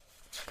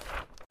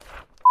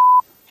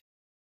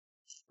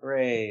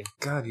Hooray.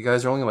 God, you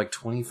guys are only like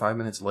 25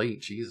 minutes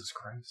late. Jesus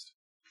Christ.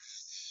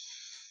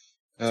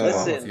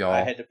 Listen,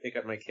 I had to pick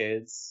up my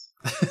kids.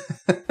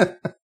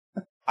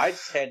 I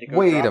just had to go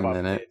Wait drop a off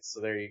minute. kids,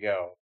 so there you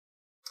go.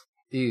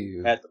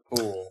 Ew. At the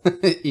pool.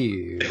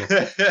 Ew.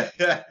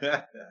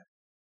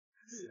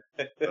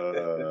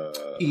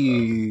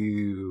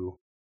 Ew.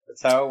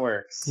 That's how it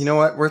works. You know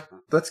what?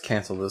 Let's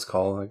cancel this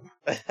call. Like,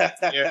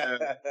 Yeah.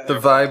 the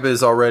vibe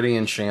is already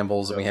in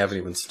shambles and we haven't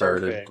even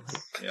started.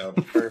 Perfect. Yeah.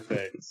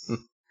 Perfect.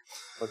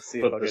 Let's see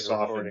if Put I'll this get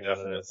off recording on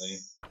indefinitely.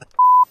 this.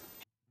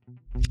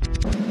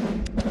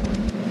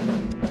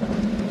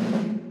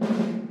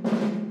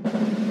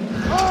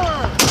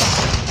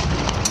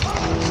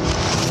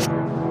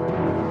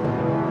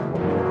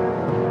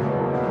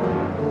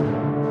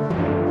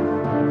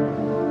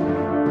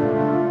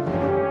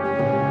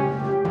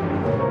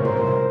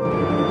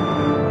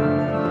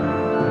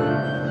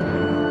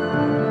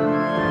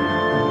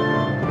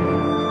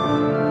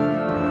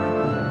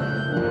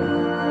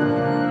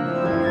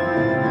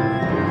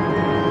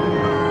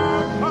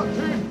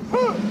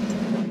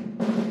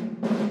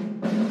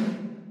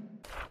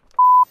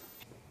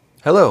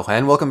 Hello,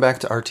 and welcome back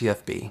to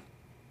RTFB.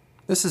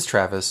 This is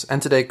Travis,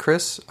 and today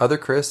Chris, other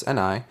Chris, and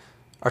I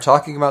are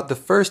talking about the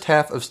first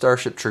half of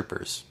Starship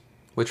Troopers,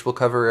 which will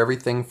cover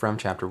everything from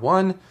Chapter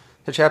 1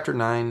 to Chapter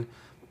 9,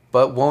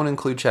 but won't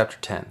include Chapter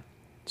 10,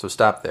 so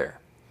stop there.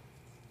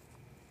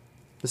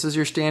 This is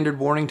your standard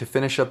warning to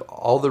finish up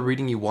all the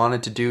reading you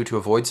wanted to do to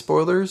avoid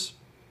spoilers,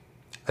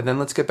 and then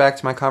let's get back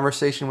to my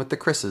conversation with the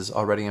Chris's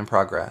already in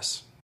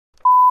progress.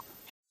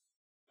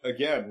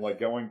 Again,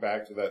 like going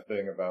back to that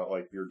thing about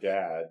like your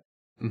dad,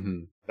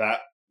 that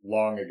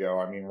long ago,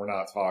 I mean, we're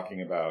not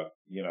talking about,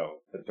 you know,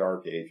 the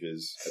dark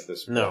ages at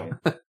this point.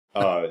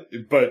 No.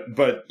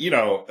 But, you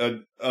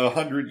know,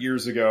 100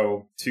 years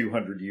ago,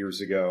 200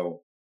 years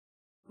ago,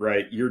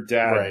 right? Your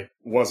dad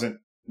wasn't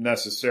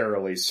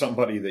necessarily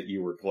somebody that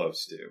you were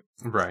close to.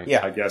 Right.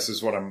 Yeah. I guess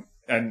is what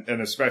and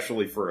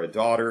especially for a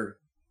daughter.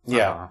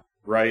 Yeah.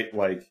 Right?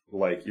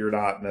 Like you're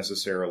not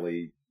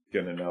necessarily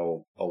gonna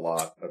know a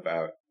lot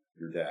about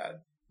your dad.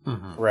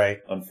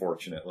 Right.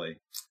 Unfortunately.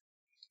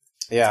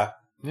 Yeah.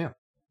 Yeah.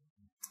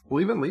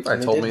 Well, even Levi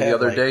told me the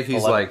other day,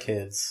 he's like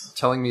kids.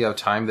 telling me of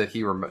time that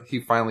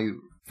he finally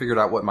figured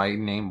out what my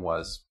name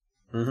was.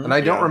 And I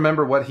don't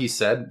remember what he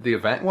said the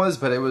event was,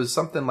 but it was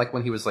something like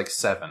when he was like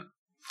 7.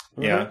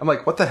 Yeah. I'm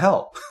like, what the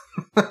hell?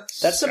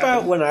 That's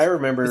about when I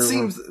remember. It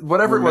seems,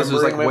 whatever it was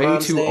like remembering my way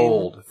mom's too name.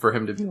 old for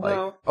him to be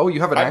like, oh, you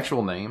have an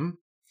actual name?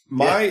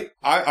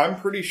 I'm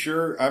pretty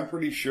sure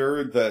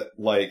that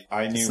like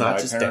I knew It's not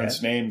my just parents'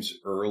 dad. names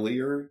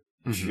earlier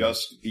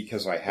just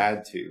because I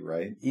had to,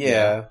 right?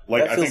 Yeah.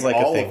 Like that I feels think like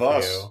a all thing of for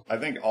us, you. I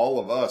think all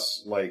of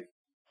us, like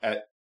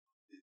at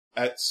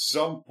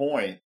some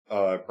point,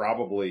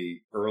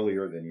 probably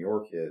earlier than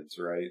your kids,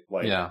 right?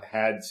 Like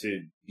had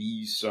to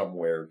be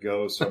somewhere,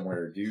 go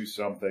somewhere, do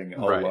something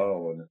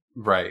alone.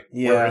 Right.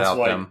 Yeah. Without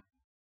like,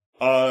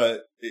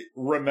 them.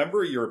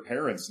 Remember your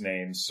parents'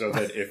 names so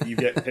that if you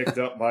get picked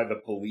up by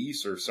the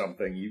police or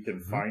something, you can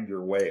find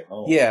your way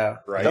home. Yeah.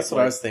 Right. That's what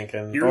like, I was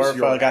thinking. here's Or if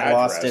your I got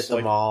lost address. at the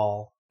Like,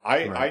 mall.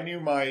 I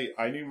knew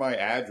my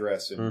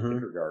address in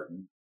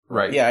kindergarten.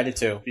 Right. Yeah, I did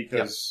too.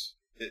 Because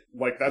that's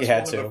one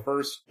of the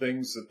first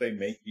things that they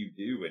make you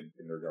do in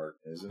kindergarten,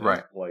 isn't it?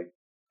 Right. Like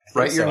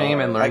write your name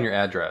and learn your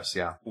address.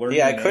 Yeah.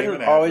 Yeah, I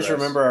couldn't always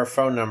remember our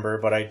phone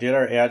number, but I did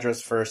our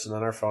address first and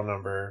then our phone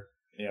number.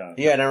 Yeah.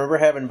 Yeah, and I remember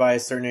having by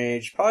a certain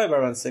age, probably by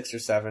around 6 or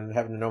 7,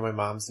 having to know my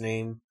mom's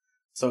name.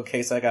 So in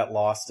case I got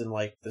lost in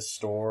like the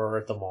store or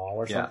at the mall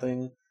or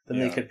something, then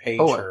they could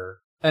page her.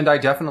 And I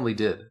definitely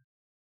did.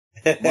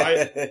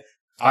 I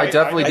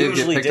definitely did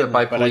get picked up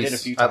by but I did a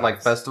police few at like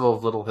times. Festival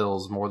of Little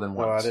Hills more than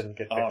No, I once. didn't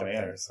get picked up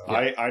there. So.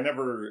 I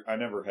never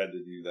had to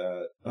do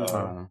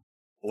that.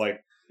 Like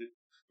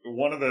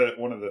one of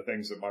the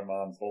things that my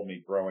mom told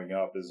me growing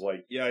up is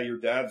like, yeah, your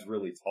dad's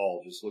really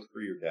tall. Just look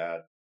for your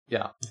dad.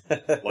 Yeah.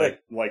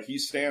 like he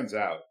stands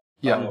out.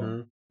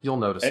 Yeah. You'll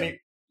notice him.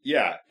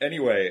 Yeah.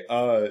 Anyway,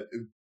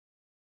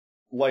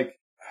 like,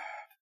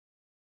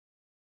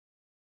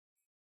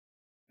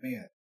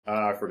 man,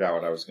 I forgot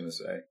what I was going to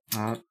say.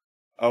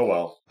 Oh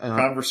well.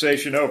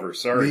 Conversation over.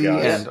 Sorry,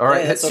 guys. End. All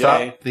right,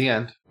 stop. Okay. The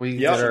end. We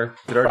did our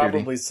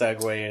Probably duty.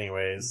 segue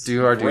anyways.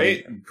 Do our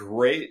duty.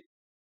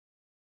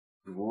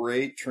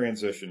 Great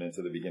transition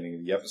into the beginning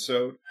of the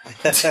episode.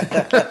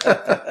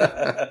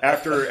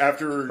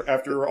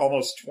 after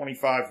almost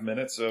 25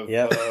 minutes of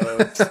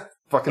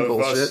fucking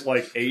bullshit, us,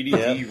 like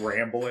ADD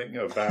rambling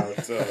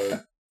about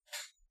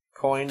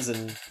coins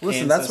and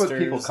listen. That's what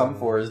people come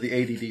for, is the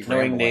ADD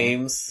knowing rambling.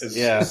 Names. Is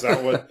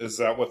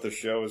that what the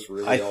show is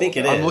really? I think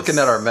it is. I'm looking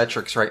at our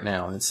metrics right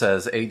now, and it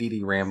says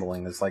ADD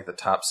rambling is like the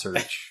top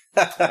search.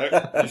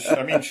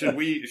 I mean, should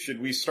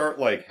we start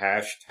like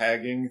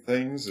hashtagging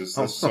things? Is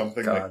this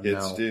something that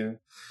kids do?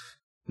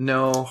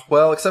 No.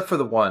 Well, except for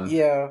the one.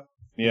 Yeah.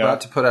 We're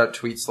about to put out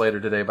tweets later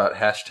today about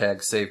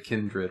hashtag save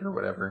kindred or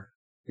whatever.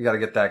 We got to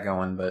get that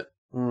going, but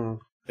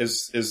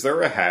is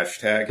there a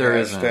hashtag? There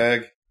hashtag?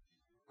 isn't.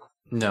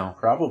 No.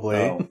 Probably.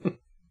 Oh.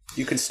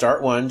 You can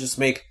start one. Just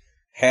make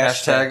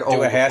hashtag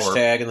do a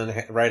hashtag, and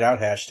then write out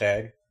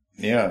hashtag.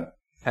 Yeah.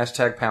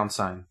 Hashtag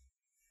 £.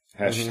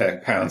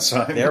 Hashtag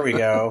 £. There we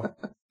go.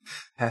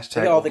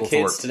 Hashtag all the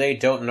kids today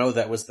don't know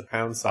that was the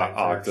 £.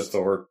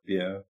 Octothorpe,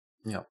 yeah.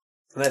 Yep.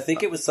 And I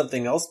think it was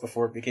something else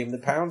before it became the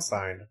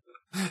 £.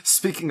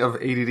 Speaking of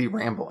ADD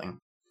rambling.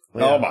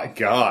 Yeah. Oh my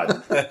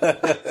god.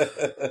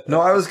 No,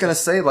 I was going to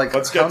say, like,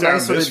 let's get down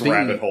this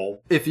rabbit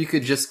hole. If you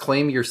could just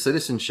claim your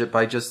citizenship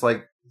by just,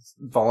 like,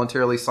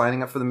 voluntarily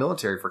signing up for the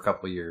military for a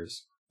couple of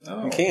years.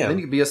 Oh. You can. Then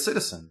you could be a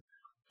citizen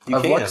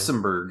of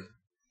Luxembourg.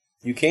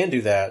 You can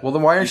do that. Well,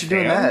 then why aren't you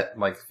doing that?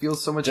 Like, it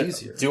feels so much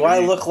easier. Do I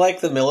look like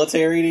the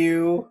military to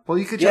you? Well,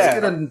 you could just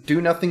get a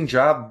do-nothing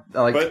job,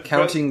 like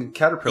counting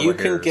caterpillar You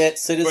can get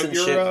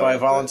citizenship by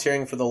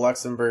volunteering for the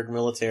Luxembourg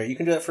military. You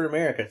can do that for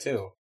America,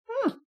 too.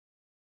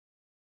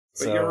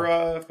 But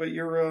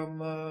you're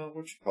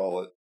what you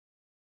call it?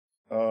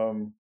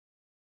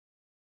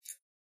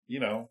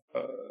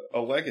 A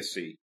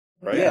legacy,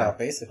 right? Yeah,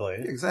 basically.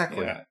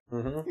 Exactly. Yeah.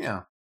 Mm-hmm.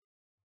 Yeah.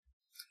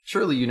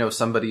 Surely you know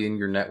somebody in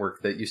your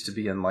network that used to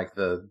be in, like,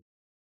 the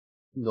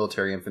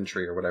military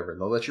infantry or whatever,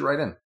 and they'll let you right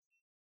in.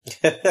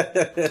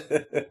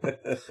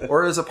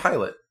 Or as a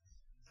pilot.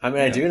 I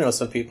mean, I do know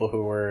some people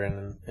who were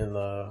in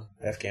the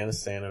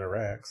Afghanistan and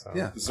Iraq. So.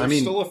 Yeah. Is there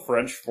still a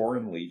French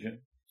Foreign Legion?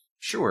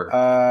 Sure.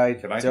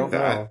 Can I don't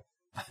know.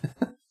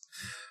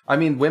 I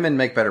mean, women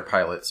make better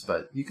pilots,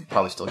 but you could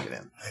probably still get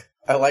in.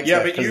 I like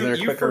that but because they're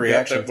you quicker forget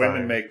reaction that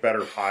women make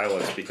better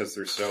pilots because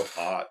they're so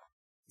hot.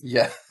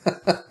 Yeah.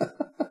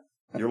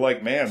 You're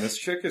like, man, this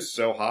chick is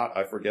so hot.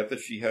 I forget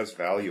that she has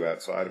value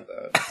outside of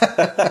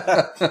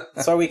that.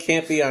 That's why we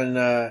can't be on,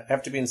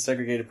 have to be in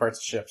segregated parts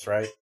of ships,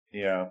 right?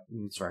 Yeah.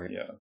 That's right.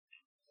 Yeah.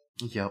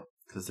 Yep.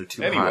 Because they're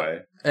too hot.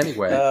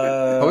 Anyway.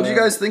 What did you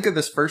guys think of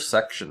this first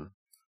section?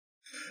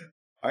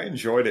 I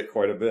enjoyed it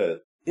quite a bit.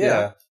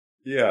 Yeah.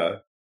 Yeah.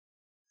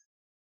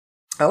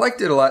 I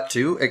liked it a lot,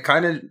 too. It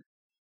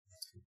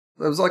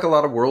was like a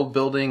lot of world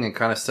building and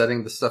kind of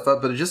setting the stuff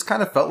up, but it just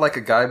kind of felt like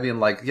a guy being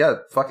like, yeah,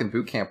 fucking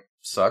boot camp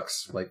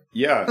sucks. Like,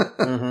 yeah.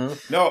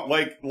 Mm-hmm. No,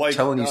 like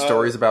telling you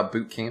stories about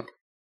boot camp.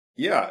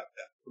 Yeah.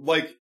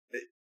 Like,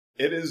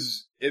 it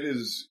is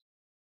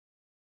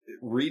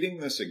reading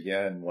this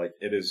again, like,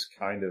 it is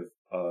kind of,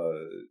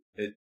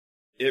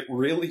 it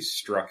really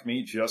struck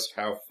me just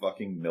how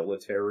fucking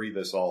military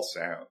this all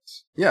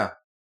sounds. Yeah.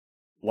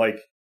 Like,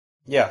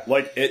 yeah.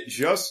 Like, it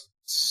just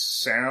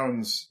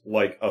sounds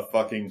like a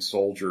fucking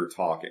soldier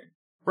talking.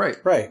 Right.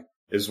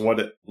 Is what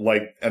it,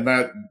 like, and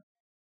that,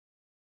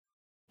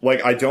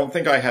 like, I don't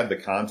think I had the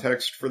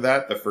context for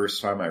that the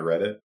first time I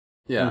read it.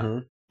 Yeah. Mm-hmm.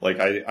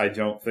 Like, I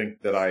don't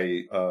think that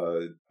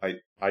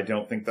I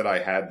don't think that I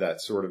had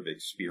that sort of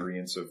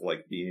experience of,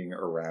 like, being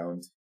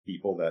around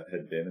people that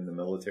had been in the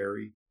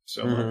military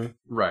so much.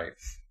 Right.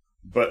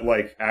 But,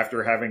 like,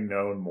 after having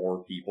known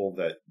more people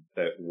that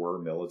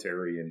were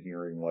military and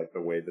hearing, like,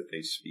 the way that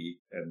they speak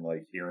and,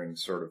 like, hearing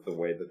sort of the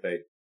way that they,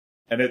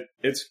 and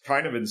it's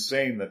kind of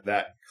insane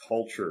that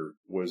culture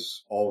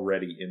was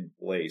already in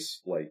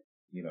place, like,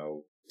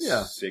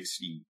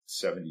 60,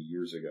 70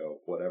 years ago,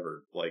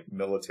 whatever. Like,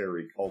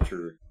 military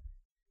culture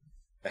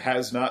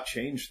has not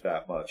changed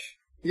that much.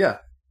 Yeah.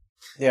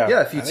 Yeah.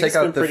 Yeah, if you take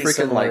out the freaking,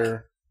 similar.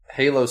 Like,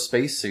 Halo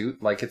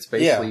spacesuit, like, it's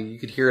basically, you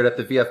could hear it at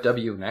the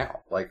VFW now.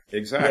 Like,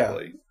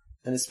 exactly. Yeah.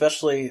 And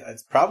especially,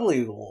 it's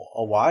probably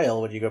a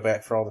while when you go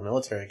back for all the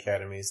military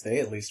academies, they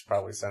at least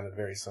probably sounded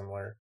very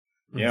similar.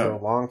 Yeah. For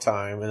a long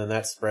time, and then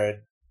that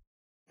spread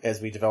as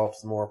we developed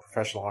the more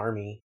professional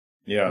army.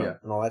 Yeah.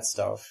 And all that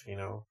stuff,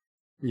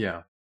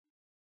 Yeah.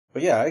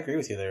 But yeah, I agree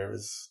with you there. It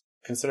was,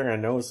 considering I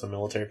know some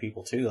military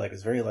people too, like,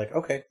 it's very like,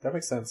 okay, that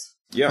makes sense.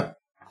 Yeah.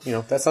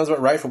 That sounds about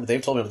right from what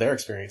they've told me of their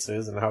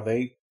experiences and how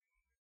they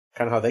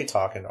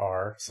talk and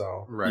are,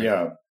 so. Right.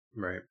 Yeah.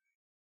 Right.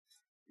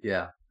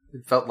 Yeah.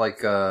 It felt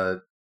like,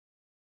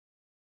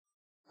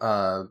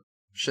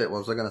 shit, what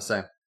was I gonna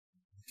say?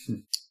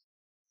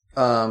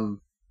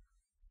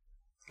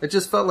 It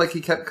just felt like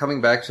he kept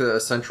coming back to a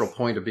central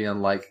point of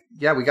being like,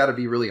 yeah, we gotta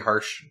be really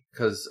harsh,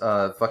 because,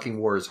 fucking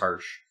war is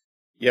harsh.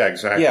 Yeah,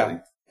 exactly. Yeah.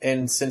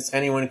 And since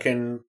anyone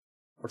can,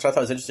 which I thought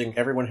was interesting,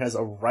 everyone has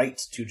a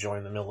right to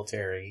join the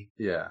military.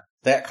 Yeah.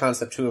 That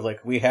concept too of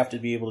like, we have to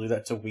be able to do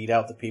that to weed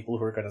out the people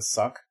who are gonna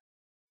suck.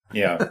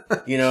 Yeah.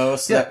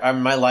 So that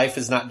my life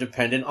is not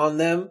dependent on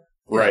them.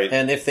 Right.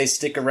 And if they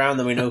stick around,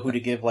 then we know who to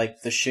give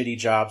like the shitty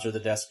jobs or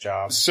the desk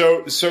jobs.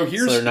 So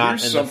they're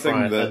not here's in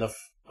something the front,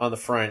 on the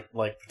front,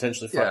 like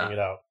potentially fucking it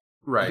up.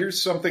 Right.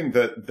 Here's something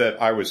that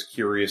I was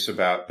curious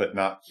about, but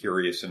not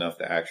curious enough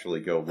to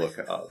actually go look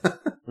up.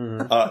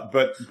 Mm-hmm.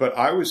 But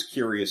I was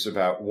curious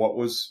about what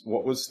was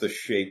the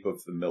shape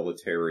of the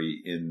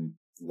military in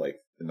like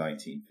the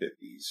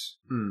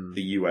 1950s,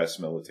 the U.S.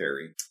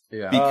 military.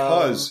 Yeah.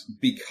 Because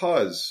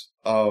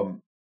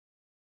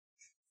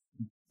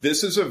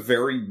this is a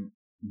very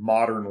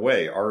modern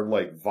way. Our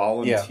like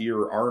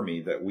volunteer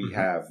army that we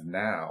have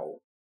now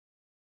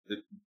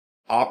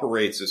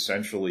operates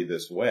essentially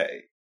this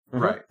way.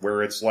 Right.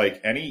 Where it's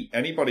like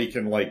anybody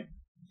can like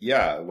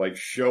like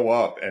show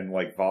up and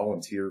like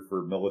volunteer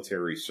for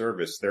military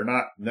service, they're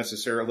not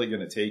necessarily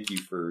going to take you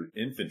for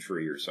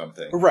infantry or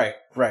something. Right.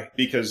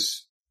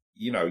 Because,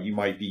 you know, you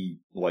might be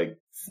like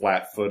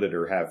flat-footed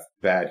or have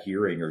bad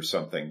hearing or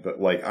something, but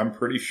like I'm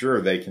pretty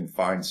sure they can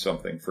find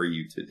something for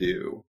you to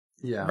do.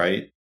 Yeah.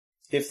 Right?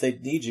 If they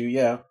need you,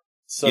 yeah.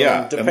 So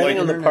yeah, depending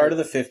on the part of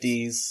the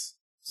 50s,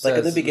 like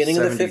in the beginning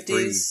of the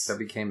 50s, that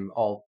became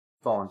all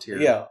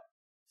volunteer. Yeah.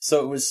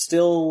 So it was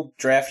still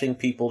drafting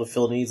people to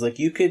fill needs. Like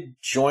you could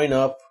join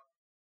up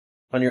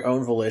on your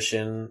own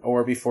volition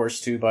or be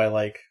forced to by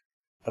like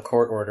a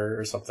court order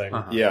or something.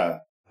 Uh-huh. Yeah.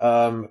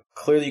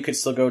 Clearly you could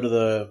still go to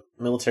the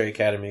military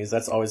academies.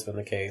 That's always been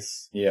the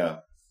case. Yeah.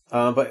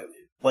 But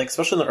like,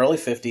 especially in the early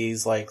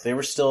 50s, like they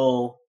were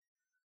still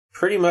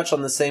pretty much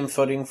on the same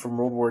footing from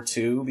World War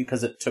II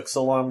because it took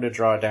so long to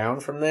draw down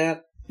from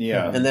that.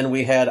 Yeah. And then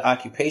we had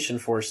occupation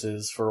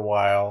forces for a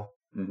while.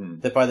 Mm-hmm.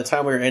 That by the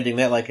time we were ending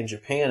that, like in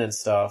Japan and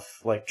stuff,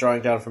 like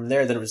drawing down from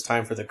there, then it was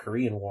time for the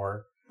Korean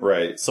War.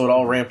 Right. So it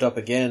all ramped up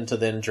again to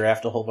then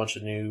draft a whole bunch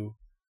of new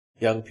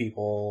young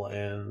people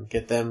and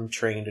get them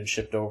trained and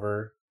shipped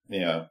over.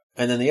 Yeah.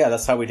 And then, yeah,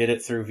 that's how we did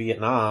it through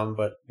Vietnam,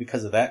 but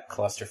because of that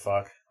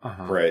clusterfuck.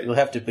 Uh-huh. Right. You'll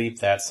have to bleep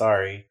that,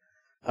 sorry.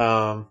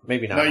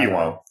 Maybe not. No, you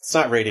won't. It's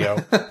not radio.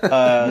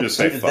 Just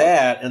say due to fuck.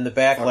 that and the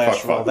backlash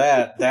Fuck. from all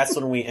that's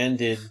when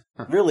we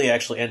really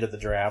actually ended the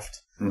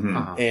draft. Mm-hmm.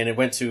 Uh-huh. And it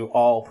went to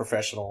all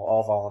professional,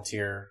 all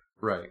volunteer.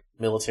 Right.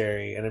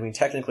 Military. And I mean,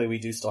 technically we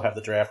do still have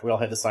the draft. We all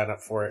had to sign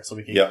up for it so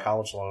we could get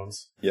college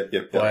loans. Yep.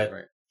 But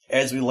right.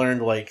 as we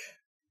learned, like,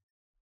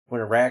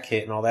 when Iraq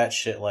hit and all that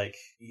shit, like,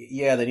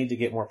 yeah, they need to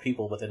get more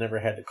people, but they never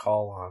had to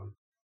call on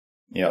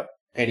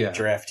any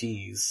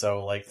draftees.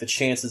 So, like, the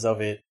chances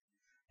of it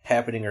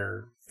happening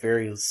are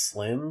very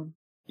slim.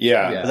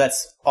 Yeah. But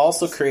that's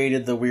also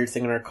created the weird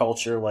thing in our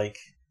culture. Like,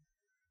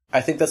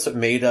 I think that's what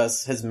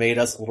has made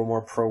us a little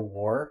more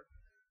pro-war.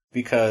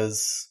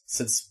 Because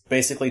since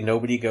basically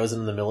nobody goes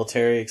into the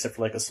military except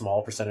for like a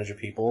small percentage of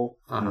people,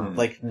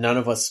 like none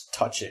of us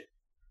touch it,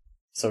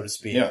 so to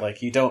speak. Yeah.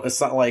 Like you don't,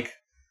 it's not like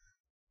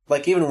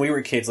even when we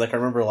were kids, like I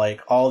remember like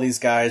all these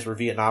guys were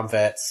Vietnam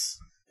vets.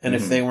 And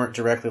if they weren't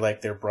directly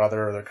like their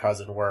brother or their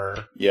cousin were,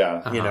 you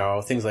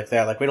know, things like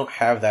that. Like we don't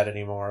have that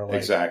anymore. Like,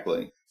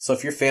 exactly. So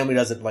if your family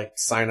doesn't like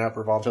sign up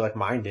or volunteer like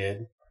mine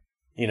did,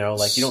 you know,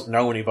 like you don't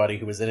know anybody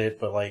who was in it,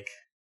 but like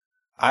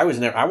I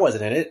wasn't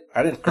in it.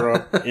 I didn't grow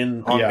up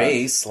on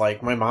base.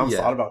 Like my mom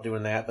thought about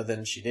doing that, but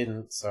then she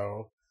didn't.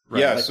 So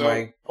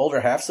my older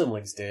half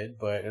siblings did,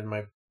 and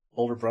my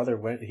older brother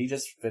he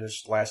just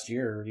finished last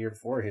year or the year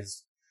before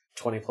his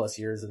 20+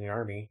 years in the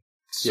army.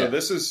 So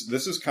this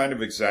is kind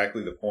of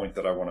exactly the point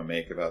that I want to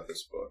make about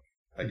this book,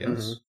 I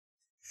guess,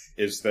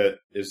 is that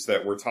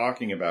we're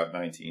talking about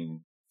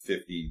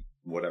 1950,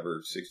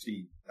 whatever,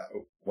 60.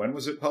 When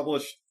was it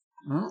published?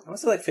 I want to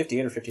say like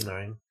 58 or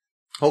 59.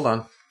 Hold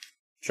on.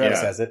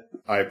 Travis has it.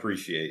 I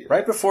appreciate it.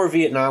 Right before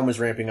Vietnam was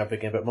ramping up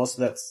again, but most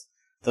of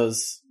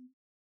those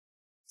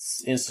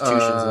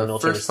institutions in the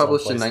military first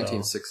published in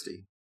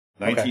 1960.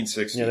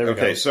 1960. Yeah, there we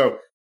go.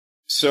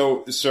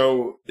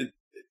 So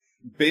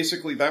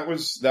basically that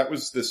was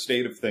the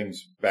state of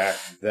things back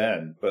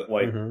then, but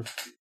like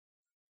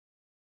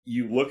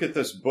you look at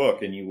this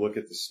book and you look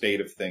at the state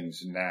of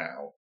things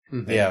now,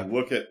 and you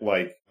look at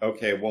like,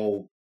 okay,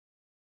 well,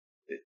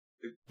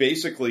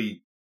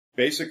 basically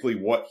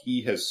what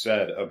he has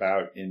said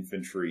about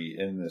infantry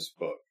in this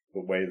book,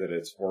 the way that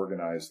it's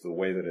organized, the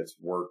way that it's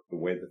worked, the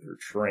way that they're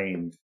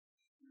trained,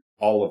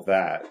 all of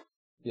that.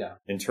 Yeah.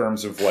 In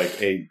terms of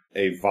like a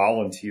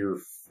volunteer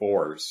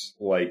force,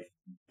 like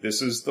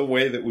this is the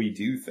way that we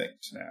do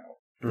things now.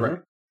 Right.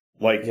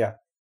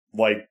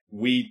 Like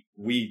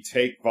we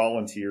take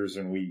volunteers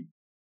and we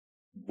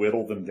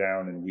whittle them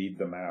down and weed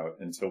them out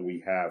until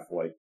we have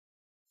like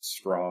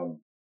strong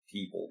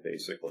people,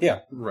 basically. Yeah.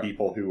 Right.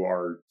 People who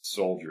are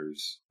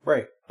soldiers.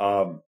 Right.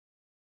 And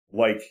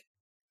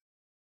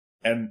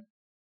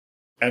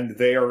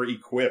they are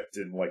equipped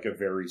in like a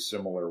very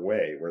similar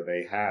way where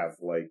they have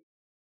like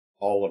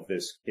all of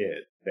this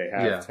kit. They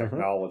have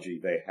technology.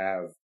 They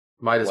have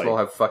might as well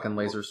have fucking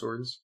laser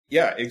swords.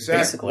 Yeah, exactly.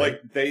 Basically.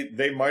 Like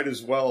they might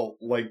as well,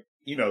 like,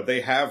 you know,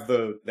 they have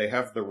the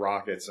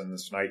rockets and the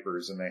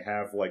snipers and they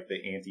have like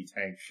the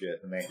anti-tank shit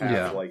and they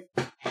have like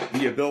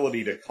the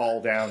ability to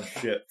call down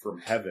shit from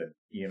heaven,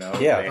 you know?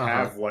 Yeah. They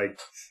have like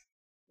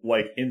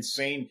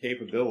insane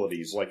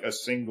capabilities. Like a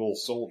single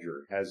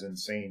soldier has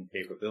insane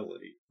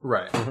capability.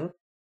 Right.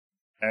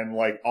 And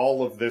like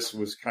all of this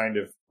was kind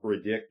of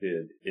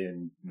predicted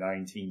in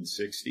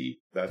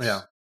 1960.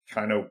 That's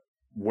kind of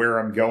where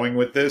I'm going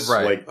with this.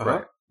 Right. Like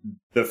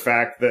the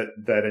fact that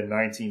in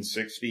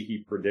 1960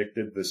 he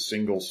predicted the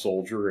single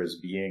soldier as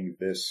being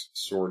this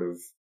sort of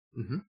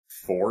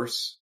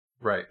force.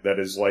 Right. That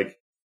is like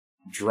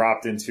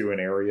dropped into an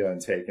area and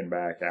taken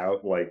back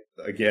out. Like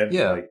again,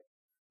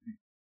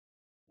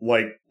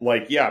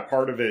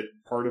 part of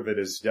it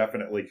is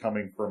definitely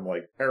coming from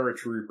like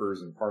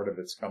paratroopers and part of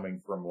it's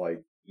coming from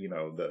like, you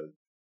know, the,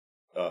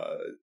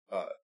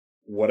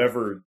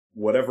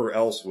 whatever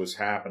else was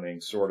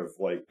happening, sort of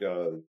like,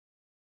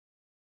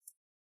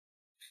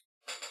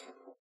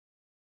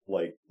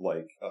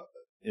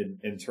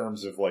 in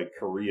terms of like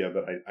Korea,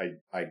 but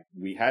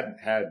we hadn't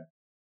had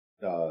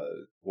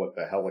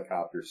the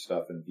helicopter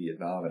stuff in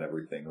Vietnam and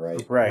everything,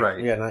 right?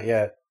 Right. Yeah, not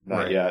yet.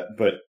 Not yet.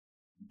 But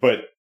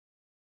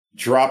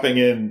dropping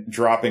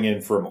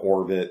in from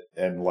orbit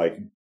and like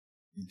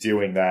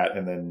doing that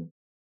and then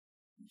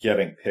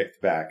getting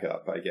picked back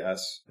up, I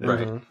guess.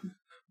 Right. Mm-hmm.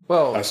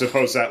 Well, I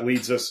suppose that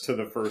leads us to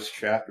the first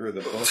chapter of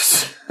the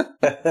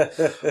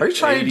book. Are you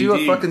trying to do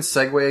a fucking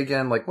segue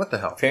again? Like, what the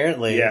hell?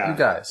 Apparently. Yeah. You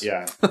guys.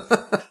 Yeah.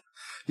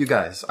 You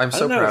guys. I'm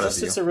so proud of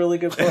you. It's a really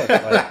good book.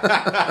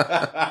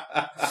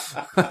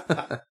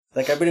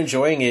 Like I've been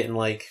enjoying it, and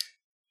like,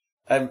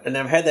 I've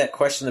had that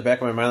question in the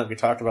back of my mind that we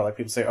talked about. Like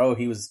people say, "Oh,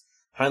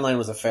 Heinlein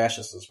was a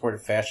fascist and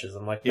supported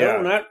fascism." I'm like,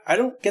 no, I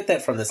don't get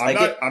that from this.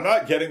 I'm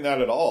not getting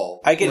that at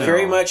all. I get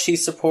very much he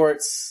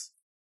supports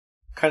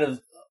kind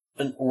of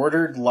an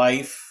ordered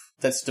life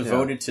that's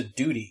devoted to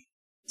duty.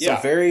 So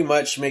very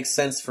much makes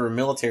sense for a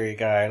military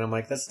guy, and I'm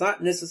like, that's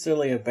not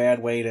necessarily a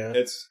bad way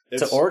to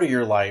order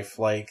your life.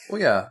 Like,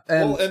 well, yeah,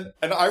 and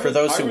I for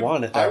those who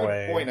want it that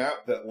way, I would point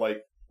out that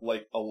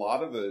like a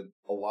lot of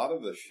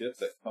the shit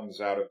that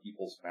comes out of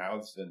people's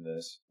mouths in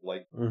this,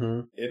 like,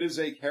 it is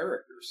a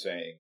character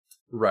saying,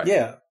 right,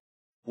 yeah,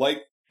 like,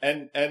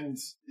 and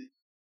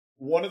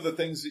one of the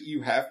things that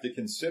you have to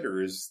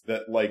consider is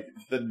that, like,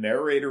 the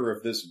narrator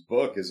of this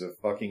book is a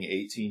fucking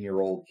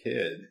 18-year-old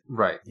kid.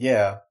 Right.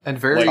 Yeah. And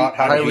very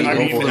highly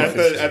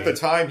at the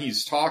time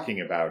he's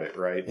talking about it,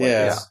 right?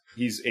 Like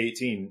he's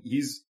 18.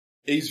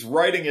 He's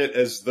writing it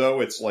as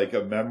though it's like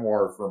a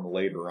memoir from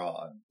later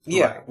on.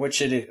 Yeah, right?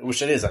 which it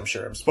is, I'm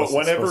sure. But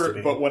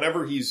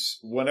whenever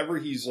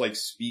he's like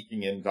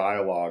speaking in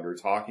dialogue or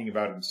talking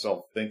about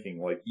himself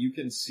thinking, like, you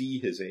can see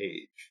his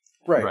age.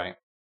 Right.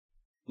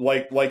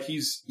 Like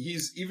he's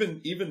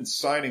even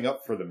signing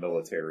up for the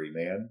military,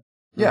 man.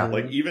 Yeah.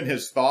 Like even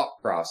his thought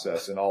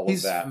process and all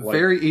of that. He's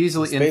very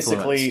easily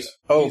influenced.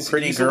 Basically,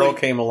 pretty girl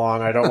came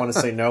along. I don't want to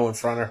say no in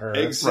front of her.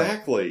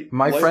 Exactly. Right.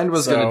 My friend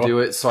was going to do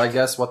it, so I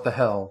guess what the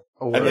hell.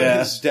 And then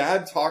his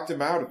dad talked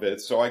him out of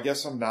it, so I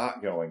guess I'm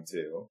not going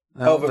to.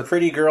 But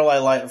pretty girl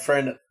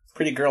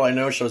pretty girl I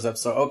know shows up,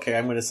 so okay,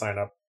 I'm going to sign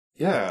up.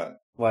 Yeah.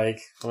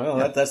 Like,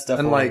 well, that's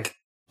definitely. And like,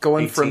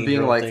 going from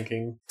being like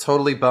thinking.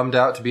 Totally bummed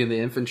out to be in the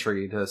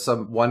infantry to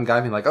one guy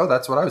being like, oh,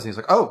 that's what I was. And he's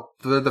like, oh,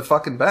 they're the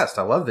fucking best.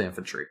 I love the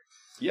infantry.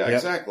 Yeah,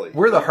 exactly.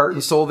 We're the heart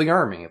and soul of the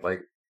army.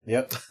 Like,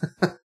 yep.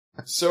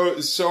 So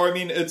I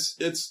mean, it's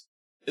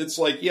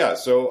like, yeah.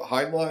 So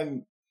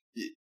Heinlein,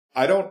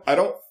 I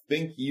don't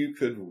think you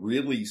could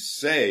really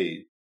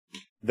say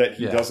that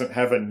he doesn't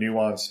have a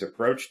nuanced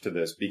approach to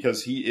this,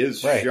 because he is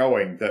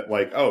showing that,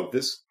 like, oh,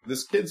 this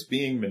kid's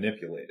being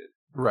manipulated.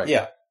 Right.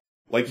 Yeah.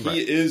 Like he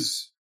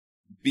is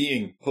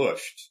being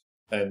pushed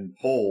and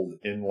pulled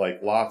in like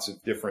lots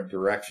of different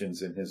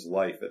directions in his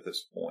life at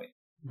this point.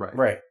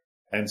 Right.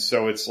 And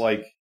so it's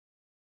like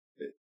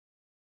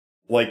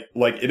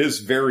it is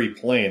very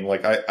plain.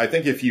 Like I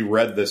think if you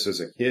read this as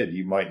a kid,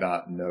 you might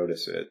not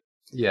notice it.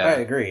 Yeah. I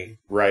agree.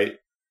 Right?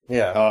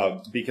 Yeah.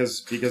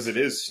 Because it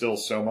is still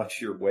so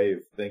much your way of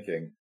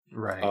thinking.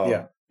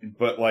 Right.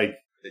 But like,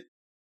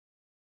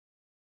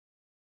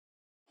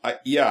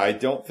 I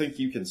don't think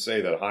you can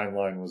say that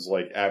Heinlein was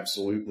like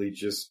absolutely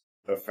just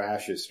a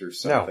fascist or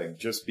something,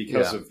 just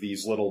because of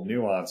these little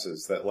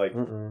nuances that, like,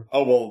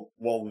 oh,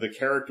 well, the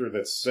character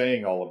that's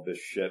saying all of this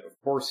shit, of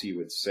course he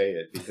would say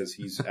it because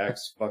he's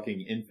ex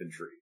fucking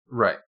infantry.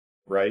 Right.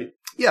 Right?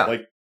 Yeah.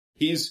 Like,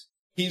 he's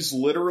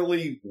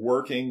literally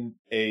working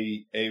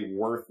a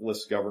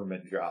worthless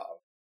government job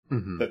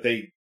that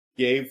they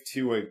gave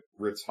to a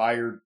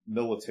retired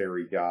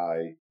military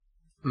guy.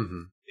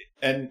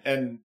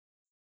 And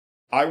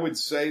I would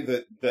say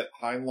that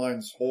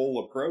Heinlein's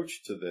whole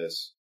approach to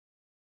this,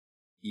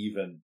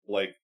 even,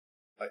 like,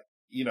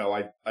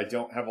 I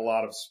don't have a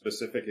lot of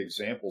specific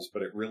examples,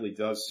 but it really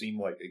does seem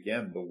like,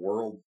 again, the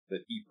world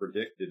that he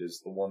predicted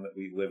is the one that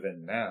we live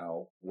in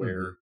now,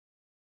 where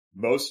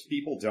most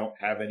people don't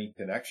have any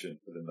connection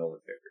to the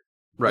military.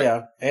 Right.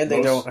 Yeah, and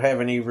they don't have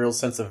any real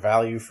sense of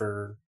value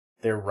for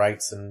their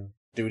rights and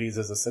duties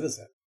as a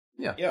citizen.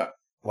 Yeah. Yeah.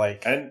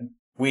 Like,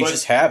 we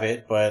just have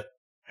it, but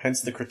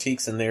hence the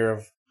critiques in there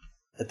of,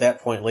 at that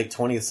point, late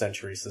 20th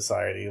century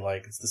society.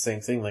 Like, it's the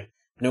same thing. Like,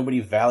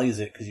 nobody values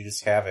it because you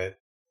just have it.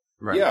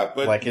 Right. Yeah,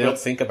 but like, they don't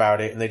think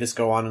about it, and they just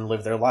go on and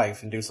live their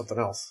life and do something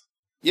else.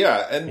 Yeah,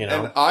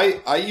 and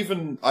I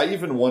even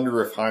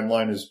wonder if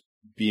Heinlein is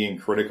being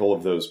critical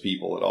of those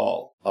people at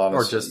all,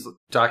 honestly. Or just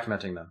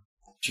documenting them.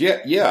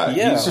 Yeah.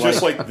 He's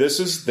just like,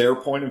 this is their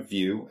point of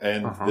view,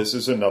 and this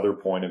is another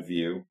point of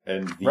view,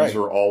 and these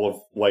are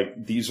all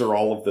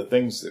of the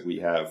things that we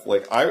have.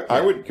 Like,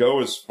 I would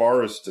go as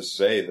far as to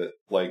say that,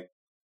 like,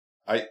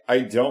 I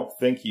don't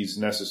think he's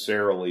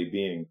necessarily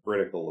being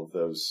critical of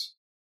those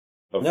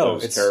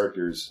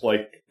characters.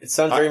 Like, it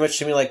sounds very much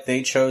to me like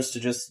they chose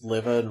to just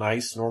live a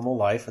nice, normal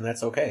life, and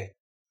that's okay.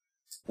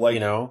 Like,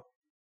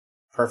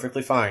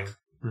 perfectly fine.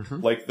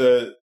 Like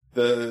it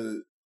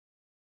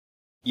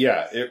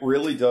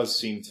really does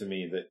seem to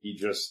me that he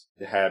just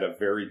had a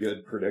very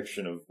good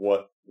prediction of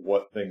what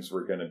what things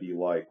were going to be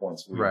like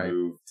once we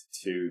moved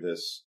to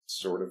this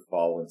sort of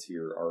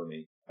volunteer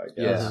army, I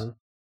guess.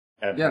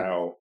 And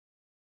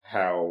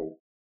how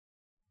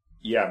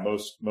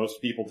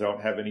most people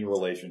don't have any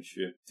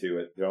relationship to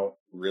it, don't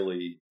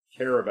really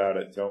care about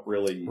it, don't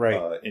really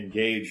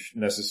engage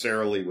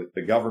necessarily with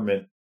the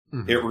government.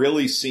 Mm-hmm. It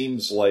really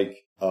seems like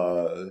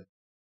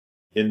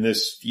in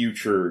this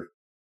future,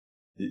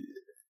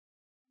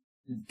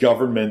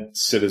 government,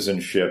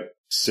 citizenship,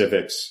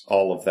 civics,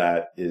 all of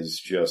that is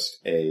just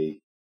a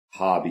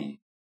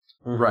hobby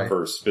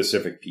for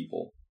specific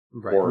people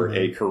or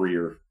a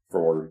career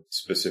for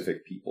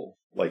specific people.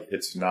 Like,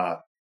 it's not,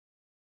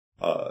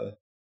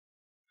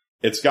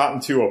 it's gotten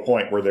to a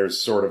point where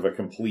there's sort of a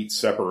complete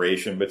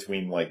separation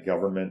between, like,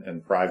 government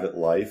and private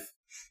life.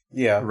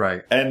 Yeah.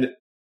 Right.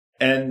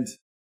 And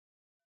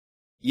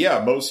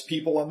yeah, most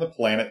people on the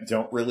planet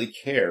don't really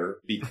care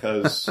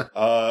because,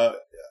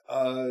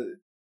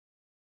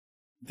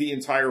 the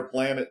entire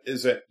planet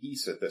is at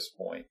peace at this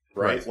point,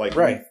 right? Like,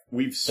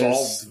 we've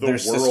solved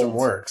the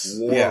world's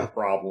war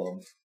problem.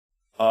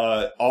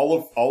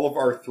 All of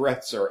our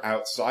threats are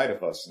outside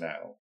of us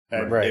now.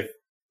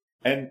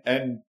 And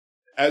and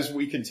as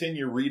we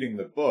continue reading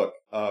the book,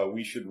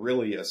 we should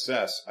really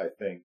assess, I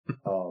think,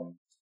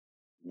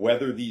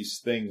 whether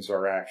these things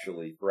are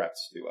actually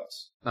threats to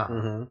us.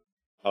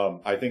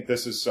 I think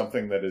this is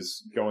something that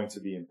is going to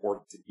be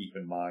important to keep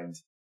in mind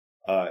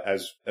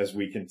as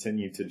we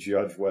continue to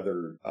judge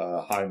whether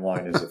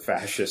Heinlein is a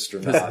fascist or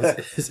not.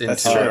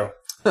 That's true.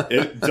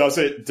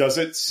 Does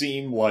it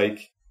seem like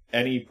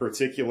any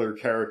particular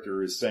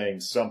character is saying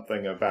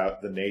something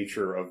about the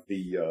nature of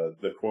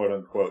the quote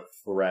unquote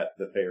threat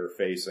that they are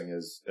facing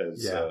as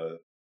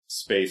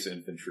space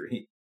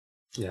infantry?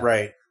 Yeah.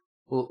 Right.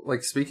 Well,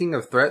 like, speaking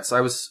of threats,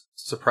 I was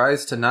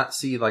surprised to not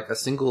see like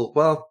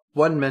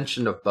one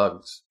mention of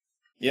bugs.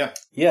 Yeah.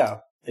 Yeah.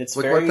 It's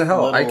like, very what the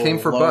hell? I came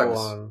for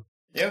bugs.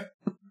 Yeah.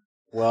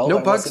 Well, no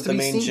that bugs wasn't to the be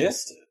main seen.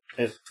 gist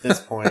at this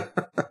point.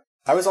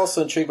 I was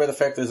also intrigued by the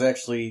fact there's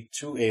actually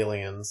two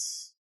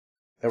aliens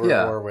that we're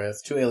at war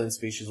with, two alien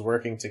species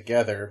working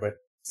together but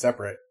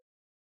separate.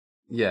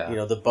 Yeah. You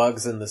know, the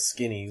bugs and the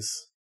skinnies.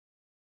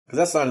 Because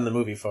that's not in the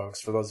movie,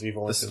 folks, for those of you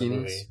who've only seen the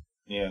movie.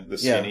 Yeah, the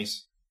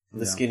skinnies.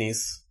 The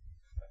skinnies.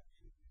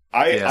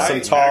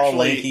 Some tall,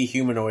 lanky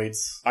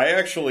humanoids.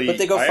 But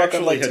they go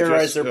fucking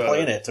terrorize their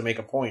planet to make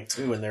a point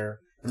too in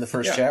the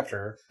first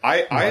chapter.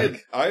 I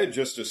had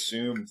just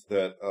assumed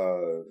that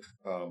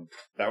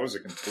that was a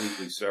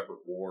completely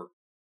separate war.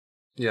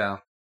 Yeah.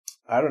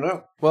 I don't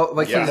know. Well,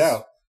 like, he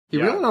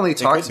really only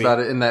talks about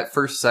it in that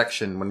first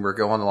section when we're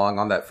going along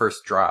on that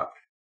first drop.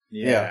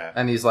 Yeah.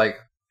 And he's like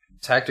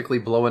tactically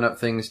blowing up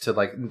things to,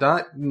 like,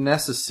 not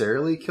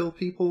necessarily kill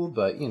people,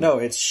 but, you know. No,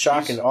 it's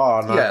shock and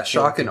awe. Not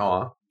shock and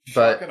awe.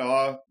 Shock and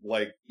awe,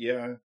 like,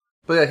 yeah.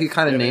 But yeah, he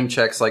kind of name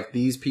checks, like,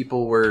 these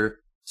people were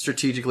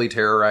strategically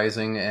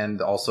terrorizing,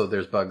 and also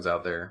there's bugs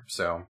out there,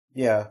 so.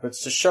 Yeah, but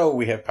it's to show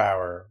we have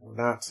power,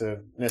 not to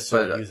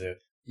necessarily use it.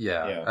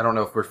 Yeah, I don't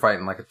know if we're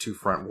fighting like a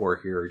two-front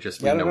war here, or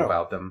just we know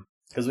about them.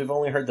 Because we've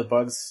only heard the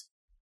bugs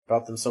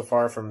about them so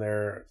far from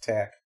their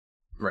attack.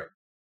 Right.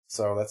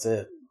 So that's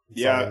it.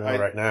 That's all I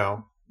know right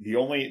now. The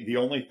only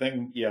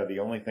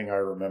thing I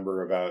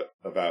remember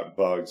about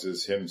bugs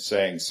is him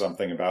saying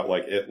something about,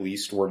 like, at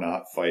least we're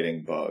not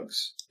fighting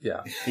bugs.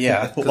 Yeah.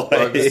 Yeah. Because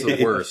bugs is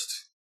the worst.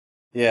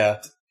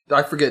 Yeah.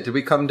 I forget, did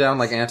we come down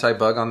like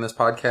anti-bug on this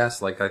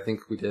podcast? Like, I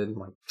think we did.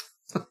 Like,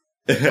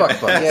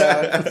 fuck bugs.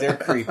 Yeah, they're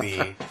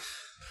creepy.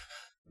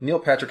 Neil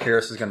Patrick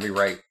Harris is going to be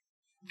right.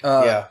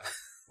 Yeah.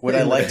 Would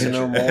I like to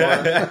know more?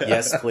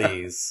 Yes,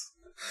 please.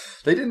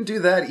 They didn't do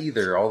that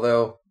either,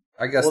 although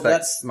I guess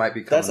that might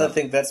be coming up. I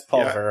think that's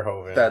Paul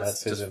Verhoeven.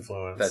 That's his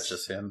influence. That's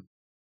just him.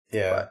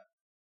 Yeah.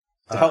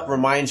 But, to help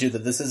remind you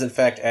that this is in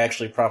fact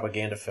actually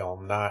propaganda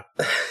film, not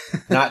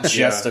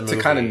just a movie.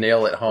 To kind of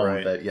nail it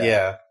home, that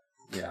Yeah.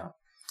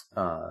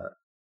 I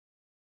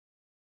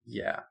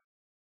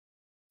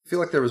feel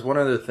like there was one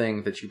other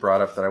thing that you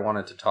brought up that I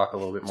wanted to talk a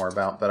little bit more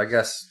about, but I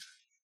guess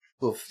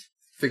we'll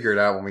figure it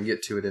out when we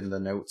get to it in the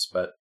notes.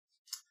 But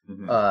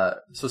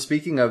so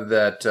speaking of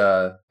that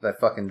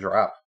fucking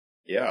drop,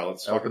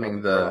 let's talk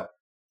opening the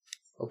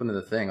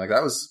thing, like,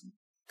 that was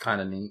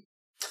kind of neat.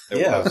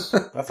 It was.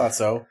 I thought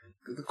so.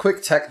 The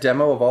quick tech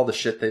demo of all the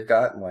shit they've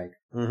got, like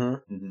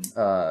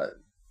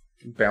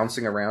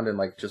bouncing around and,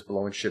 like, just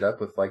blowing shit up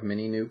with, like,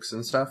 mini nukes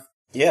and stuff.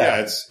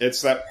 Yeah,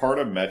 it's that part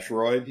of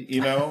Metroid,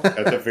 you know,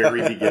 at the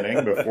very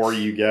beginning before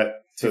you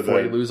get to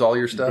you lose all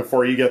your stuff,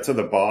 before you get to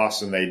the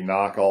boss and they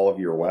knock all of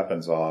your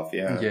weapons off.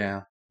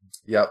 Yeah.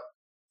 Yep.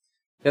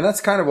 And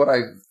that's kind of what I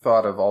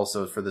thought of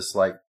also for this,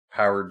 like,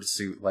 powered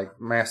suit, like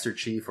Master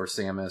Chief or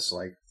Samus,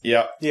 like.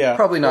 Yeah.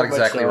 Probably not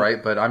exactly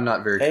right, but I'm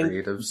not very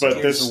creative. So.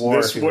 But this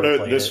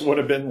would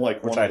have been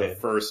like one of the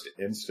first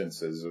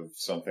instances of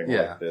something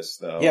like this,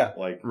 though. Yeah.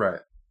 Like, right.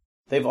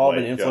 They've all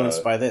been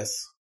influenced by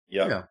this.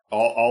 Yeah.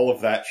 All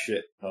of that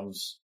shit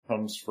comes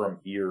from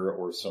here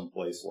or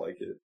someplace like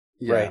it.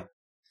 Yeah. Right.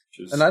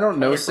 And I don't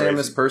know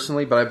Samus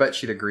personally, but I bet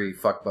she'd agree.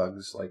 Fuck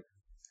bugs. Like.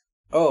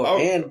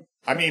 And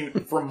I mean,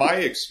 from my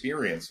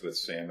experience with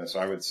Samus,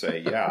 I would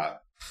say, yeah,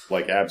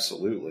 like,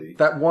 absolutely.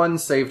 That one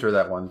saved her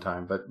that one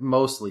time, but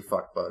mostly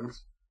fuck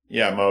bugs.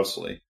 Yeah,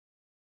 mostly.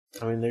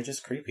 I mean, they're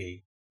just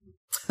creepy.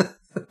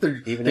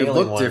 Even they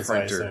look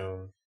different.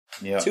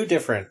 Yeah. Too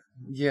different.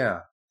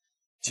 Yeah.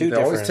 Too they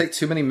different. always take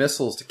too many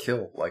missiles to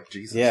kill, like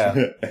Jesus. Yeah.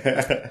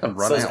 And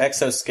run those out.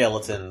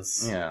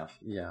 exoskeletons. Yeah,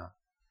 yeah.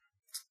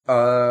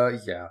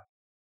 Yeah.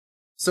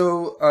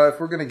 So, if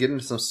we're going to get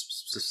into some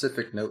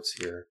specific notes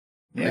here,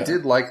 I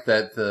did like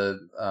that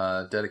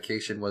the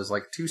dedication was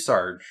like to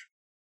Sarge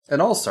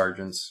and all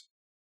sergeants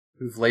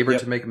who've labored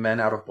to make men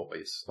out of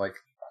boys. Like,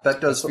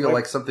 that does feel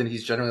like something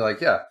he's generally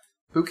like, yeah,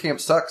 boot camp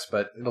sucks,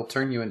 but it'll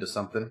turn you into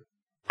something.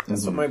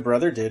 That's what my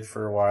brother did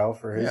for a while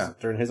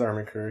during his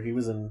Army career. He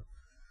was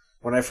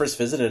when I first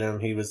visited him,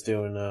 he was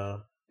doing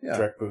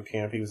direct boot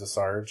camp. He was a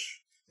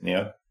Sarge.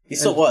 Yeah. He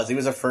still was. He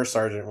was a first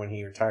sergeant when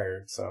he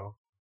retired, so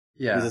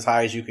he was as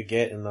high as you could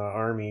get in the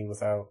Army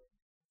without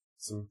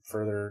some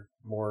further,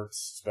 more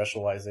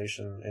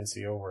specialization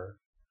NCO work.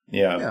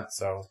 Yeah.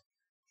 So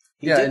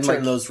he did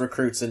turn those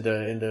recruits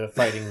into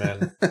fighting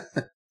men.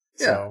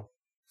 So.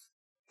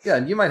 Yeah,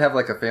 and you might have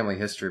like a family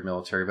history of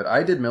military, but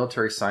I did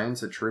military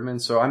science at Truman,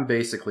 so I'm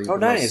basically the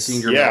most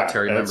senior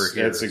military member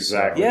here. That's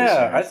exactly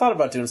I thought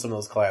about doing some of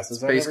those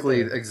classes. It's basically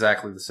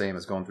exactly the same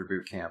as going through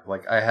boot camp.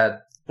 Like, I had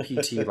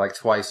PT like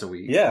twice a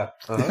week. Yeah.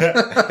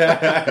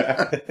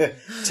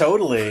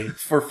 Totally.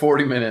 For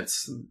 40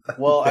 minutes.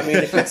 Well, I mean,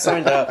 if you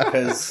signed up,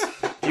 because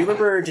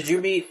did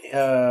you meet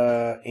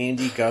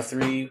Andy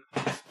Guthrie?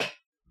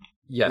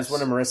 Yes. He's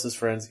one of Marissa's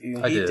friends. He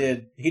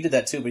did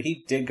that too, but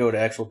he did go to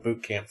actual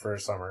boot camp for a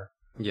summer.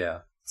 Yeah.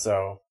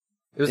 So,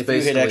 it was if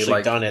basically you had actually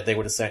like done it, they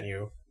would have sent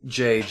you.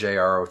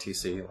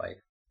 JROTC, like.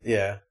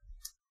 Yeah.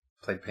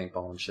 Played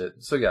paintball and shit.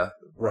 So yeah.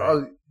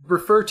 Right.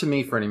 Refer to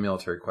me for any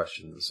military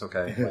questions,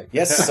 okay? Like,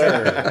 yes,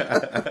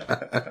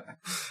 sir.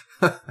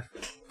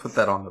 Put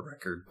that on the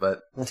record,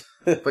 but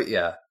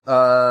yeah.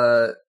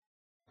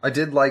 I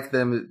did like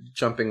them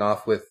jumping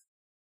off with,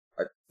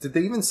 did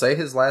they even say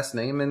his last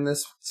name in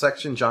this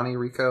section? Johnny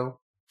Rico?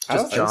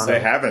 Just Johnny. They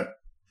haven't.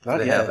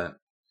 They haven't.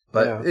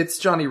 But it's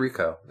Johnny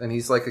Rico. And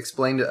he's like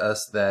explained to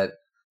us that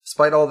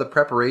despite all the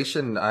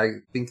preparation,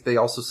 I think they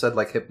also said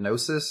like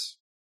hypnosis.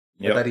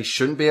 Yep. That he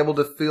shouldn't be able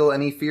to feel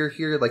any fear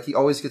here. Like, he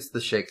always gets the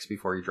shakes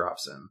before he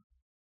drops in.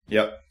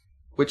 Yep.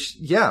 Which,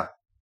 I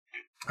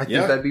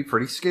think that'd be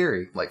pretty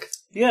scary. Like,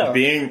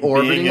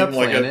 orbiting a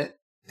planet,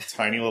 like a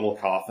tiny little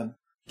coffin,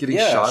 getting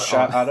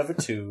shot out of a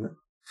tube.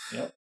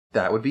 Yep.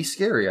 That would be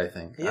scary, I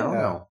think. Yeah. I don't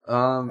know.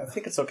 I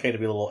think it's okay to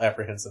be a little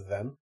apprehensive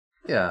then.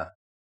 Yeah.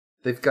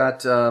 They've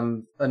got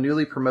a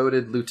newly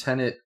promoted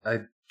Lieutenant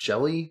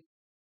Jelly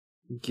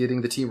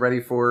getting the team ready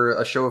for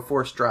a show of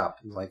force drop.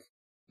 Like,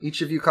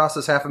 each of you costs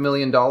us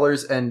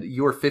 $500,000 and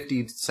you're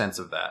 50 cents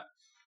of that.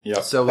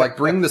 Yeah. So, like,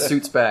 bring the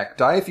suits back.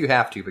 Die if you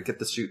have to, but get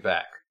the suit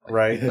back.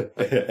 Right.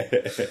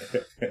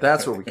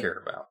 That's what we care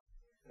about.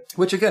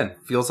 Which, again,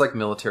 feels like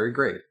military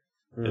grade.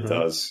 It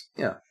does.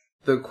 Yeah.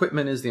 The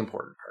equipment is the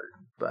important part.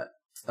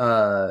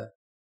 But,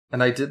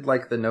 and I did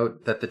like the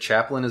note that the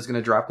chaplain is going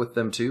to drop with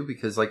them, too,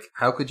 because, like,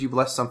 how could you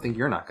bless something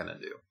you're not going to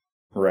do?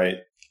 Right.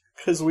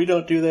 Because we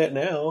don't do that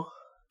now.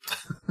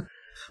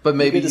 But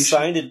maybe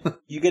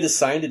you get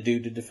assigned a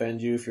dude to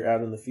defend you if you're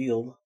out in the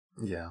field.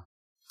 Yeah.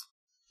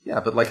 Yeah,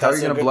 but like, how are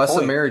you going to bless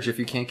a marriage if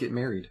you can't get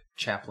married,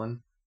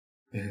 chaplain?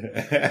 You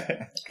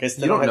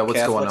don't know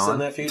what's going on in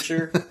that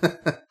future.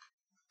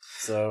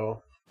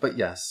 So, but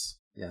yes.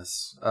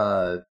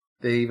 They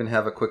even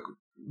have a quick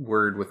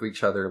word with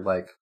each other.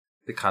 Like,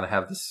 they kind of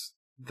have this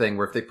thing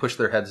where if they push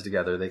their heads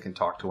together, they can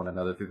talk to one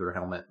another through their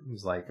helmet.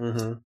 He's like,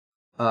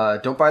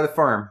 don't buy the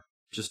farm,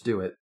 just do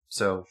it.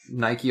 So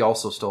Nike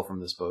also stole from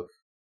this book.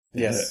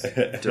 Yes,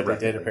 they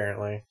did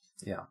apparently.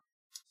 Yeah.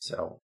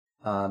 So,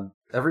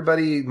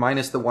 everybody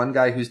minus the one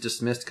guy who's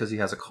dismissed because he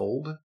has a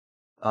cold,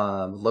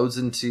 loads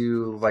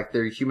into like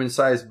their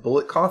human-sized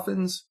bullet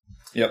coffins,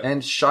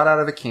 and shot out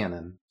of a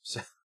cannon.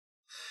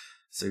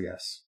 So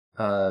yes.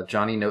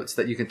 Johnny notes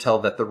that you can tell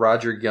that the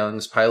Roger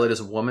Young's pilot is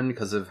a woman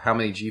because of how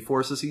many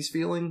G-forces he's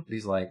feeling.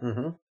 He's like,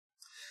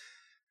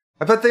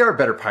 I bet they are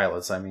better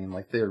pilots. I mean,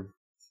 like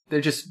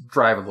they just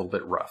drive a little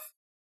bit rough,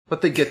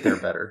 but they get there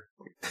better.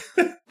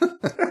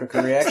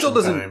 Still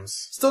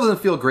doesn't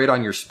feel great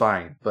on your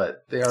spine,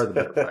 but they are the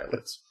better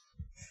pilots.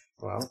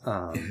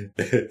 Wow.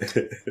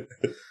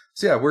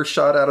 So yeah, we're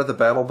shot out of the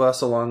battle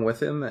bus along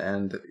with him,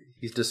 and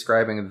he's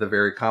describing the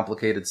very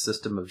complicated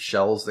system of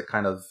shells that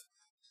kind of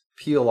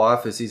peel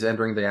off as he's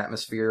entering the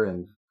atmosphere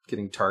and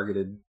getting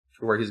targeted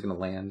for where he's going to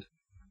land.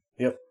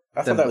 Yep.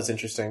 I thought that was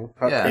interesting.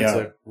 How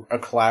it's a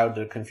cloud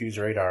to confuse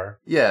radar.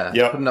 Yeah.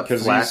 Yep. Putting up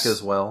flak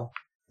as well.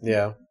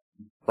 Yeah.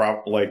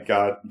 Like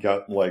got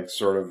like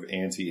sort of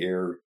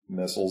anti-air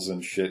missiles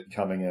and shit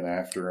coming in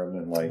after him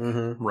and like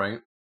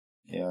right.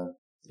 Yeah.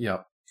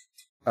 Yep.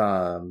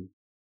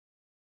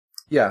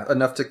 Yeah,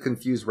 enough to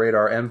confuse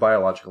radar and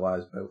biological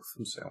eyes both,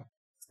 so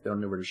they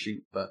don't know where to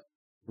shoot, but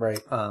right.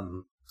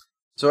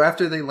 So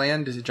after they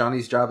land,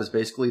 Johnny's job is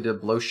basically to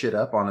blow shit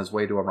up on his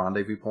way to a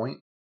rendezvous point.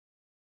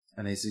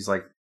 And he's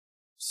like,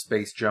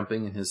 space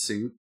jumping in his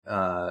suit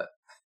at,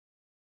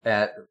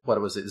 what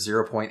was it,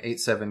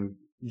 0.87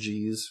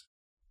 Gs.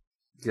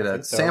 Get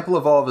a sample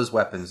of all of his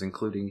weapons,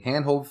 including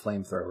handhold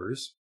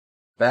flamethrowers,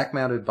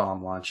 back-mounted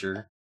bomb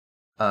launcher,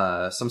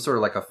 some sort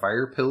of like a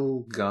fire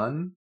pill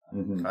gun,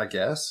 I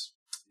guess,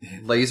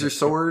 laser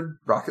sword,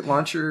 rocket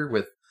launcher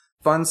with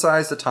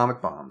fun-sized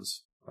atomic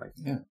bombs. Like,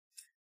 yeah.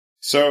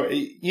 So,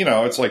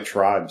 it's like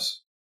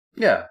Tribes.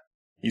 Yeah.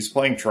 He's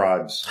playing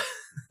Tribes.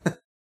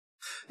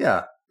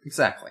 Yeah,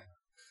 exactly.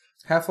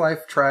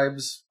 Half-Life,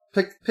 Tribes,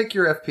 pick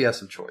your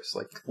FPS of choice.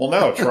 Like, well,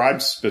 no,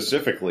 Tribes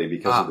specifically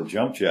because of the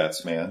jump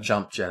jets, man.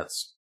 Jump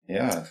jets.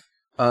 Yeah.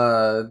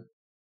 Yeah,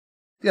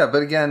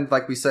 but again,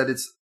 like we said,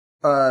 it's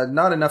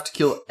not enough to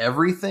kill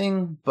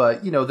everything,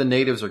 but, the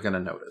natives are going to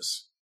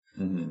notice.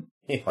 Mm-hmm.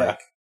 Yeah. Like,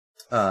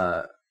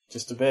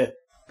 just a bit.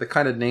 The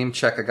kind of name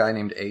check a guy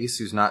named Ace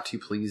who's not too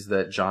pleased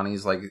that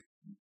Johnny's like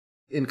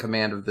in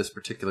command of this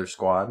particular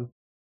squad.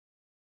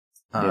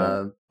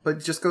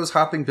 But just goes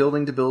hopping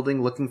building to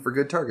building looking for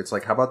good targets.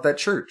 Like, how about that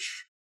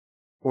church?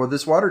 Or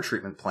this water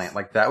treatment plant?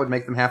 Like, that would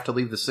make them have to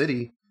leave the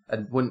city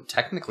and wouldn't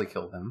technically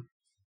kill them.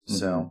 Mm-hmm.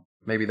 So,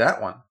 maybe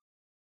that one.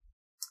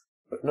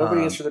 But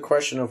nobody answered the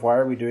question of why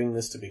are we doing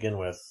this to begin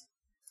with?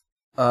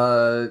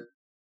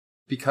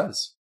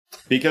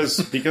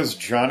 Because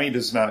Johnny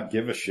does not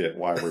give a shit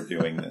why we're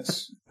doing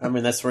this. I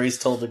mean, that's where he's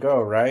told to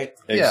go, right?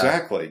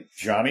 Exactly. Yeah.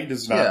 Johnny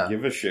does not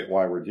give a shit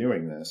why we're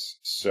doing this,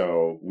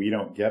 so we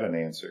don't get an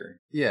answer.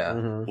 Yeah.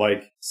 Mm-hmm.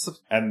 Like,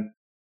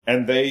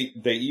 and they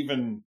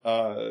even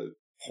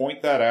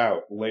point that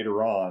out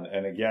later on,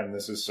 and again,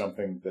 this is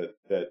something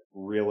that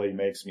really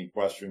makes me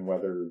question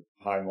whether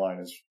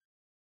Heinlein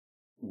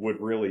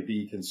would really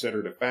be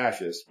considered a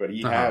fascist, but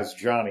he has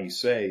Johnny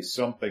say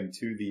something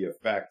to the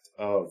effect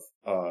of,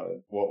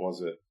 what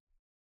was it?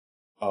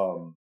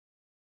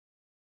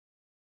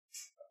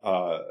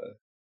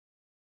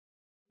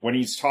 When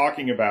he's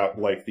talking about,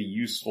 like, the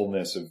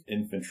usefulness of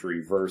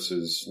infantry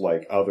versus,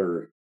 like,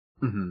 other,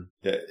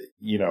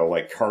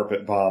 like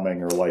carpet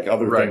bombing or, like,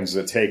 other things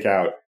that take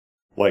out,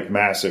 like,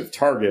 massive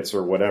targets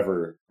or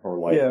whatever, or,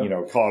 like,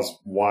 cause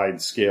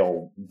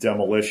wide-scale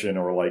demolition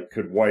or, like,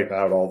 could wipe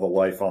out all the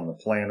life on the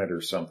planet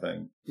or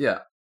something. Yeah.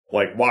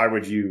 Like, why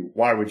would you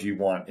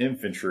want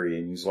infantry?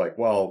 And he's like,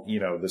 well,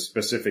 the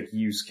specific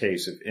use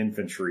case of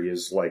infantry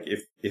is, like,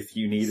 if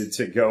you needed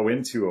to go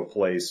into a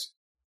place,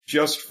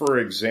 just for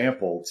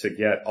example, to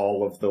get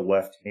all of the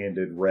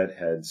left-handed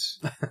redheads.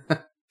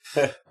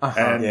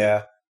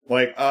 And,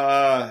 like,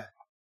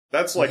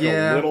 that's like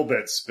a little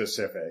bit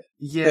specific.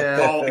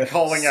 Yeah.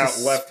 Calling out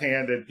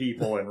left-handed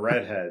people and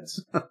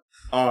redheads.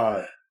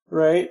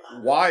 Right.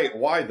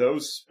 Why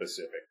those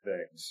specific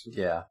things?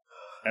 Yeah.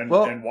 And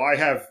why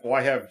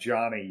have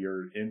Johnny,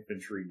 your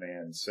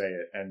infantryman, say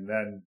it and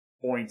then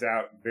point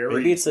out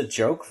maybe it's a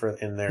joke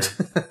in there.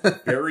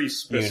 Very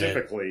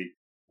specifically,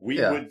 we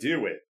would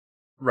do it.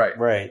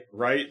 Right.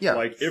 Yeah.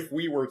 Like, if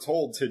we were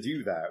told to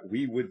do that,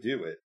 we would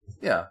do it.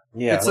 Yeah.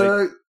 Yeah. It's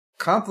a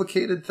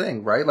complicated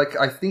thing, right? Like,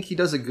 I think he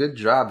does a good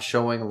job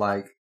showing,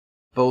 like,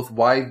 both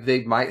why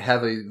they might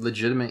have a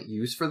legitimate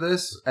use for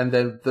this and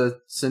then the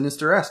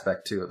sinister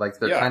aspect to it. Like,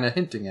 they're kind of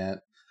hinting at.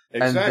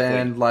 Exactly.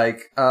 And then,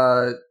 like,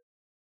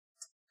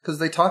 because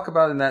they talk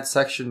about in that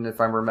section, if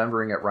I'm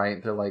remembering it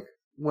right, they're like,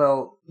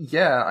 well,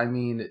 yeah, I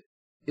mean,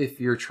 if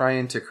you're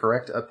trying to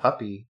correct a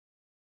puppy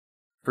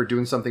for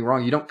doing something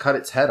wrong, you don't cut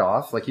its head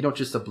off. Like, you don't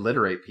just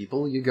obliterate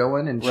people. You go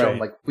in and show them,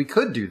 like, we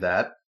could do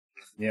that.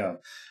 Yeah.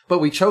 But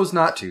we chose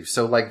not to.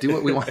 So, like, do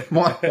what we want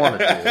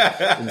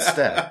to do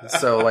instead.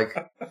 So, like,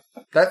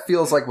 that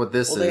feels like what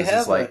this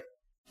is like,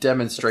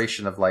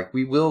 demonstration of, like,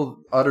 we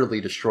will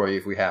utterly destroy you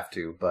if we have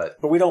to, but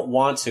we don't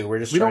want to. We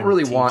don't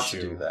really want to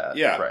do that.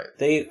 Yeah, right.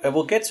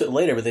 We'll get to it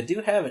later, but they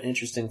do have an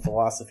interesting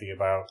philosophy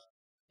about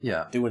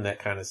doing that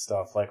kind of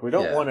stuff. Like, we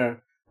don't want to.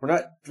 We're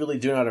not really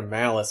doing it out of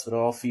malice, but it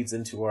all feeds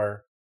into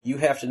our. You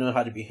have to know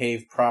how to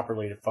behave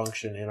properly to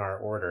function in our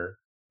order.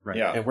 Right.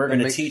 Yeah. And we're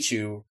going to teach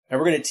you. And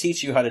we're going to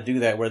teach you how to do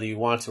that, whether you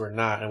want to or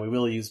not. And we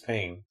will use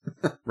pain.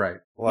 Right.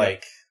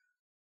 Like.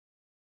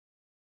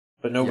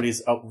 But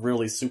nobody's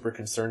really super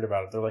concerned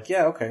about it. They're like,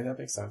 yeah, okay, that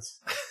makes sense.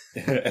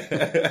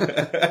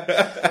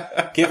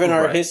 Given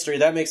our history,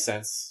 that makes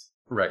sense.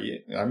 Right.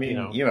 I mean,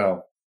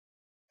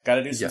 got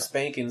to do some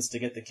spankings to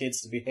get the kids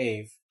to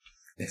behave.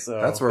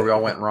 So that's where we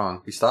all went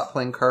wrong. We stopped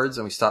playing cards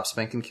and we stopped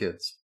spanking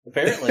kids.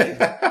 Apparently.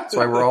 That's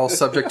why we're all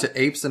subject to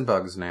apes and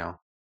bugs now.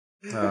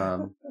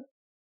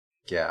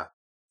 Yeah.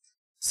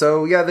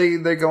 So, yeah,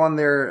 they go on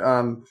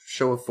their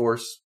show of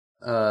force.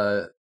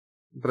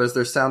 But as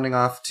they're sounding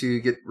off to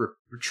get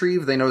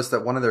retrieved, they notice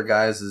that one of their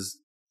guys is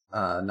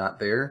not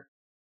there.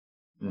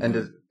 Mm-hmm.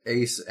 And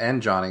Ace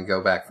and Johnny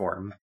go back for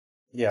him.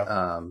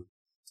 Yeah.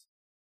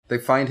 They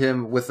find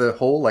him with a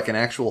hole, like an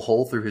actual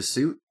hole through his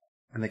suit,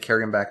 and they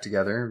carry him back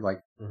together.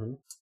 Like,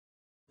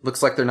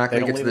 looks like they're not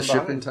going to get to the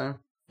ship in time.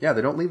 Yeah,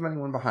 they don't leave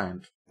anyone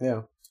behind.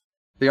 Yeah.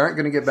 They aren't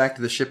going to get back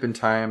to the ship in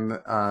time,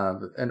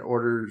 and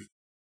orders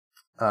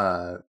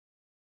are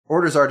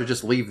to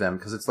just leave them,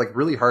 because it's, like,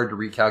 really hard to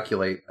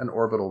recalculate an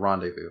orbital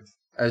rendezvous,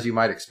 as you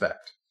might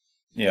expect.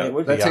 Yeah. It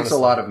would that be, takes honestly.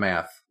 a lot of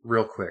math,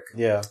 real quick.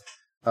 Yeah.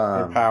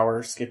 And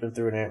power, skipping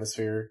through an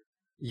atmosphere.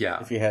 Yeah.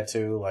 If you had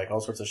to, like, all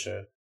sorts of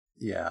shit.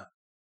 Yeah.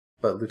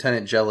 But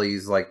Lieutenant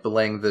Jelly's, like,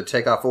 belaying the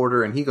takeoff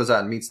order, and he goes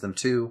out and meets them,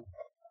 too.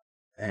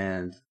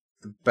 And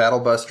the battle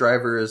bus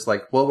driver is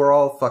like, well, we're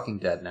all fucking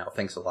dead now.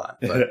 Thanks a lot.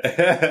 But,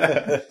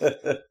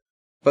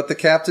 but the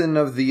captain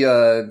of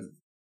the,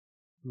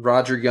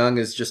 Roger Young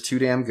is just too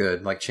damn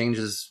good. Like,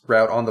 changes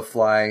route on the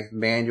fly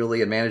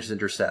manually and manages to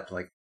intercept.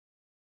 Like,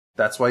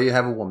 that's why you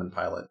have a woman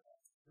pilot.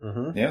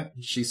 Mm-hmm. Yeah.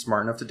 She's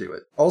smart enough to do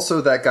it.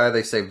 Also, that guy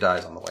they saved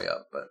dies on the way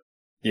up, but...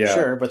 Yeah.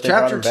 Sure, but they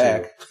Chapter brought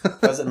him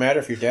back. Doesn't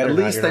matter if you're dead or not.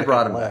 At least they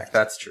brought him left. back.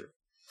 That's true.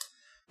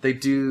 They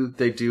do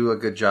a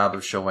good job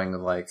of showing,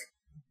 like,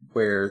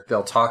 where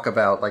they'll talk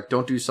about, like,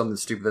 don't do something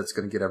stupid that's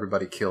going to get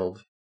everybody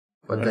killed.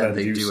 But then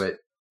they do it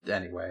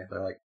anyway.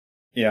 They're like...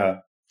 Yeah.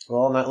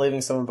 Well, not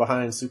leaving someone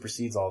behind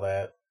supersedes all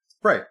that.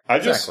 Right.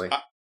 Exactly.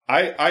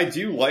 I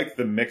do like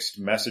the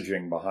mixed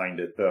messaging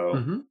behind it, though.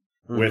 Mm-hmm.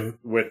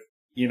 With,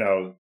 you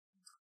know,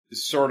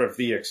 sort of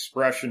the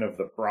expression of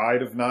the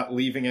pride of not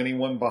leaving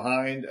anyone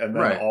behind, and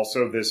then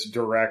also this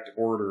direct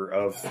order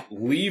of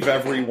leave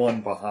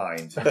everyone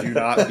behind. Do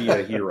not be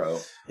a hero.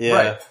 Yeah.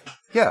 Right.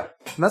 Yeah.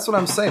 And that's what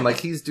I'm saying. Like,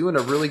 he's doing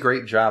a really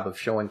great job of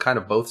showing kind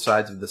of both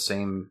sides of the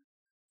same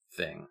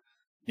thing.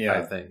 Yeah.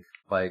 I think.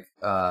 Like,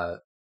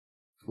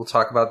 we'll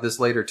talk about this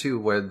later, too,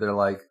 where they're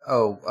like,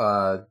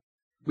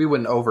 we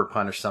wouldn't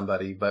overpunish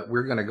somebody, but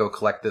we're going to go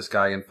collect this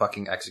guy and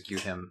fucking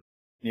execute him.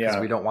 Yeah.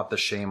 Because we don't want the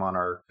shame on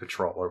our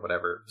patrol or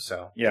whatever,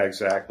 so. Yeah,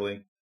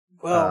 exactly.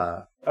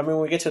 Well, I mean,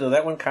 when we get to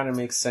that one kind of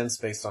makes sense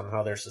based on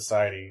how their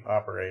society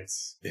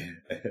operates.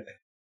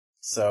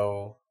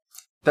 So.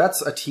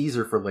 That's a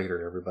teaser for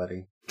later,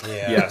 everybody.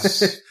 Yeah.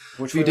 Yes.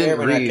 Which we may or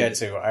may not get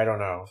to. I don't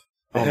know.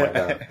 Oh my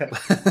god.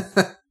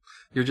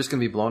 You're just going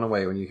to be blown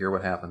away when you hear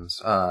what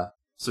happens.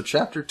 So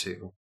chapter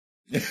 2.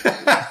 Yeah,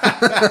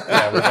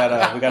 we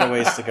got a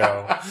ways to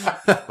go.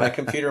 My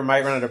computer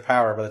might run out of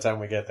power by the time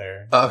we get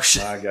there. Oh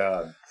shit! My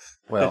god.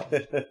 Well,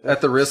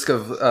 at the risk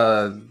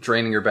of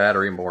draining your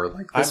battery more,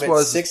 like this I'm at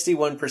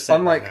 61%.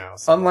 Unlike right now,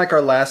 so. unlike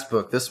our last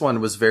book, this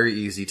one was very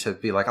easy to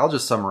be like, I'll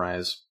just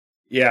summarize.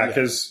 Yeah,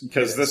 because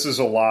this is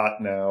a lot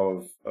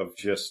now of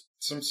just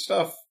some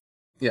stuff.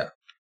 Yeah.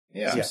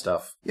 Yeah. Some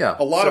stuff. Yeah.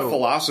 A lot of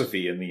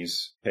philosophy in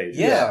these pages.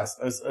 Yeah,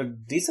 it was a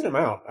decent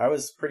amount. I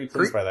was pretty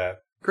pleased by that.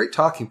 Great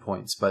talking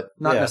points, but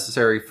not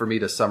necessary for me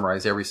to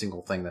summarize every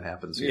single thing that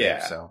happens here.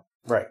 Yeah. So.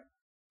 Right.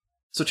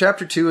 So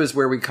chapter 2 is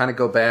where we kind of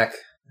go back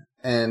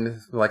and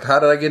like, how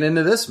did I get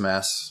into this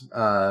mess?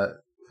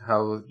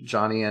 How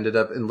Johnny ended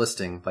up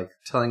enlisting, like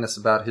telling us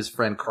about his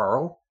friend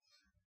Carl,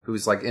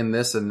 who's like in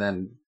this and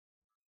then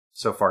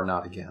so far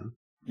not again.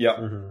 Yep.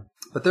 Mm-hmm.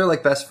 But they're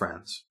like best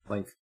friends.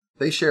 Like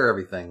they share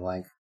everything.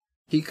 Like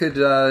he could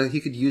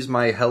use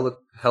my hella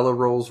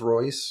Rolls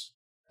Royce.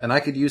 And I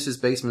could use his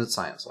basement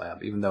science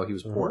lab, even though he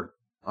was poor,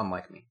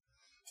 unlike me.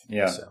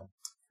 Yeah. So,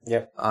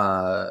 yep.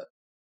 Carl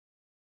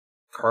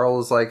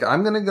is like,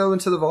 I'm going to go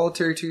into the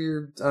voluntary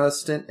 2-year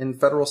stint in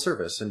federal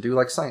service and do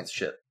like science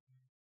shit.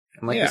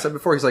 And like I said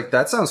before, he's like,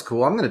 that sounds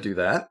cool. I'm going to do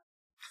that.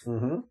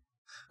 Mm-hmm.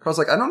 Carl's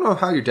like, I don't know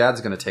how your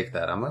dad's going to take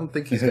that. I don't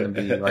think he's going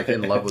to be like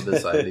in love with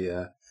this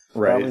idea.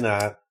 Right. Probably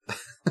not.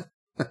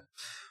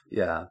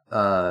 Yeah.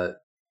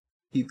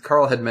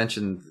 Carl had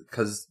mentioned,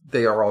 because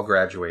they are all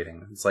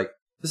graduating. It's like,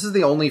 this is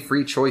the only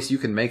free choice you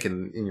can make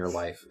in your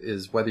life,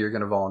 is whether you're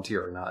going to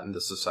volunteer or not in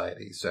the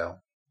society. So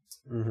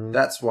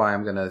that's why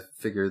I'm going to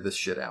figure this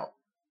shit out.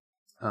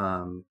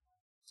 So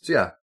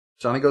yeah,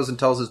 Johnny goes and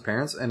tells his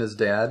parents, and his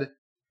dad,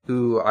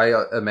 who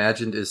I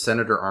imagined is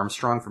Senator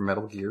Armstrong from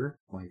Metal Gear,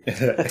 like,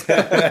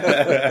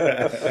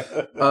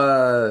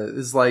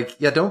 is like,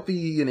 yeah, don't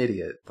be an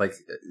idiot. Like,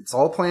 it's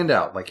all planned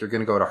out. Like, you're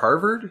going to go to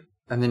Harvard,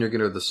 and then you're going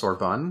to go to the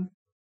Sorbonne.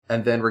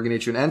 And then we're going to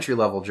get you an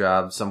entry-level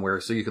job somewhere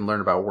so you can learn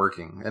about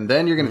working. And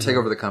then you're going to take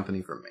over the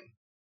company from me.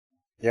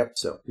 Yep.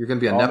 So you're going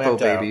to be a Nepo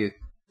baby.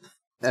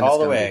 And all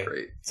it's the way. Be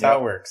great. That's how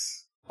it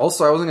works.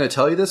 Also, I wasn't going to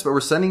tell you this, but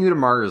we're sending you to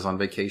Mars on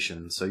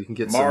vacation. So you can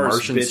get some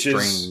Martian bitches.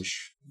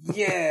 Strange.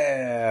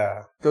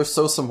 Yeah. Go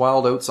sow some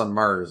wild oats on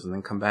Mars and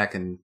then come back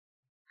and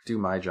do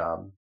my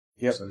job.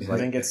 Yep. So I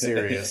think it's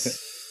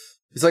serious.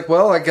 He's like,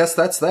 well, I guess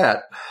that's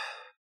that.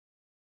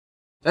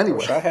 Anyway. I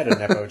wish I had a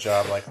Nepo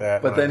job like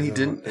that. But then he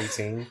didn't.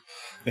 18.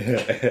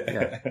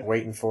 Yeah.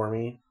 Waiting for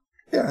me.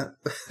 Yeah.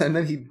 And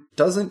then he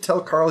doesn't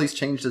tell Carl he's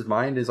changed his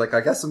mind. He's like,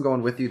 I guess I'm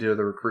going with you to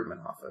the recruitment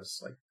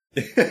office. Like,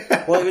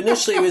 well,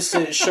 initially it was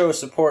to show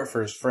support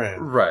for his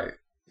friend. Right.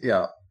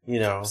 Yeah. You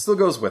know. Still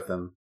goes with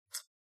him.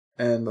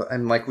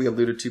 And like we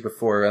alluded to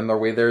before, on their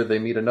way there, they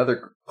meet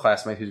another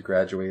classmate who's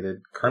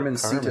graduated,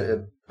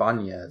 Carmencita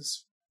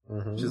Ibanez.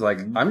 Mm-hmm. She's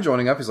like, I'm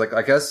joining up. He's like,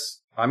 I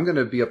guess I'm going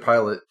to be a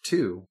pilot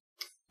too.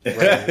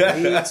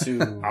 Right. Me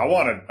too. I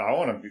want to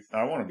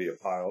be a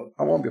pilot.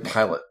 I want to be a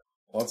pilot.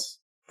 Let's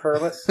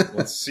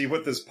see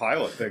what this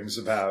pilot thing's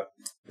about.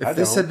 If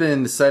this had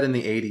been set in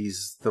the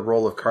 80s, the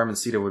role of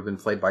Carmencita would have been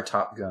played by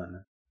Top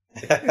Gun.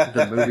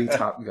 The movie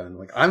Top Gun.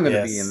 Like, I'm going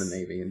to be in the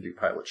Navy and do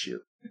pilot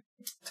shit.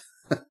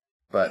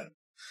 But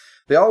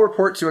They all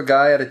report to a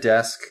guy at a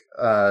desk,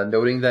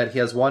 noting that he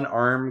has one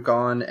arm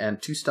gone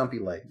and 2 stumpy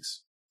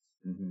legs.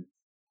 Mm-hmm.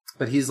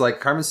 But he's like,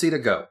 Carmencita,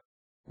 go.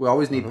 We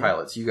always need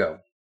pilots. You go.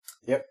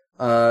 Yep.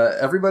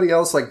 Everybody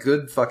else, like,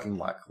 good fucking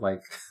luck.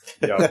 Like,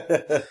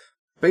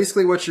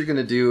 basically what you're going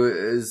to do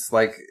is,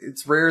 like,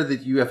 it's rare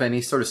that you have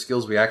any sort of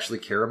skills we actually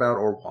care about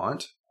or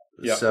want.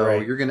 Yep, so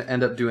you're going to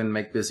end up doing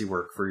make busy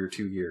work for your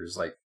 2 years.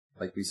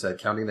 Like we said,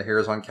 counting the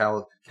hairs on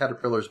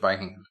caterpillars by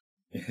hand.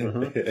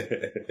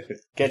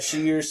 Get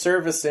you your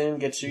service in,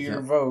 get you your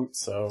vote,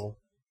 so.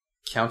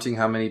 Counting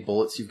how many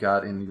bullets you've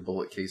got in your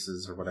bullet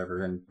cases or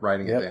whatever and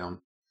writing it down.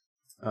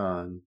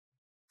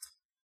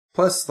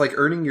 Plus, like,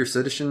 earning your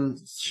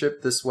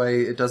citizenship this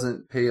way, it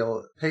doesn't pay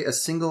a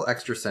single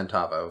extra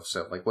centavo.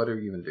 So, like, what are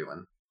you even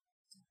doing?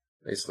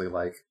 Basically,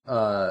 like,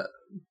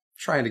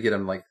 trying to get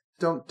them, like,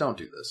 don't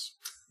do this.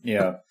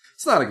 Yeah.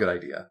 It's not a good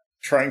idea.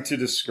 Trying to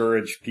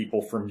discourage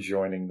people from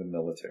joining the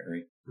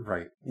military.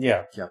 Right.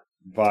 Yeah. Yeah.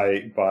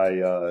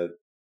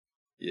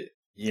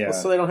 Yeah. Well,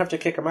 so they don't have to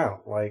kick them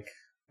out. Like,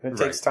 it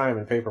takes time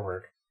and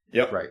paperwork.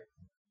 Yep.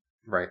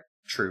 Right.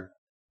 True.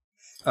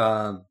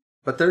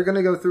 But they're going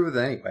to go through with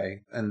it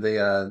anyway, and they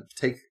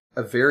take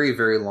a very,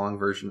 very long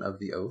version of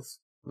the oath.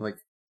 Like,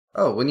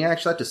 oh, when you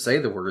actually have to say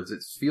the words,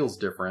 it feels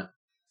different.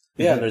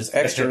 Yeah, there's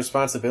extra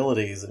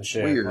responsibilities and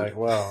shit. Weird. Like,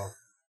 wow.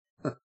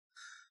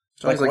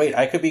 Like, wait,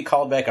 I could be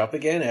called back up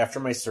again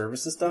after my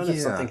service is done if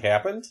something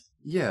happened?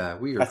 Yeah,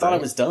 weird. I thought I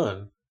was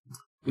done.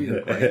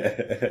 Weird,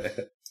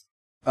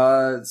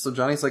 right? So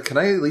Johnny's like, can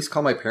I at least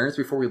call my parents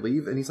before we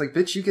leave? And he's like,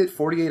 bitch, you get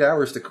 48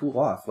 hours to cool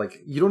off.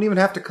 Like, you don't even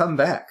have to come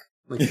back.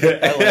 Like, if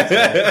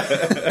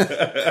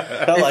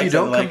you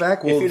don't come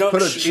back, we'll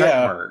put a check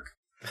mark.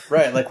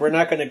 Right, like, we're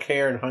not going to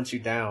care and hunt you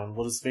down.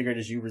 We'll just figure it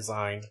as you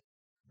resigned.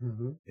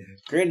 Mm-hmm.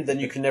 Granted,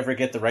 then you can never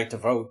get the right to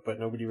vote, but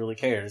nobody really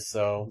cares,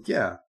 so...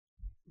 Yeah,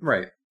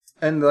 right.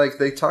 And, like,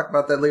 they talk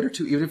about that later,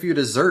 too. Even if you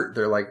desert,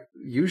 they're like,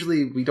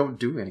 usually we don't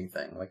do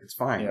anything. Like, it's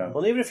fine. Yeah.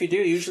 Well, even if you do,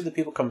 usually the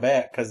people come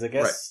back, because I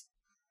guess...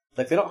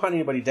 Like, they don't hunt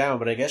anybody down,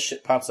 but I guess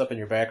shit pops up in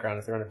your background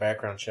if they're on a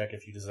background check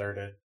if you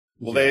deserted.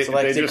 Well, they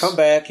come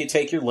back, you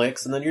take your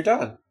licks, and then you're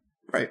done.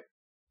 Right.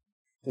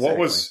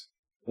 Exactly.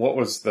 What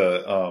was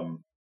the,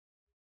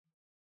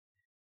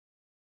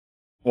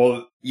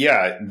 Well,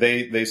 yeah,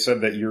 they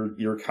said that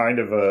you're kind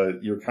of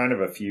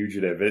a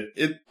fugitive.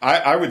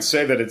 I would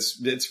say that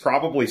it's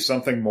probably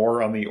something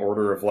more on the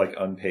order of like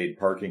unpaid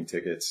parking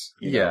tickets.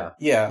 Yeah.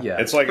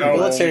 It's like, the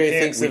military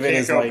we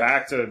can't go like,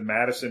 back to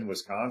Madison,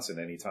 Wisconsin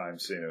anytime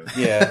soon.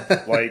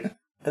 Yeah. Like,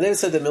 and then it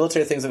said the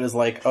military thinks of it as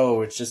like,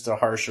 oh, it's just a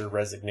harsher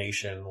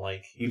resignation.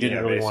 Like, you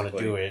didn't really want to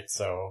do it,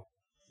 so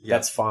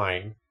that's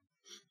fine.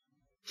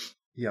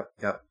 Yep.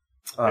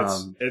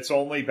 It's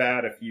only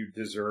bad if you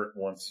desert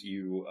once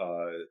you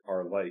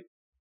are like,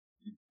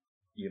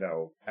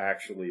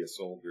 actually a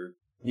soldier.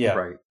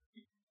 Yeah.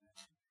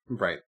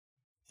 Right.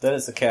 That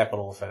is a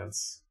capital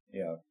offense.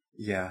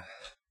 Yeah.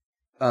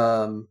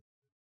 So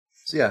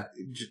yeah,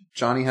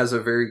 Johnny has a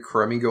very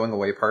crummy going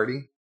away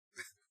party.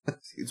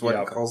 Is what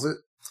he calls it.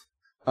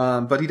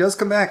 But he does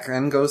come back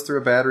and goes through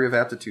a battery of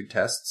aptitude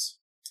tests.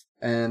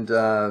 And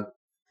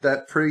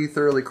that pretty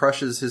thoroughly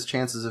crushes his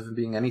chances of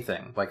being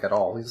anything, like at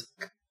all. He's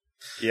like,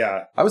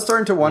 I was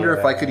starting to wonder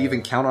if I could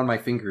even count on my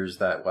fingers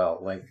that well.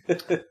 Like,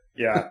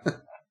 yeah.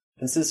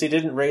 And since he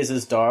didn't raise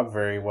his dog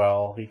very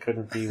well, he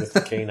couldn't be with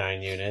the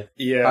canine unit.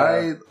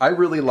 Yeah. I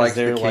really like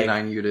the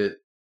canine unit.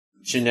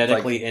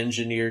 Genetically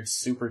engineered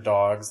super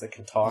dogs that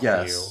can talk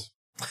to you.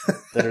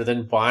 That are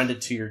then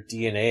bonded to your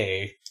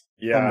DNA.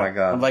 Yeah. Oh my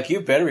god. I'm like,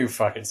 you better be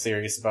fucking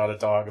serious about a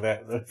dog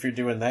if you're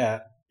doing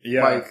that.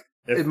 Yeah. Like,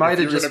 it might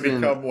have just been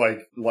become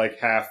like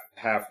half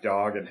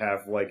dog and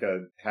have like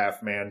a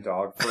half man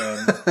dog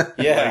friend.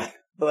 Yeah.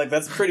 Like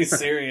that's pretty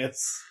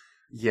serious.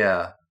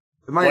 Yeah.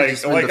 It might have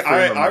just been the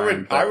frame of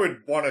mind, I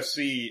would want to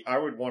see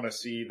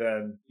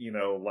then,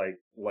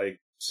 like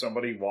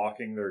somebody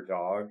walking their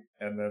dog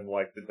and then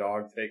like the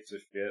dog takes a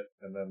shit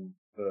and then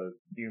the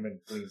human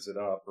cleans it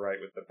up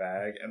with the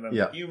bag and then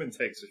the human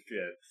takes a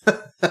shit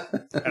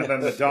and then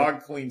the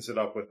dog cleans it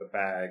up with the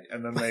bag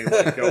and then they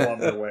like go on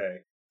their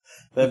way.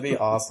 That'd be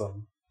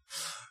awesome.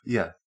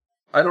 Yeah.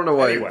 I don't know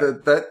why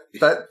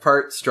that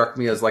part struck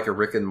me as like a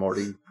Rick and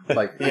Morty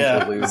like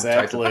interlude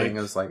type of thing.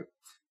 It was like,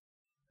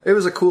 it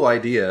was a cool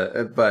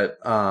idea, but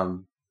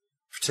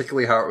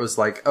particularly how it was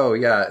like, oh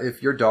yeah,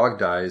 if your dog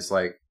dies,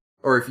 like,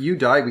 or if you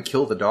die, we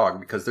kill the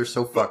dog because they're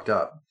so fucked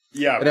up.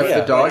 Yeah, and if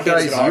the dog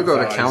dies, you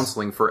go to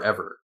counseling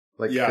forever.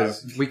 Like,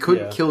 because we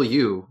could kill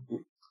you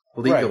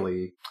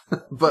legally,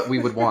 but we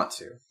would want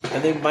to.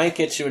 And they might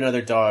get you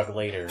another dog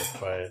later,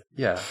 but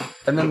yeah.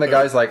 And then the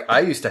guy's like, I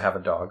used to have a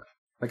dog.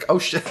 Like, oh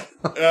shit.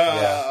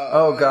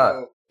 Oh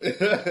god.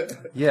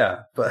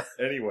 Yeah, but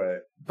anyway,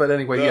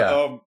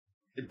 yeah.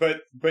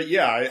 But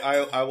yeah,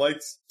 I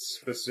liked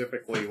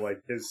specifically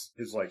like his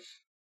like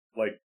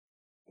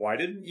why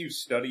didn't you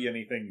study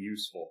anything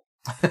useful?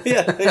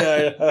 Yeah,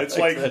 it's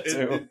like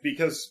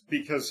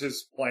because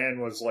his plan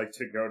was like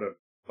to go to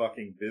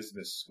fucking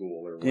business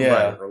school or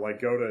whatever, or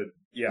like go to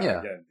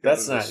again,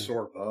 that's go to not the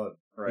Sorbonne.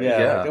 right?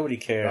 Yeah. Like, nobody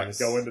cares.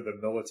 Not go into the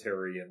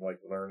military and like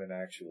learn an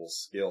actual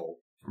skill.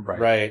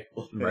 Right.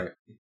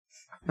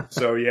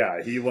 So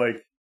yeah, he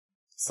like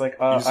it's like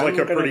he's like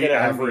a pretty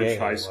average MBA,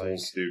 high school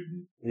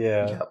student.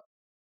 Yeah.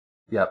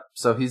 Yep.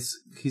 So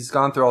he's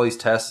gone through all these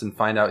tests and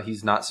find out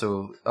he's not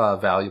so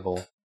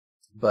valuable.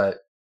 But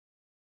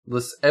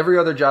every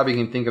other job you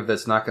can think of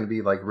that's not going to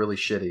be like really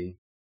shitty.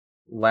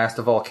 Last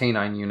of all,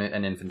 canine unit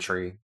and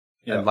infantry.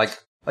 Yep. And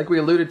like we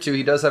alluded to,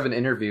 he does have an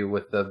interview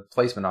with the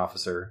placement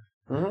officer.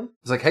 Mm-hmm.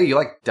 He's like, "Hey, you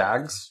like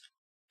dags?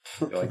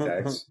 You like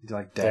dags? You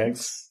like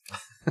dags?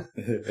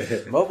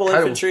 Mobile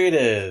infantry it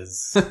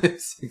is."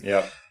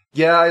 Yeah.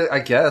 Yeah, I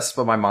guess,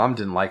 but my mom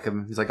didn't like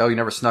him. He's like, "Oh, you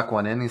never snuck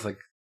one in?" He's like,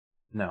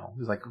 "No."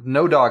 He's like,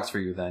 "No dogs for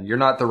you then. You're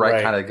not the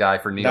right kind of guy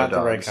for neo dogs." Not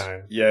the right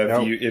kind.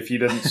 Yeah, if you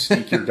didn't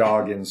sneak your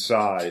dog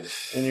inside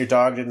and your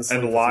dog didn't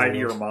sleep and lie to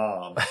your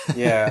mom.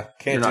 Yeah,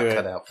 can't You're do not it.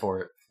 cut out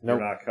for it. Nope.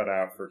 You're not cut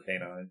out for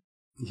canine.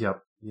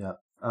 Yep.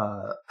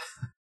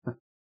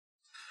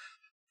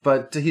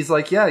 But he's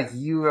like, "Yeah,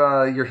 you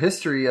your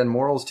history and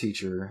morals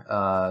teacher,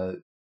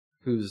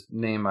 whose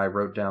name I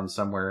wrote down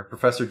somewhere,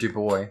 Professor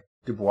Dubois,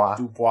 who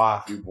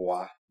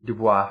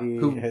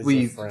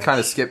we kind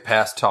of skipped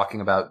past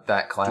talking about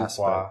that class."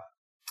 But,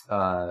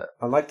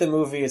 unlike the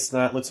movie, it's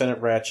not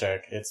Lieutenant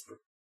Ratchek, it's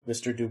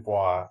Mr.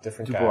 Dubois,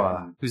 different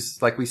guy.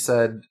 Who's, like we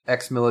said,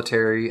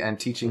 ex-military and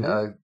teaching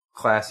a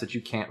class that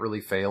you can't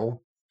really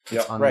fail.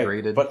 Yep.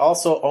 Ungraded. Right. But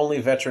also only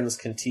veterans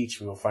can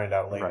teach, we will find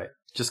out later. Right.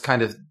 Just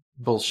kind of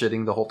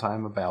bullshitting the whole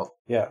time about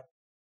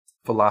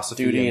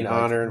philosophy. Duty and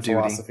honor and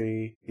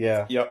philosophy.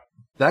 Yeah. Yep.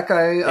 That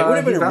guy, it would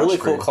have been a really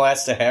cool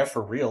class to have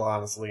for real,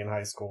 honestly, in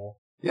high school.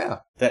 Yeah.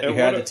 That you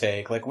had to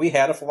take. Like, we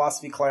had a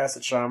philosophy class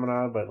at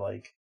Chaminade, but,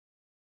 like,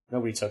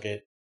 nobody took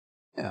it.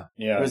 Yeah.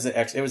 It was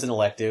an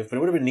elective, but it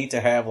would have been neat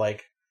to have,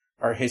 like,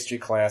 our history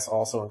class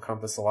also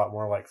encompass a lot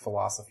more, like,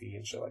 philosophy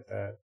and shit like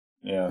that.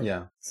 Yeah.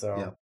 Yeah. So.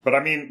 Yeah. But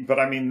I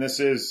mean, this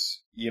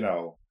is, you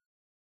know,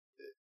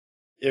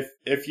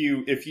 if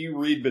you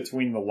read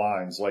between the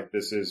lines, like,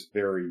 this is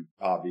very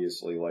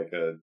obviously like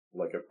a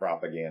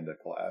propaganda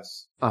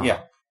class. Uh-huh. Yeah.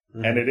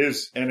 Mm-hmm.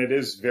 And it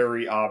is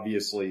very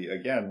obviously,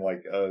 again,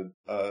 like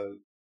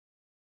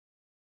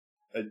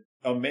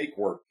a make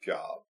work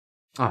job.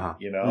 Uh-huh.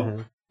 You know?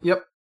 Mm-hmm.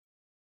 Yep.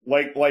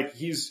 Like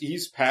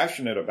he's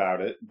passionate about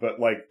it, but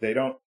like they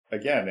don't,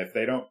 again, if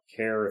they don't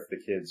care if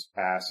the kids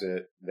pass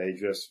it, they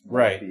just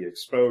want the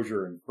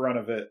exposure in front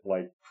of it,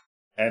 like,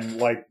 and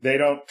like they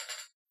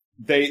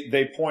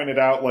pointed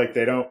out, like,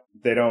 they don't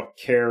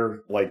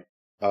care, like,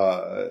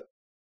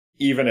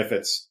 even if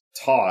it's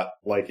taught,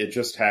 like, it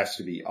just has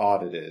to be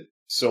audited.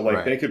 So,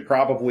 like, they could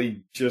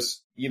probably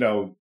just, you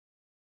know,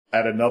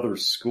 at another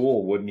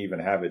school wouldn't even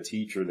have a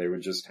teacher. They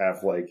would just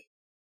have, like,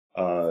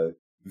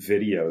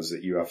 videos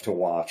that you have to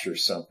watch or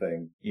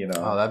something, you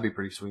know. Oh, that'd be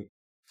pretty sweet.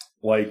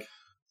 Like,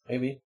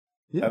 maybe.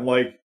 Yeah. And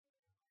like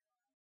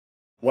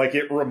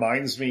it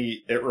reminds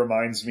me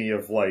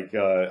of, like,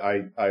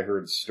 I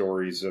heard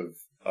stories of,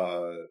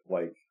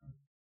 like,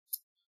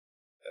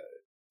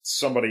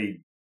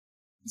 somebody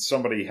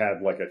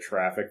had, like, a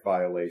traffic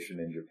violation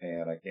in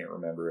Japan. I can't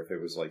remember if it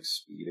was, like,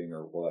 speeding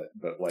or what,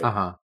 but, like,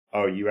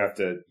 oh, you have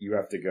to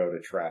go to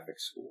traffic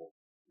school.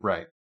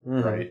 Right.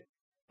 Mm-hmm. Right.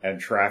 And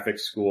traffic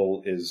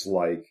school is,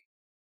 like,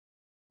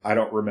 I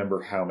don't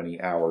remember how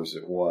many hours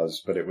it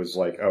was, but it was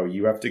like, oh,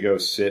 you have to go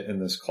sit in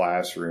this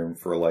classroom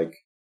for, like,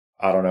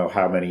 I don't know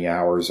how many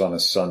hours on a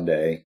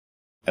Sunday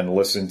and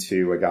listen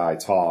to a guy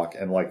talk.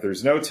 And, like,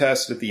 there's no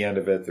test at the end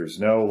of it. There's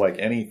no, like,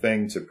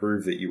 anything to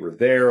prove that you were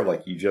there.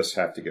 Like, you just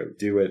have to go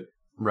do it.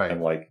 Right.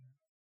 And, like,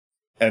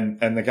 and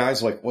the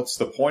guy's like, what's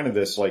the point of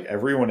this? Like,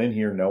 everyone in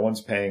here, no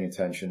one's paying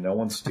attention. No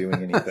one's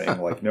doing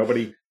anything. Like,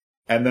 nobody.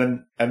 And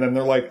then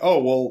they're like,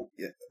 oh, well,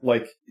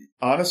 like,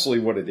 honestly,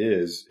 what it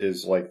is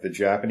like the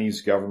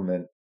Japanese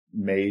government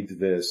made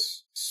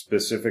this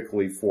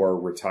specifically for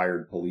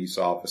retired police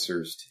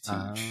officers to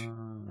teach.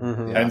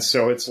 Mm-hmm. And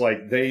so it's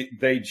like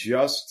they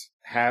just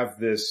have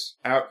this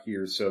out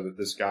here so that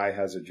this guy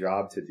has a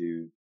job to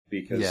do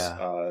because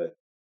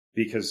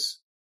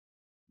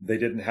they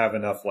didn't have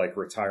enough, like,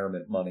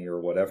 retirement money or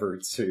whatever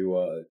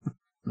to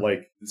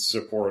like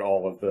support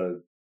all of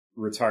the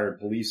retired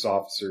police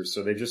officers.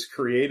 So they just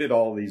created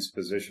all these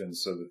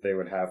positions so that they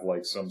would have,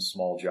 like, some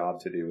small job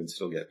to do and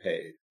still get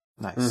paid.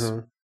 Nice. Mm-hmm.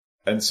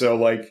 And so,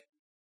 like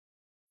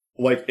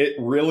it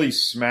really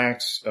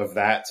smacks of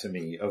that to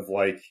me, of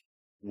like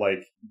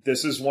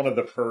this is one of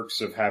the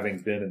perks of having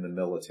been in the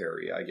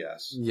military, I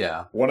guess.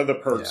 Yeah. One of the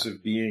perks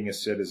of being a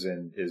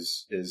citizen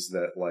is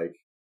that, like,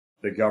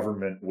 the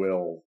government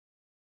will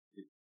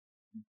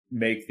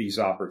make these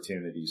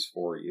opportunities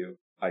for you,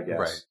 I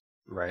guess.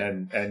 Right.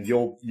 And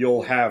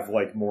you'll have,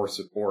 like, more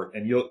support,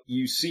 and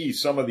you see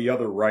some of the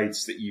other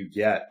rights that you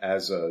get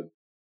as a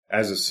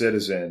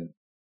citizen,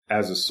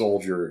 as a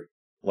soldier,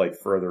 like,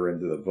 further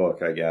into the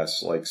book, I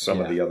guess, like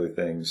some of the other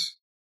things.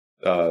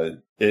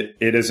 It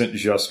isn't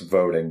just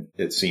voting,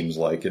 it seems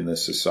like, in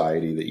this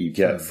society, that you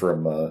get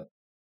from,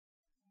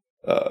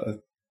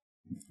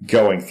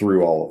 going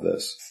through all of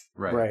this.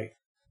 Right. Right.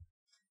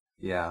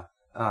 Yeah.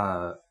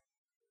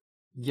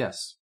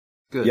 Yes.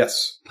 Good.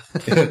 Yes.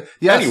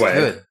 Yes. Anyway.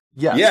 Good.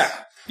 Yes.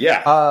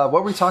 Yeah. What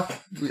were we talking?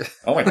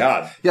 Oh my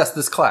God. Yes,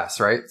 this class,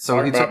 right? So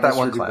Talking he took that Mr.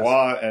 one Dubois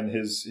class. and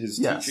his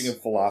Yes. teaching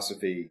of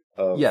philosophy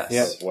of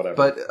whatever.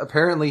 But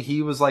apparently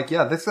he was like,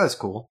 yeah, this guy's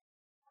cool.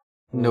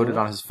 Noted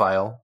on his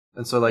file.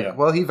 And so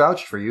well, he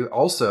vouched for you.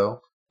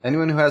 Also,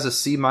 anyone who has a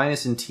C- in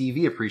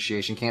TV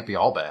appreciation can't be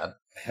all bad.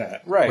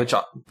 Right. Which,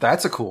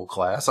 that's a cool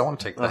class. I want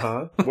to take that.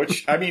 Uh-huh.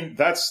 Which, I mean,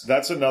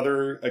 that's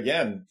another,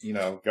 again,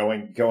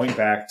 going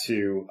back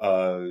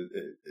to,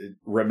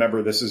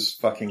 remember this is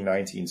fucking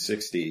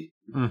 1960.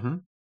 Mm-hmm.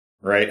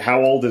 Right?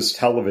 How old is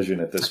television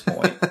at this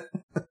point?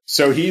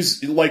 So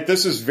he's like,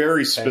 this is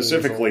very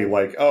specifically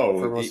like,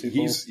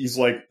 he's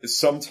like,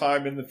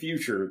 sometime in the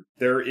future,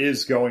 there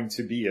is going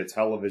to be a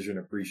television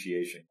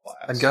appreciation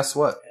class. And guess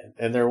what?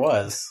 And there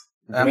was.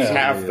 We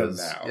have them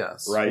now.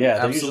 Yes. Right? Yeah,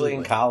 they're Absolutely. usually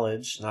in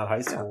college, not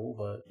high school,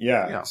 but...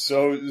 Yeah.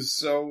 So,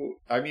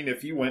 I mean,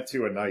 if you went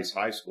to a nice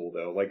high school,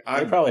 though, like,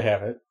 They probably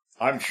have it.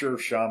 I'm sure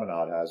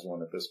Chaminade has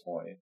one at this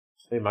point.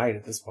 They might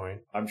at this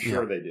point. I'm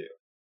sure they do.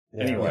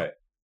 Yeah. Anyway.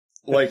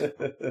 Like,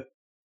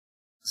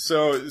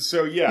 so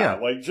yeah,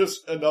 like,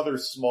 just another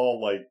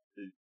small, like,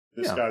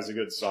 this guy's a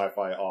good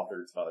sci-fi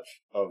author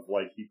touch of,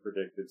 like, he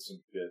predicted some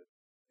shit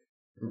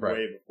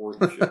way before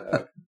he should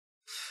have.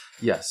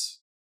 Yes.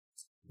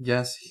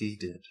 Yes, he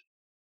did.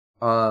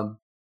 So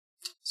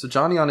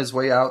Johnny on his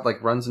way out,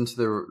 like, runs into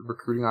the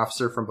recruiting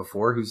officer from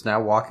before, who's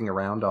now walking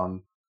around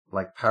on,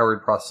 like,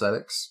 powered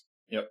prosthetics.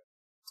 Yep.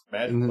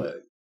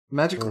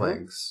 Magic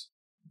legs.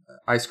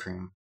 Ice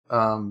cream.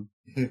 So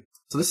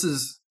this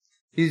is...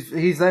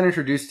 He's then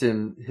introduced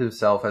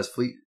himself as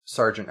Fleet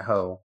Sergeant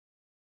Ho,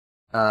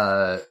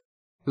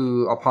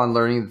 who, upon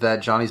learning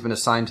that Johnny's been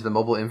assigned to the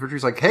mobile infantry,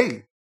 is like,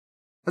 hey,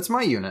 that's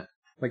my unit.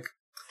 Like,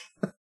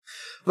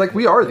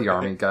 we are the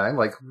army, guy.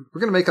 Like,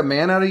 we're gonna make a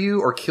man out of you,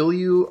 or kill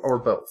you, or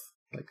both.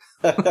 Like,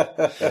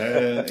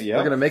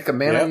 we're gonna make a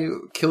man out of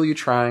you, kill you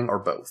trying, or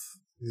both.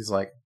 He's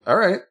like,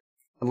 alright.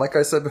 And like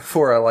I said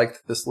before, I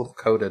liked this little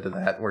coda to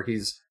that, where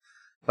he's,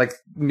 like,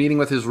 meeting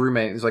with his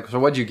roommate. He's like, so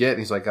what'd you get? And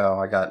he's like, oh,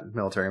 I got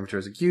military infantry.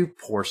 He's like, you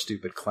poor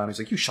stupid clown. He's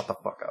like, you shut the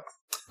fuck up.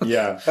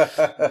 Yeah.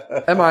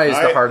 MI is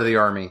the heart of the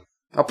army.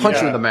 I'll punch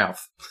you in the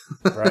mouth.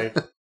 Right.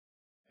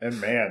 And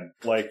man,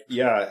 like,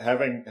 yeah,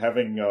 having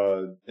been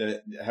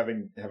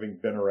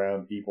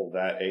around people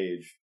that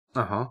age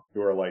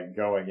who are like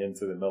going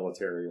into the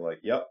military, like,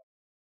 yep.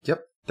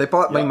 They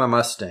bought me my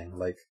Mustang.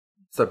 Like,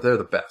 so they're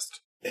the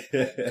best.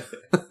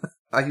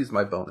 I use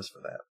my bonus for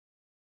that.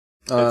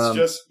 It's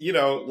just,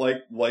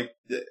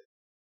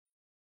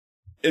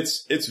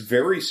 it's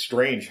very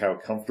strange how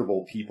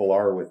comfortable people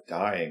are with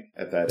dying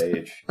at that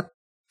age.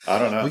 I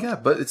don't know. Well, yeah,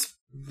 but it's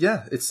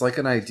like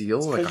an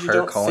ideal, like a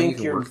higher calling you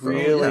can work for.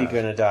 You're really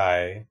gonna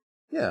die.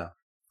 Yeah.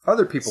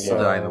 Other people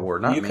will die in the war,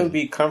 not you me. can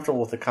be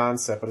comfortable with the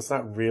concept, but it's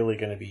not really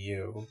gonna be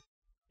you.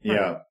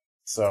 Yeah.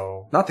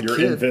 So not the You're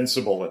kid.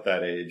 invincible at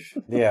that age.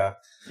 Yeah.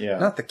 Yeah.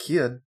 Not the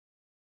kid.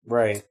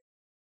 Right.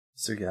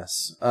 So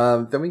yes.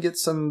 Then we get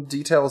some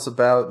details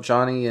about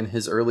Johnny and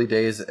his early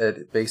days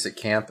at basic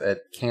camp at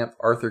Camp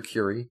Arthur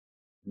Curie.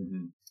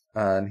 Mm-hmm.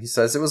 And he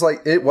says it was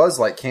like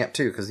camp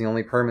too, because the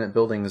only permanent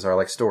buildings are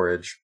like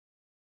storage.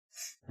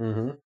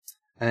 Mm-hmm.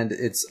 And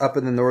it's up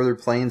in the northern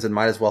plains and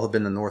might as well have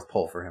been the North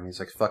Pole for him. He's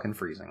like fucking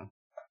freezing.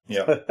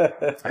 Yeah.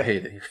 I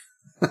hate it here.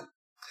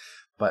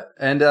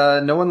 And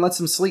no one lets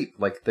him sleep.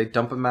 Like, they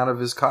dump him out of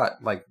his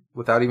cot, like,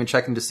 without even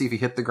checking to see if he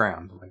hit the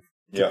ground. Like,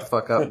 get the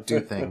fuck up, do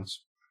things.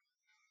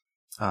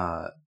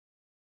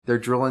 Their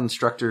drill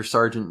instructor,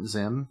 Sergeant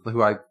Zim,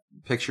 who I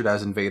pictured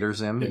as Invader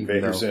Zim.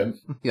 Zim.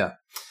 Yeah.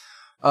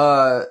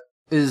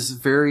 Is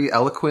very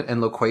eloquent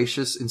and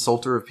loquacious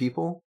insulter of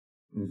people.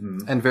 Mm-hmm.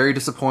 And very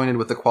disappointed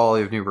with the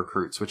quality of new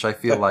recruits, which I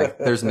feel like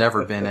there's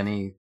never been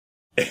any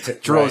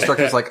drill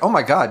instructors like, oh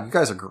my god, you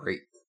guys are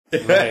great.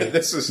 Right.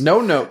 This is no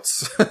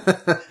notes.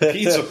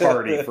 Pizza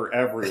party for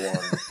everyone.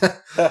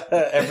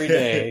 Every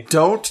day.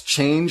 Don't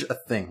change a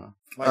thing.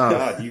 My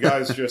god, you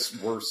guys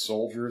just were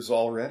soldiers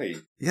already.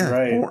 Yeah,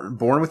 right.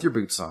 Born with your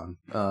boots on.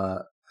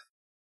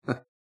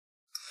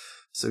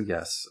 So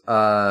yes.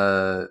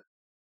 I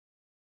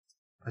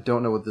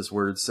don't know what this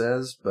word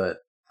says, but...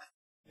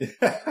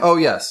 Oh,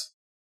 yes.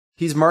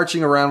 He's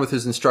marching around with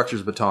his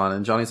instructor's baton,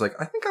 and Johnny's like,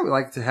 I think I would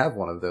like to have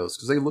one of those,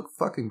 because they look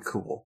fucking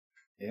cool.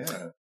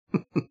 Yeah.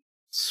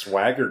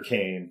 Swagger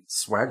cane.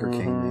 Swagger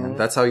cane, man.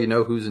 That's how you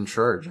know who's in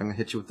charge. I'm going to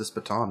hit you with this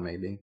baton,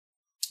 maybe.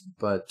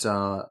 But,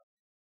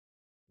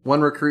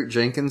 one recruit,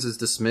 Jenkins, is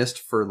dismissed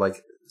for,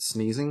 like,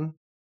 sneezing.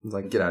 He's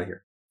like, get out of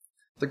here.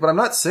 He's like, but I'm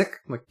not sick.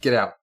 I'm like, get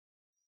out.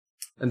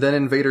 And then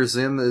Invader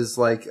Zim is,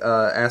 like,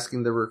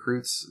 asking the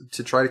recruits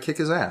to try to kick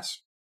his ass.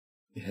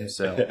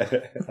 So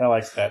I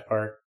liked that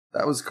part.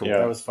 That was cool. Yeah,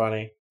 that was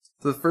funny.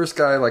 The first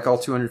guy, like all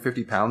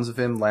 250 pounds of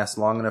him, lasts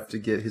long enough to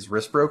get his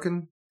wrist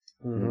broken.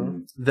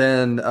 Mm-hmm.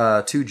 Then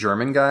 2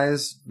 German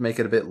guys make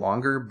it a bit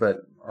longer, but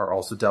are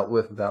also dealt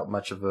with without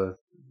much of an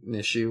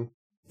issue.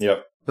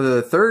 Yep. But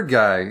the third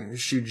guy,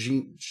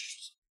 Shujumi,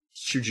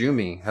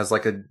 has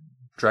like a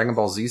Dragon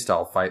Ball Z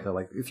style fight that,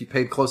 like, if you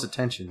paid close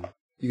attention,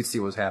 you could see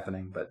what was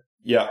happening. But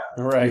Yeah.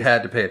 Right. You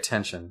had to pay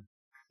attention.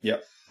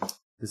 Yep.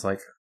 He's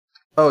like,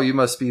 oh, you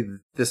must be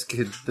this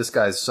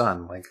guy's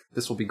son. Like,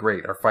 this will be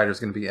great. Our fighter's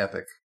going to be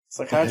epic. It's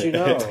like, how'd you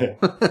know?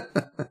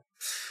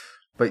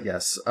 But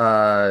yes,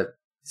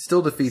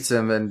 still defeats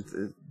him, and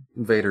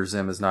Invader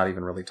Zim is not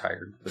even really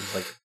tired. It's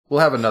like,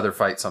 we'll have another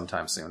fight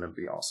sometime soon. It'll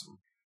be awesome.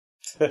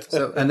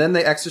 So, and then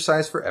they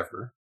exercise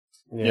forever.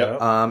 Yeah.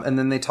 And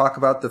then they talk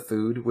about the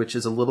food, which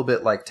is a little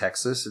bit like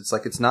Texas. It's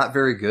like, it's not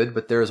very good,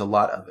 but there is a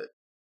lot of it.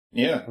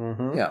 Yeah.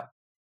 Mm-hmm.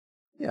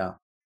 Yeah.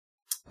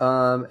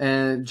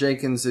 And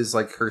Jenkins is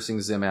like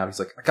cursing Zim out. He's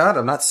like, God,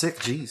 I'm not sick.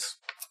 Jeez.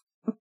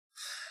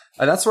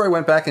 And that's where I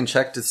went back and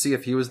checked to see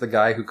if he was the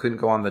guy who couldn't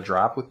go on the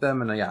drop with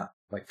them. And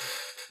like,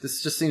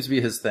 this just seems to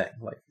be his thing.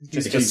 Like,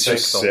 he's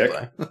just sick.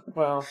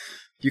 Well,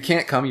 you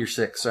can't come. You're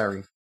sick.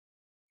 Sorry.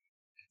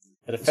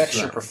 It affects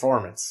your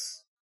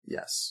performance.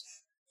 Yes.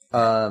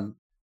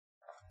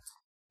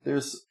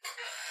 There's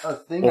a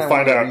thing we'll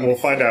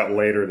find out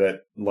later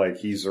that like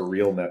he's a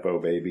real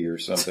Nepo baby or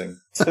something.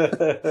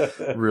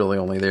 Really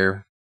only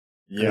there.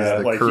 Yeah,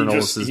 the like Colonel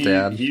is his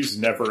dad. He's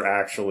never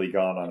actually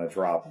gone on a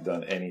drop and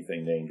done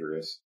anything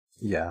dangerous.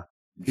 Yeah.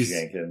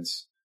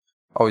 Jenkins.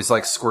 Always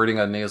like squirting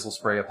a nasal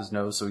spray up his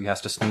nose so he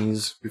has to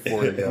sneeze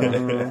before he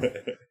goes.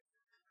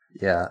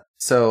 Yeah.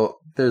 So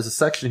there's a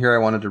section here I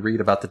wanted to read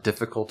about the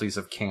difficulties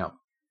of camp.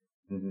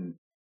 Mm-hmm.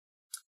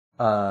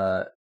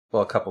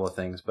 Well, a couple of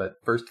things, but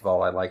first of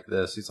all, I like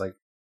this. He's like,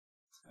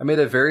 I made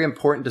a very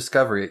important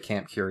discovery at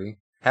Camp Curie.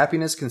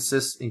 Happiness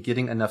consists in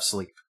getting enough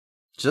sleep.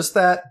 Just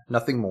that,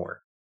 nothing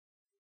more.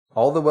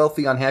 All the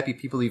wealthy, unhappy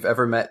people you've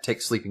ever met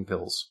take sleeping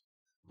pills.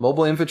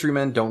 Mobile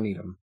infantrymen don't need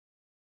them.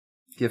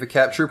 Give a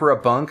cap trooper a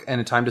bunk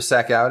and a time to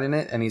sack out in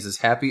it, and he's as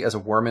happy as a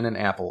worm in an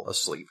apple,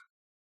 asleep.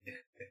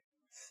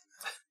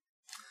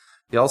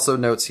 He also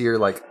notes here,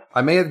 like,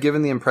 I may have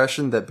given the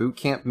impression that boot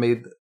camp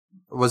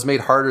was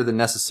made harder than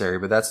necessary,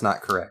 but that's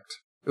not correct.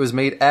 It was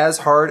made as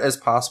hard as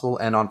possible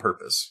and on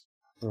purpose.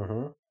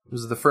 Mm-hmm. It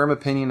was the firm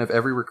opinion of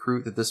every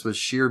recruit that this was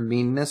sheer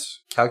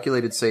meanness,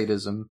 calculated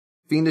sadism,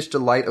 fiendish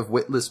delight of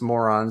witless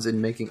morons in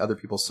making other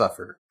people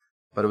suffer.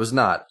 But it was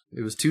not.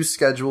 It was too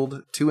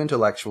scheduled, too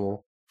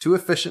intellectual, too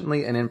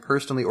efficiently and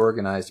impersonally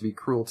organized to be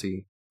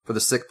cruelty for the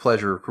sick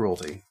pleasure of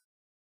cruelty.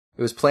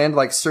 It was planned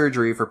like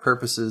surgery for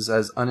purposes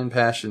as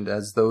unimpassioned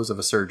as those of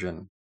a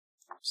surgeon.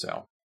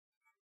 So,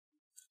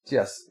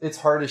 yes, it's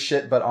hard as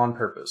shit, but on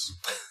purpose.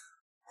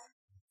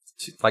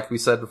 Like we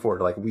said before,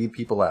 to like weed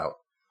people out.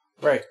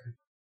 Right.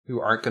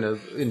 Who aren't going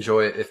to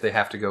enjoy it if they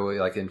have to go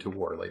like into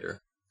war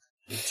later.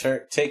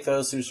 Take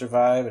those who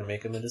survive and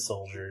make them into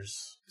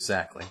soldiers.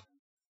 Exactly.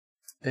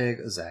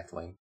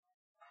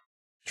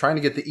 Trying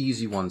to get the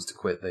easy ones to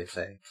quit, they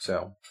say.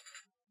 So,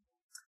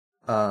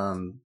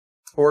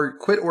 or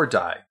quit or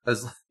die.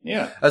 As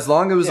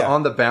long as it was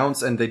on the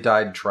bounce and they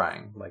died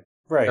trying. Like,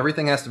 right.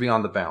 Everything has to be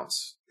on the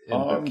bounce.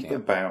 On the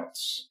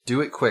bounce. Do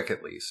it quick,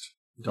 at least.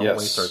 Don't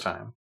waste our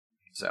time.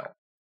 So,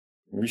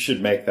 we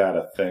should make that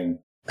a thing.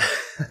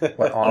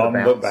 What, on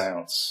the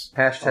bounce?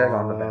 Hashtag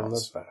on the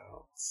bounce.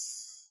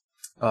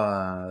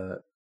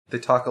 They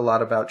talk a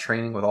lot about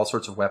training with all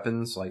sorts of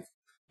weapons, like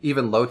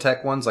even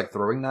low-tech ones like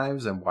throwing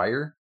knives and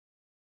wire.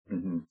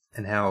 Mm-hmm.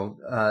 And how,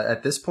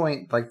 at this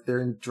point, like,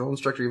 their drill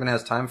instructor even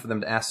has time for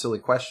them to ask silly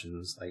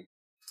questions. Like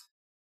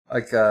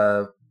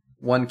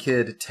one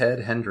kid,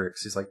 Ted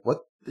Hendricks, he's like, what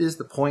is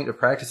the point of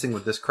practicing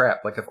with this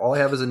crap? Like, if all I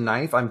have is a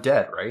knife, I'm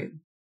dead, right?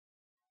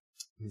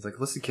 He's like,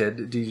 listen,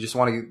 kid, do you just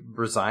want to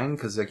resign?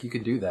 Because, like, you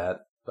can do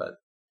that, but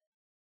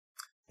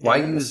why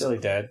use... silly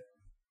dead.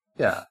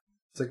 Yeah.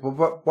 It's like,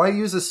 well, why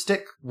use a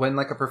stick when,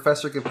 like, a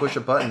professor can push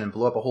a button and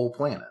blow up a whole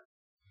planet?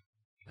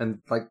 And,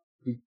 like,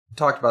 we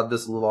talked about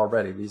this a little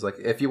already, but he's like,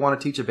 if you want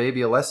to teach a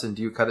baby a lesson,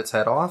 do you cut its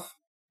head off?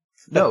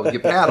 No, you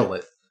paddle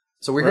it.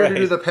 So we're here to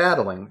do the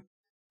paddling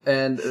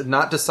and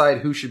not decide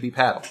who should be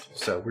paddled.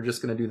 So we're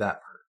just going to do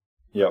that part.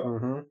 Yep.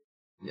 Mm-hmm.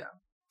 Yeah.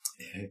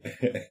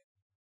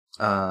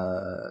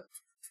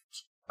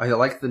 I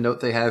like the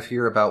note they have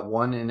here about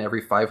 1 in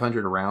every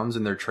 500 rounds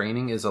in their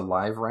training is a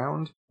live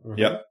round.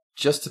 Yep.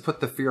 Just to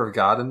put the fear of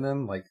God in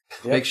them, like,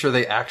 make sure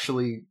they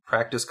actually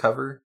practice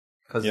cover,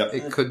 because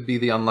it could be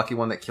the unlucky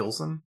one that kills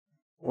them.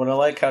 Well, I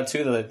like how,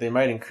 too, that they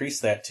might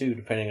increase that, too,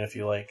 depending if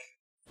you, like,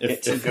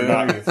 get too good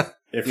or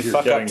if you you're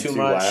fuck up too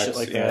much, lax, shit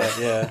like that,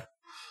 yeah.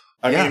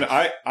 I mean,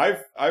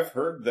 I've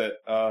heard that,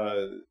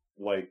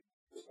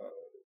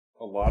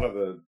 a lot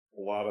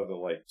of the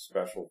like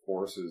special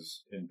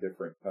forces in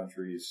different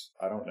countries,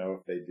 I don't know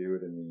if they do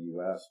it in the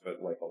U.S.,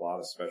 but like a lot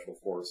of special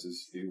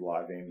forces do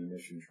live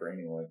ammunition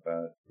training like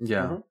that.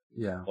 Yeah.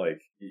 Mm-hmm. Yeah.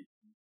 Like,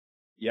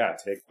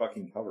 take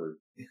fucking cover.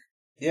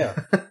 Yeah.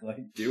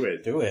 Like, do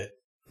it. Do it.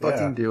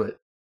 Fucking do it.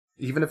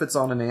 Even if it's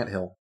on an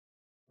anthill.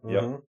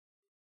 Mm-hmm. Yep.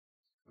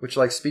 Which,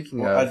 like,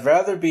 speaking of... I'd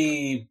rather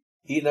be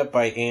eaten up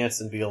by ants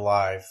and be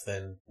alive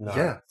than not.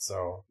 Yeah.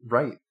 So.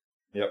 Right.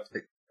 Yep.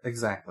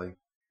 Exactly.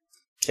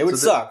 It would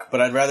suck,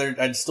 but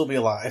I'd still be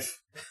alive.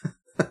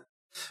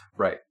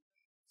 Right.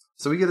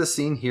 So we get a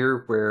scene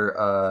here where,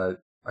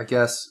 I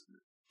guess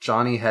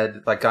Johnny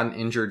had, like, gotten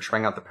injured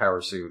trying out the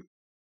power suit.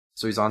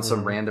 So he's on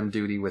some random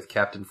duty with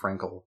Captain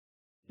Frankel.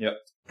 Yep.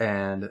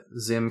 And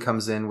Zim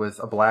comes in with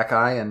a black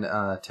eye, and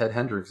Ted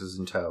Hendricks is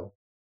in tow.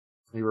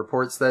 He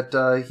reports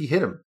that he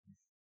hit him.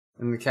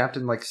 And the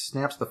captain, like,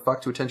 snaps the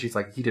fuck to attention. He's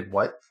like, he did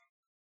what?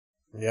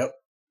 Yep.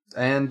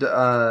 And,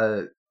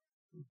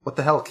 what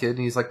the hell, kid? And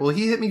he's like, well,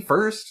 he hit me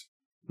first.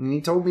 And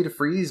he told me to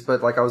freeze,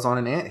 but, like, I was on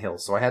an anthill,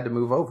 so I had to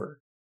move over.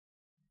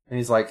 And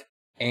he's like,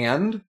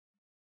 and?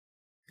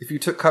 If you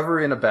took cover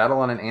in a battle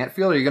on an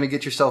antfield, are you going to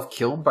get yourself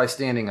killed by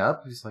standing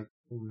up? He's like,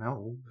 well,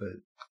 no, but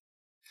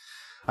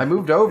I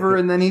moved over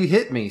and then he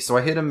hit me, so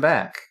I hit him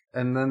back.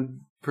 And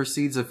then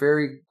proceeds a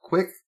very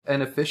quick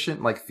and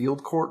efficient, like,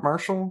 field court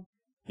martial.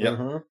 Yep.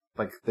 Mm-hmm.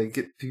 Like, they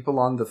get people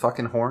on the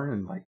fucking horn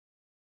and, like,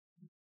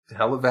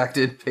 Helivac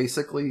did,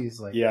 basically. He's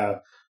like, yeah.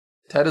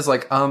 Ted is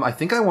like, I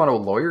think I want a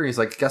lawyer. He's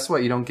like, guess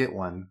what? You don't get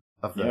one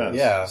of those.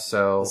 Yeah.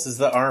 So this is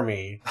the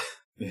army.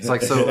 It's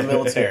like, so the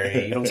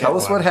military. You don't tell get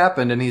us one. what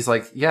happened. And he's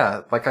like,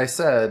 yeah, like I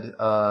said,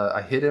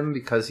 I hit him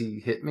because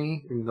he hit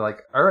me. And they're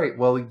like, all right,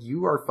 well,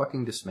 you are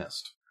fucking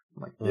dismissed.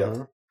 I'm like,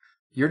 Mm-hmm.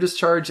 you're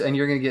discharged and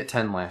you're going to get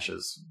 10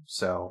 lashes.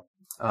 So,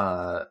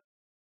 and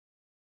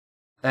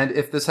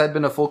if this had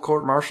been a full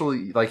court martial,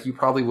 like, you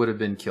probably would have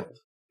been killed,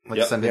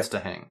 like sentenced to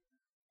hang.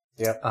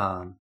 Yep.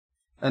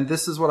 And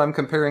this is what I'm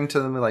comparing to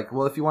them. Like,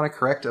 well, if you want to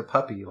correct a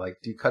puppy, like,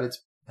 do you cut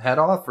its head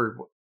off or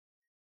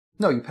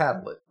no? You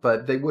paddle it,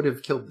 but they would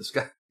have killed this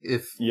guy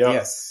if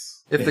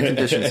if the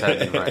conditions had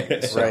been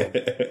right. So, right.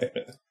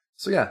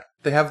 So yeah,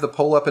 they have the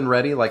pole up and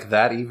ready like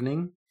that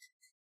evening,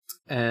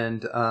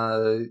 and they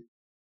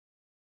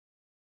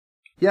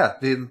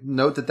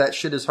note that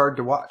shit is hard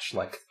to watch.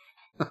 Like,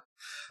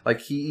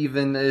 like he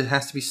even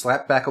has to be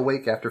slapped back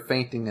awake after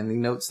fainting, and he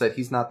notes that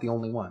he's not the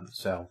only one.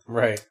 So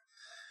right.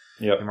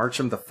 They march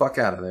him the fuck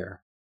out of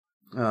there.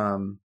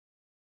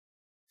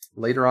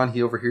 Later on,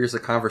 he overhears a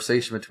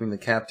conversation between the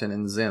captain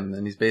and Zim,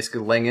 and he's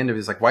basically laying into it.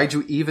 He's like, why'd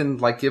you even,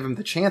 like, give him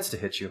the chance to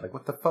hit you? Like,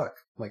 what the fuck?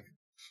 Like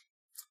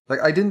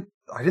I didn't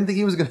think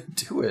he was gonna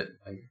do it.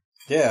 Like,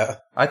 yeah.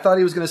 I thought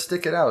he was gonna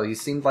stick it out. He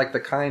seemed like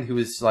the kind who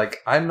was like,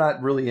 I'm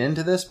not really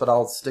into this, but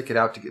I'll stick it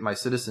out to get my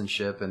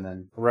citizenship, and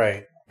then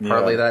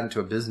parlay that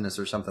into a business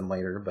or something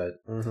later.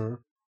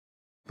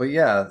 But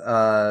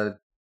yeah,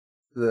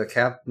 the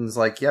captain's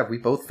like, yeah, we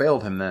both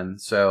failed him then.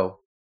 So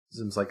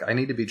Zim's like, I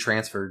need to be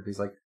transferred. He's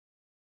like,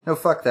 no,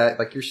 fuck that.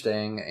 Like, you're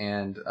staying,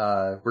 and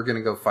we're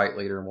gonna go fight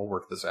later, and we'll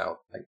work this out.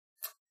 Like,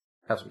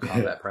 have some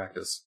combat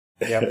practice.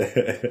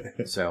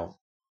 Yep. So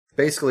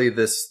basically,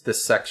 this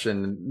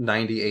section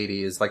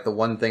 90-80 is like the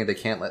one thing they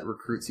can't let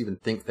recruits even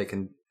think they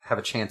can have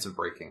a chance of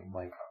breaking.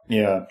 Like,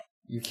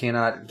 you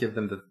cannot give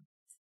them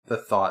the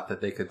thought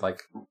that they could,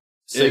 like,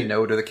 say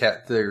no to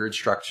their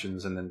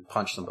instructions and then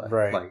punch somebody.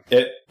 Right. Like,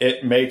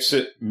 it makes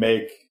it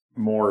make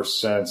more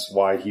sense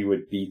why he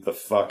would beat the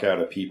fuck out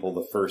of people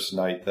the first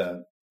night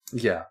then.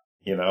 Yeah.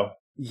 You know?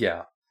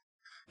 Yeah.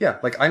 Yeah,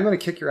 like, I'm going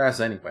to kick your ass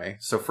anyway.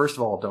 So first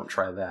of all, don't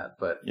try that,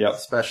 but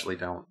especially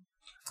don't.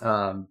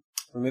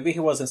 Maybe he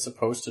wasn't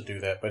supposed to do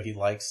that, but he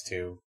likes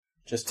to,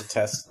 just to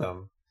test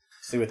them.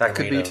 See what that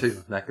could be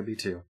too. That could be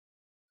too.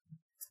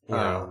 You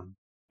know,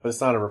 but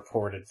it's not a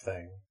reported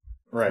thing.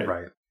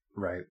 Right.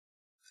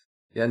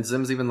 Yeah, and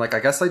Zim's even like,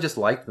 I guess I just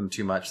like them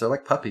too much. They're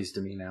like puppies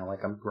to me now.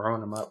 Like, I'm growing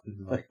them up.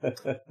 And like,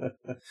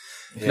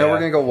 no, we're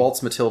going to go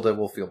waltz Matilda.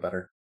 We'll feel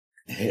better.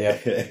 Yeah.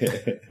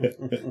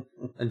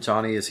 And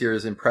Johnny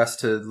is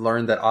impressed to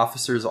learn that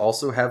officers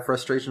also have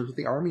frustrations with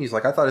the army. He's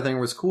like, I thought everything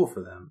was cool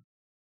for them.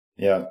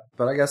 Yeah.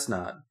 But I guess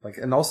not. Like,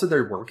 and also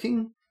they're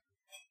working?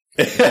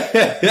 They're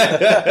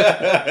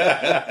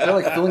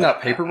like filling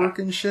out paperwork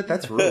and shit?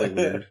 That's really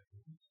weird.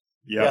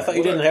 Yeah, I thought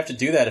you didn't have to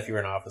do that if you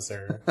were an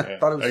officer. I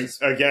thought it was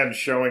again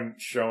showing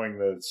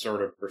the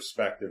sort of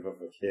perspective of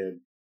a kid.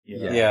 You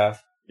know? Yeah.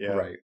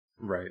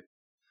 Right.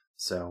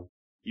 So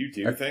you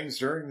do things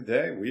during the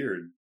day?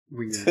 Weird.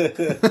 I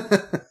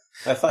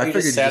thought you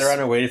just sat around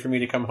and waited for me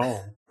to come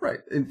home. Right.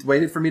 And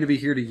waited for me to be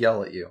here to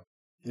yell at you.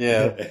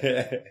 Yeah.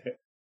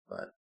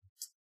 But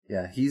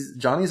yeah,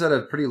 Johnny's at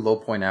a pretty low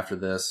point after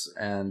this,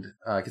 and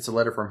gets a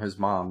letter from his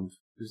mom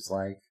who's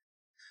like,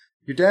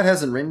 your dad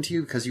hasn't written to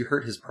you because you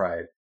hurt his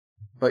pride.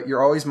 But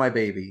you're always my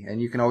baby,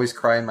 and you can always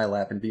cry in my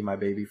lap and be my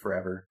baby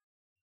forever.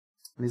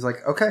 And he's like,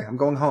 okay, I'm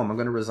going home. I'm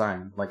going to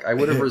resign. Like, I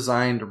would have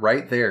resigned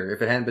right there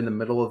if it hadn't been the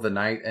middle of the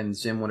night and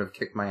Zim would have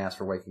kicked my ass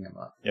for waking him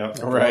up. Yeah,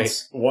 right.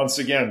 Once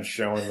again,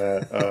 showing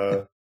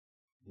that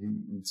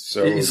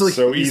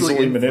so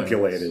easily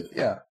manipulated.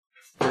 Yeah,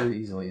 very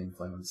easily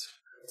influenced.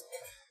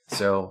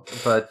 So,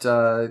 but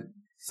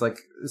it's like,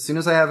 as soon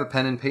as I have a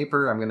pen and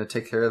paper, I'm going to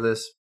take care of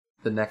this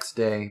the next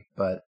day.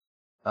 But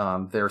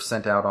they're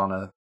sent out on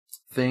a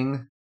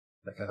thing,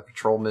 like a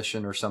patrol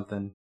mission or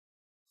something.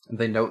 And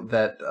they note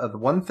that the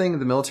one thing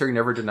the military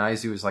never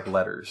denies you is, like,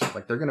 letters.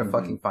 Like, they're going to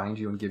fucking find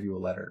you and give you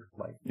a letter.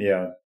 Like,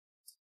 yeah.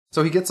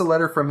 So he gets a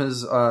letter from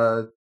his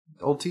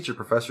old teacher,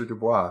 Professor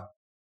Dubois,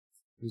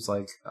 who's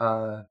like,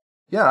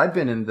 yeah, I'd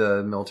been in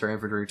the military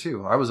infantry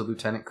too. I was a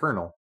lieutenant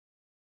colonel.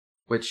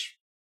 Which,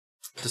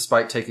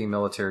 despite taking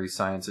military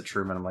science at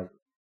Truman, I'm like,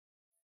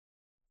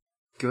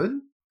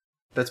 good?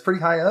 That's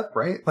pretty high up,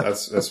 right? Like,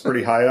 that's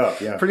pretty high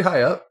up, yeah. Pretty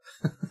high up.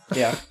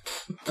 Yeah.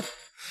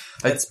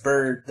 That's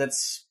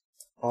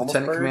almost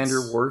Lieutenant birds.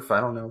 Commander Worf,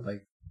 I don't know,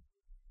 like,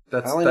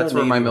 that's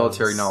where my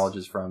military knowledge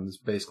is from, is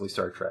basically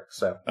Star Trek,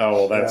 so. Oh,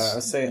 well,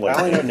 that's... I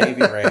only know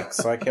Navy rank,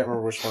 so I can't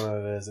remember which one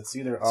it is. It's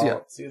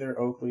either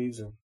Oak Leaves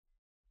or...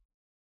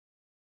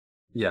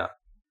 Yeah.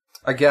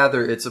 I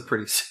gather it's a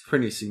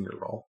pretty senior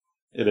role.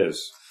 It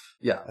is.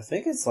 Yeah. I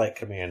think it's like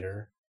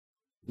Commander.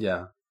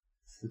 Yeah.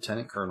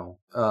 Lieutenant Colonel.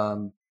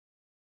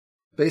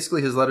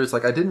 Basically his letter's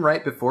like, I didn't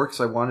write before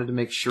because I wanted to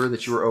make sure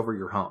that you were over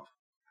your hump.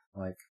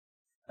 Like,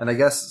 and I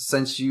guess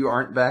since you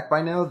aren't back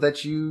by now,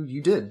 that you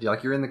did.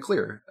 Like, you're in the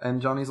clear. And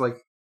Johnny's like,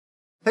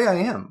 hey, I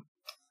am.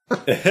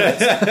 Full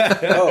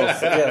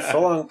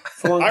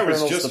on I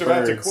was just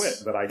about to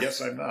quit, but I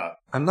guess I'm not.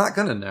 I'm not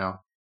gonna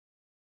now.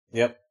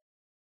 Yep.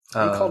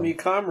 You call me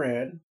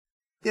comrade.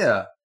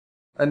 Yeah.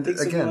 And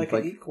thinks again,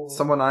 like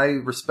someone I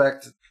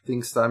respect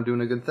thinks that I'm doing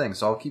a good thing,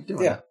 so I'll keep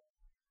doing it.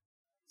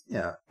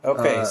 Yeah.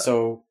 Okay,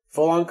 so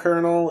full-on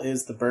colonel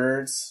is the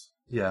birds.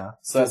 Yeah.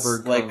 So that's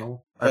like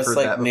colonel. that's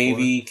like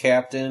Navy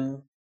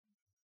captain.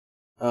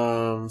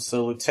 So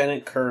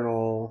lieutenant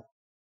colonel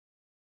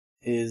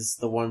is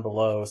the one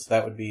below, so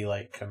that would be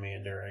like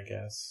commander, I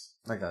guess.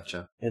 I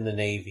gotcha. In the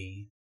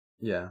Navy.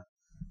 Yeah.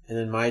 And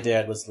then my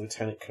dad was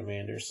lieutenant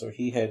commander, so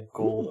he had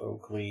gold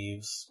oak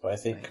leaves, but I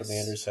think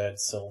commanders had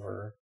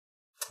silver.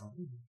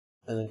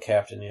 And then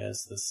captain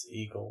is this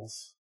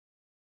eagles.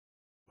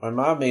 My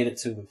mom made it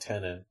to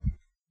lieutenant.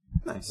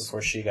 Nice.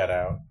 Before she got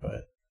out,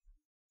 but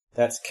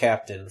that's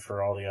captain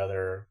for all the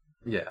other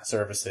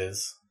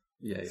services.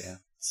 Yeah.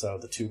 So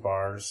the 2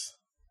 bars.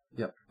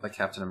 Yep, like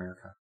Captain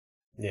America.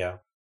 Yeah.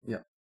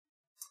 Yep.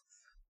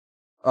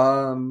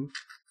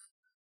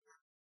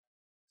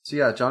 So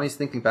yeah, Johnny's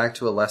thinking back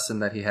to a lesson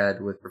that he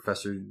had with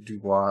Professor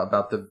Dubois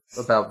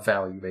about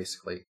value,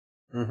 basically.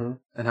 Mm-hmm.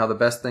 And how the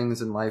best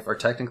things in life are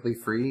technically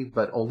free,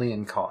 but only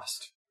in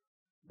cost.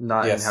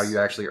 Not in how you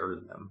actually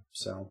earn them.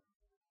 So,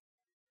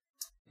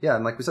 yeah,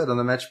 and like we said, on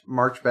the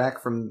march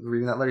back from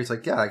reading that letter, he's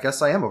like, yeah, I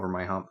guess I am over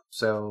my hump.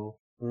 So,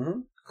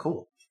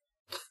 cool.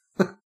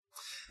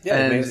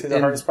 Yeah, it makes it the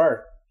hardest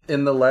part.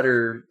 In the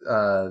letter,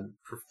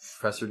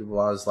 Professor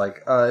Dubois is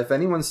like, if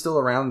anyone's still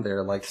around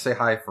there, like, say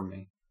hi for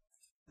me.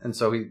 And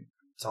so he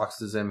talks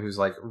to Zim, who's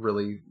like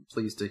really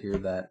pleased to hear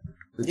that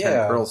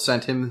Lieutenant Colonel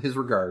sent him his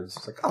regards.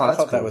 It's like, oh, that's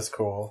cool. That was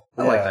cool.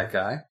 I like that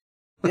guy.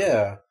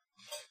 Yeah.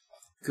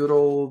 Good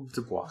old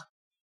Dubois.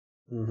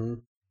 Mm-hmm.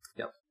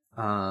 Yep.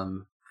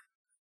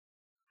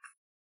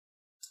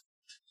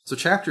 So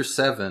chapter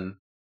 7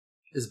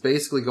 is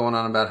basically going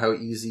on about how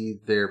easy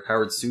their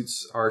powered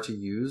suits are to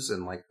use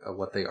and like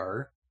what they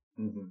are.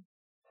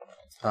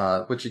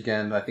 Mm-hmm. Which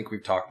again, I think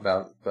we've talked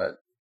about, but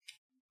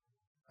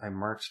I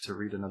marked to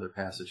read another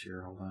passage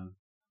here. Hold on.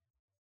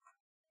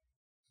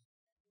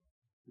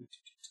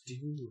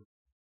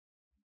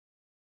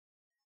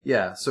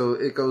 Yeah, so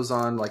it goes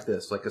on like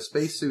this. Like a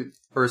spacesuit,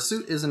 or a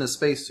suit isn't a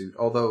spacesuit,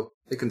 although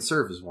it can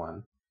serve as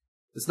one.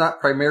 It's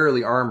not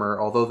primarily armor,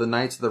 although the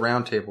Knights of the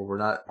Round Table were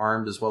not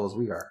armed as well as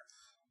we are.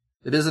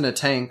 It isn't a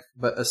tank,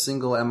 but a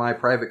single MI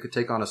private could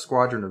take on a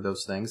squadron of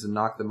those things and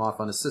knock them off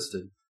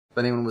unassisted, if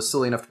anyone was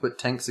silly enough to put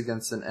tanks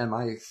against an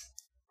MI.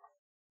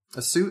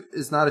 A suit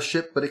is not a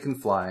ship, but it can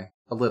fly.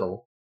 A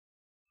little.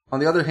 On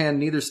the other hand,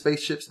 neither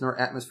spaceships nor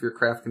atmosphere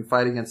craft can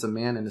fight against a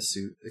man in a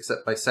suit,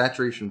 except by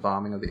saturation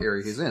bombing of the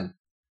area he's in.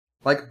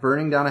 Like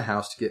burning down a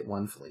house to get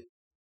one fleet.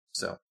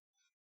 So,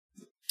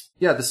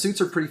 yeah, the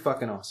suits are pretty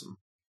fucking awesome.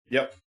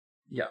 Yep.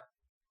 Yeah.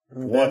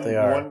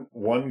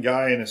 One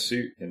guy in a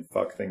suit can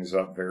fuck things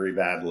up very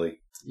badly.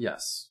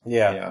 Yes.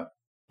 Yeah.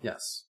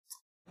 Yes.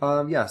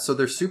 So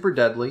they're super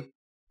deadly,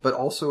 but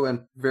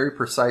also very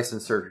precise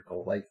and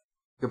surgical. Like,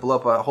 you can blow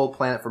up a whole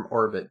planet from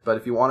orbit, but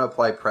if you want to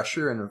apply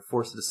pressure and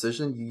enforce a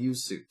decision, you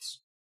use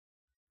suits.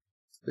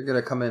 They're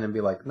going to come in and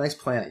be like, nice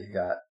planet you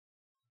got.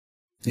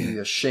 It'd be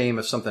a shame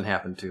if something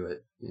happened to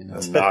it. You know?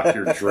 Knock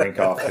your drink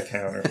off the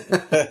counter.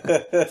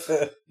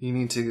 You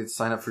need to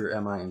sign up for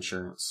your MI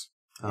insurance.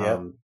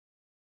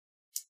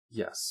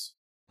 Yes.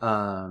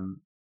 Then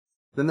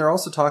they're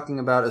also talking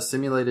about a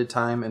simulated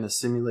time and a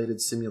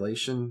simulated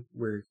simulation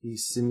where he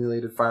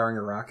simulated firing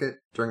a rocket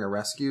during a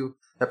rescue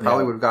that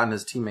probably would have gotten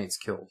his teammates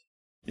killed.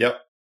 Yep.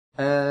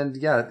 And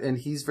and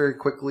he's very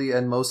quickly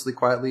and mostly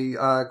quietly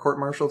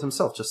court-martialed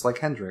himself, just like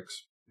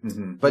Hendricks.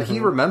 Mm-hmm. But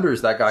he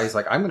remembers that guy. He's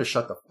like, I'm going to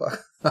shut the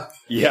fuck up.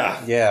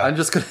 Yeah. I'm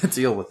just going to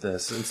deal with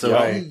this. And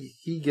so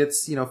he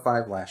gets,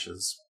 5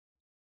 lashes.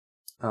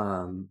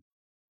 But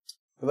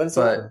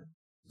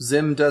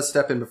Zim does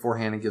step in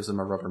beforehand and gives him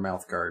a rubber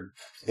mouth guard.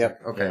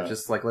 Yep. Like, okay,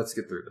 just like, let's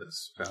get through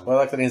this. So. Well,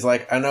 I like that he's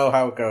like, I know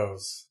how it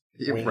goes.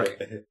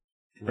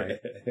 Right.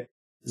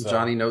 So.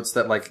 Johnny notes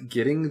that, like,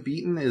 getting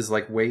beaten is,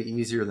 like, way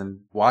easier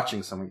than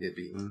watching someone get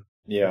beaten.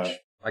 Yeah. Which,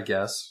 I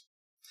guess.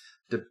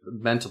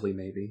 Mentally,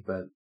 maybe,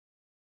 but...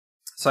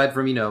 Aside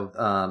from,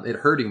 it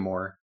hurting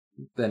more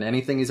than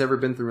anything he's ever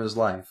been through in his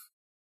life.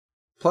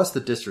 Plus the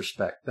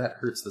disrespect. That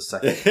hurts the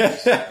second.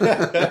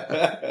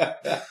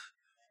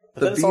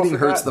 The beating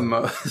hurts the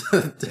most.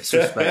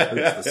 Disrespect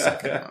hurts the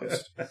second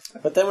most.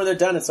 But then when they're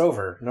done, it's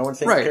over. No one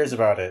cares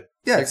about it.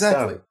 Yeah,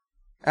 exactly. Done.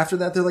 After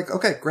that, they're like,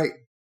 okay, great.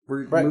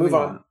 We're moving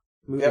on.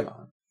 Moving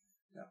on.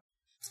 Yeah.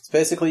 It's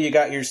basically you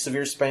got your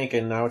severe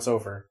spanking, now it's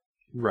over.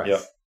 Right.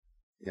 Yep.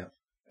 Yeah.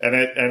 And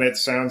it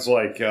sounds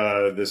like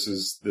this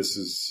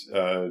is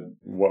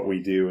what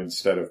we do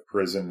instead of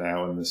prison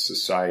now in this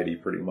society,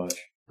 pretty much.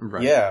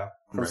 Right. Yeah.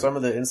 From some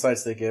of the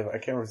insights they give, I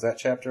can't remember if that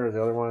chapter or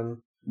the other one.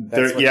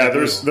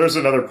 There's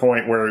another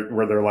point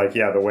where they're like,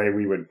 the way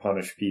we would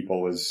punish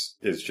people is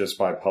just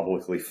by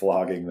publicly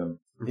flogging them.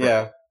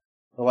 Yeah.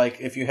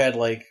 Like if you had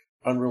like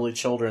unruly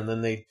children,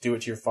 then they do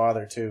it to your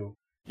father too.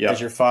 Yeah.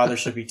 Because your father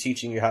should be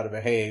teaching you how to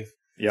behave.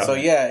 Yeah. So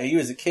you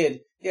as a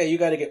kid, you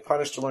got to get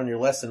punished to learn your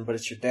lesson, but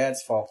it's your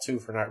dad's fault too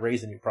for not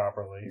raising you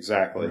properly.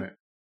 Exactly. Right.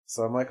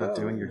 So I'm like,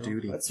 doing your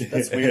duty. That's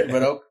weird,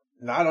 but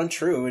not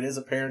untrue. It is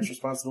a parent's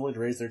responsibility to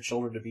raise their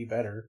children to be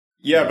better.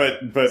 Yeah,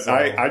 but that's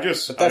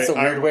a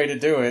weird way to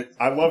do it.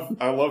 I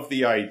love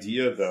the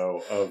idea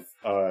though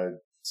of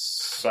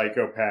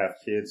psychopath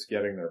kids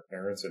getting their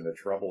parents into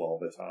trouble all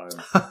the time.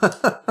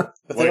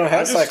 But they don't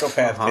have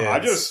psychopath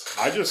kids.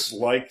 I just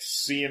like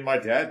seeing my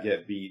dad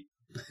get beat.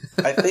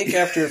 I think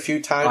after a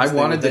few times, I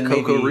wanted the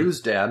Coco Ruse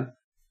dad.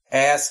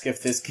 Ask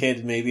if this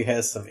kid maybe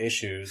has some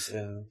issues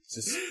and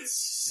just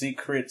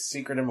secret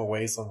him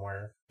away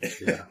somewhere.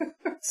 Yeah.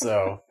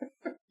 So.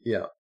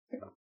 Yeah.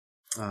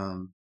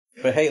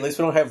 But hey, at least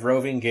we don't have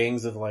roving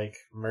gangs of like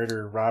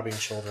robbing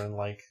children,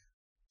 like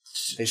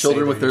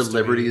children with their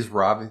liberties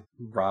robbing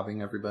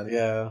everybody.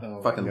 Yeah.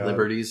 Fucking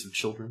liberties of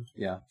children.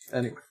 Yeah.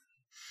 Anyway.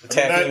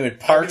 Attacking you in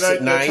parks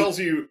at night. That tells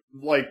you,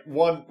 like,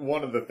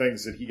 one of the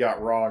things that he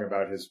got wrong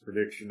about his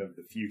prediction of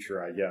the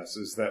future, I guess,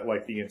 is that,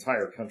 like, the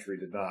entire country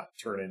did not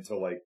turn into,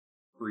 like,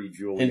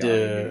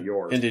 pre-Giuliani New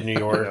York. Into New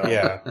York,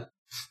 yeah.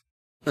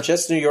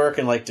 Just New York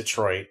and, like,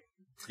 Detroit.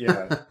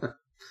 Yeah.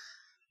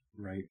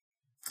 Right.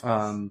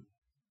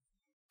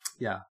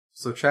 Yeah.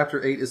 So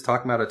chapter 8 is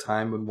talking about a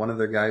time when one of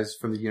their guys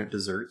from the unit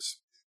deserts.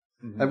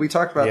 Mm-hmm. And we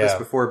talked about this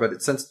before,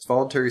 but since it's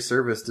voluntary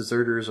service,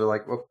 deserters are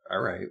like, well,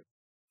 all right.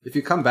 If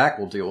you come back,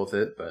 we'll deal with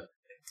it, but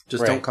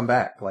just don't come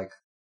back. Like,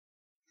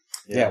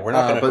 we're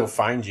not going to go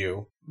find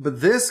you.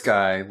 But this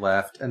guy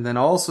left and then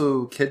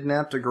also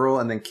kidnapped a girl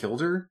and then killed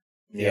her.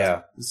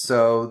 Yeah.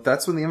 So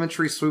that's when the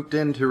infantry swooped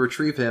in to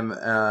retrieve him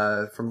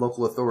from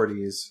local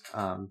authorities.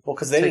 Well,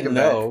 because they didn't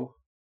know.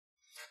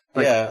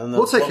 Like, and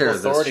we'll take care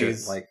of this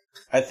shit. Like,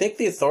 I think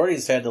the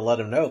authorities had to let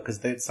him know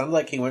because it sounded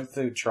like he went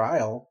through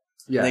trial.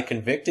 Yeah. And they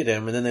convicted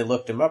him, and then they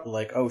looked him up and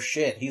like, oh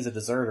shit, he's a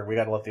deserter. We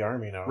got to let the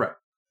army know. Right.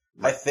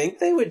 I think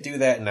they would do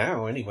that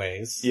now,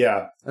 anyways.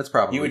 Yeah, that's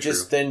probably you would true.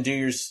 just then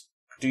do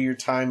your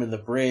time in the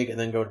brig and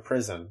then go to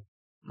prison.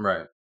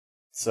 Right.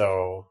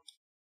 So,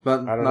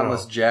 but I don't know.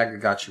 Unless JAG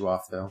got you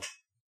off, though.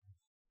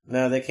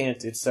 No, they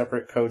can't. It's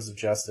separate codes of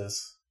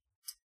justice.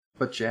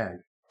 But JAG,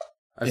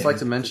 I'd just like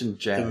to mention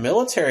JAG. The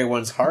military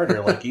one's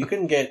harder. Like you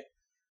can get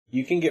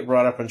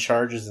brought up on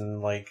charges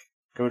and like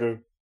go to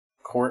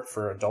court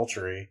for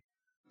adultery.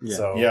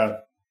 Yeah.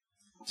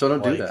 So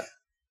don't do that.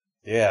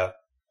 Yeah.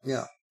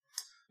 Yeah.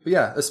 But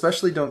yeah,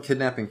 especially don't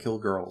kidnap and kill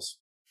girls.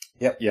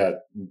 Yep. Yeah,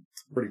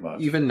 pretty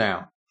much. Even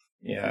now.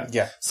 Yeah.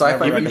 Yeah.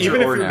 Sci-fi even if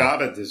you're now.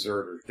 not a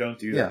deserter, don't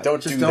do that. Yeah,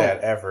 don't do that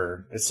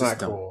ever. It's not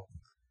cool.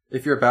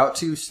 If you're about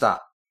to,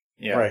 stop.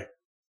 Yeah. Right.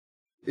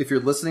 If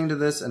you're listening to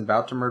this and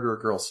about to murder a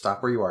girl,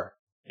 stop where you are.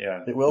 Yeah.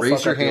 It will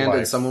raise your hand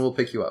and someone will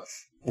pick you up.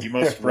 You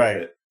must right.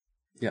 it.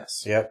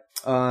 Yes. Yep.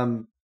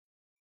 So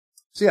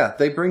yeah,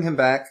 they bring him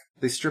back.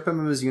 They strip him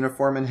of his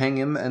uniform and hang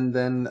him, and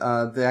then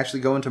they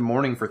actually go into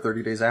mourning for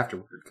 30 days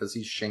afterward because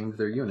he shamed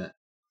their unit.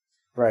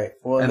 Right.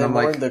 Well, and they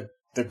mourned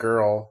the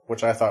girl,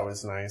 which I thought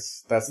was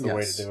nice. That's the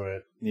way to do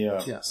it.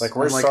 Yeah. Yes. Like,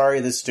 we're sorry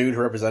this dude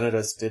who represented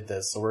us did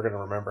this, so we're going to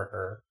remember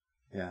her.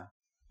 Yeah.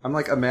 I'm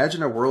like,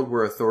 imagine a world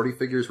where authority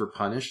figures were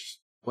punished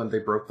when they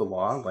broke the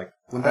law. Like,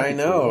 I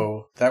know.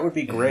 Cool? That would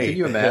be great. Can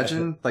you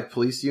imagine, like,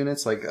 police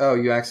units? Like, oh,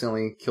 you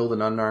accidentally killed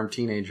an unarmed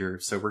teenager,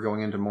 so we're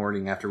going into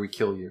mourning after we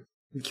kill you.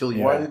 We kill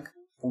you back.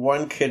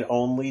 One could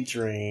only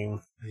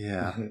dream.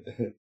 Yeah.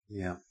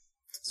 Yeah.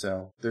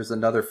 So, there's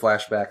another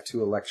flashback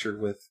to a lecture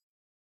with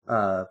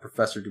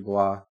Professor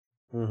Dubois.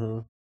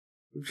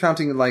 Mm-hmm.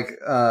 Counting, like,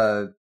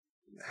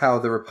 how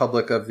the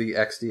Republic of the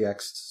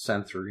XDX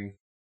century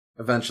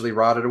eventually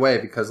rotted away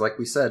because, like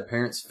we said,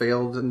 parents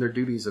failed in their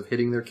duties of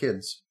hitting their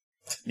kids.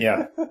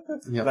 Yeah.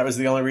 Yep. That was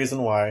the only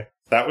reason why.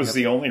 That was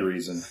the only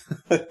reason.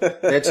 They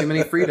had too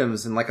many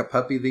freedoms, and like a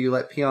puppy that you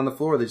let pee on the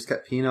floor, they just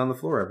kept peeing on the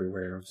floor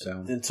everywhere.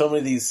 So, and so many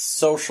of these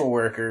social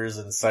workers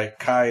and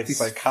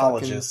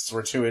psychologists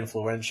were too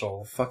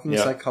influential. Fucking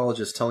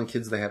psychologists telling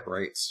kids they have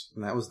rights,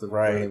 and that was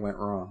where they went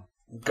wrong.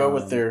 Go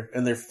with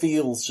their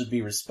feels should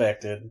be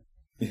respected.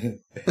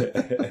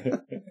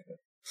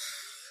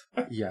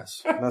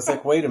 Yes. And I was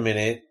like, wait a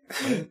minute.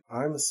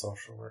 I'm a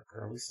social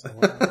worker. Are we still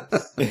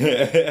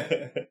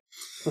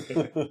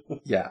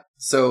Yeah.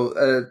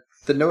 So,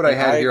 The note I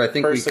had here, I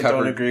think we personally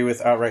covered. don't agree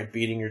with outright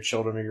beating your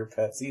children or your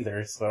pets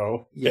either.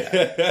 So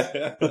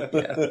Yeah.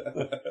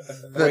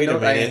 Wait a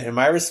minute. Am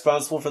I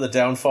responsible for the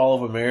downfall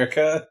of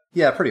America?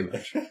 Yeah, pretty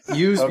much.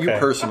 You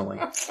personally.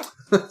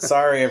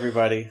 Sorry,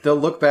 everybody. They'll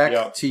look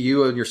back to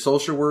you and your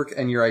social work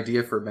and your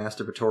idea for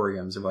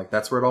masturbatoriums and be like,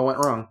 that's where it all went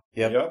wrong.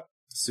 Yep.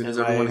 As soon as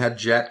everyone had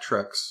jack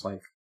trucks,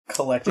 like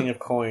collecting of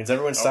coins,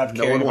 everyone stopped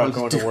caring about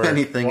going to work.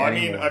 Anything well,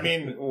 anymore. I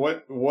mean,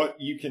 what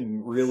you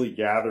can really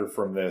gather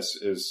from this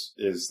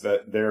is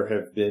that there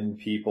have been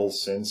people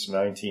since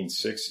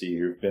 1960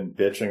 who've been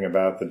bitching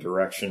about the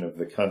direction of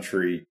the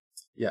country.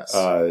 Yes.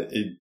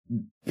 It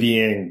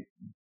being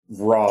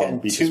wrong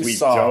because we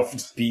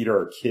don't beat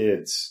our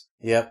kids.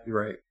 Yep.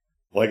 Right.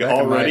 Like back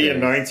already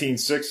in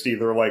 1960,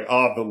 they're like,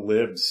 the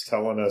libs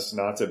telling us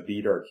not to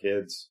beat our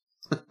kids.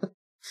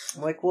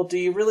 I'm like, well, do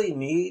you really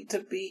need to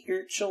beat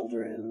your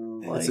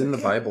children? It's in the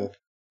Bible.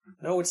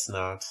 No, it's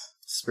not.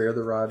 Spare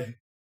the rod.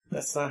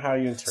 That's not how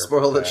you interpret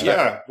Spoil the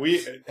child. Yeah,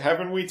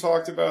 haven't we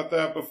talked about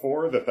that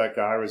before? That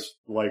guy was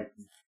like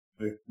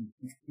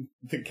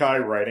the guy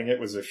writing it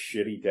was a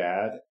shitty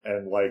dad,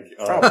 and like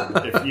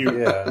if you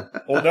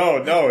well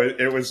no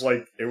it was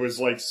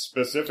like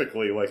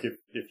specifically like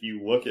if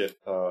you look at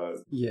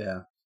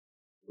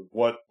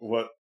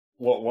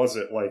what was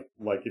it like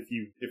if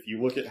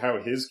you look at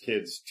how his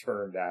kids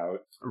turned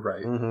out,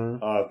 right?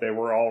 They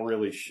were all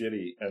really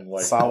shitty, and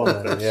like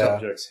Solomon, their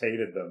subjects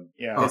hated them.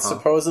 Yeah, it's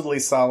supposedly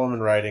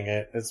Solomon writing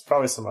it. It's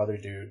probably some other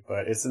dude,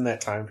 but it's in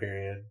that time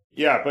period.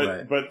 Yeah,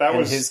 but that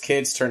was his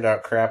kids turned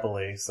out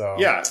crappily. So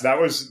yeah, that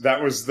was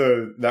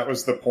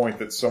the point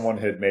that someone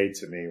had made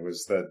to me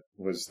was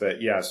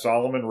that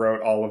Solomon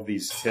wrote all of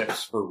these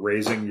tips for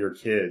raising your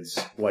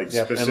kids, like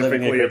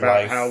specifically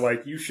about how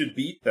like you should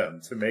beat them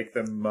to make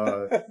them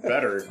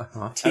better,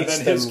 and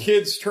then his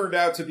kids turned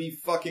out to be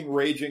fucking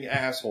raging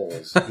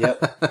assholes.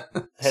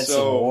 Yep, had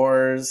some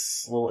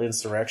wars, little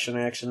insurrection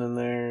action in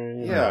there.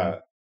 You know.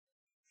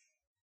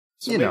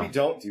 So maybe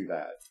don't do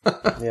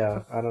that.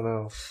 Yeah, I don't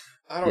know.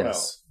 I don't know.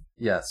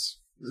 Yes.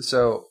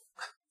 So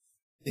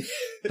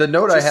the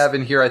note I have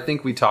in here, I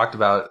think we talked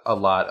about a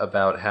lot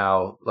about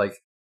how like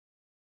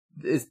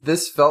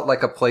this felt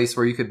like a place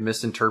where you could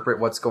misinterpret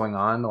what's going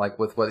on, like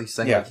with what he's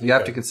saying. Yeah, like, you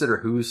have to consider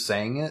who's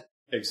saying it.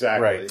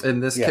 Exactly. Right. In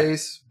this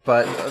case,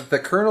 but the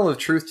kernel of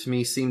truth to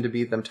me seemed to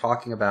be them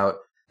talking about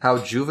how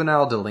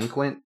juvenile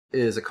delinquent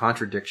is a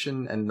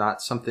contradiction and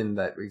not something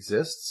that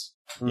exists.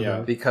 Yeah.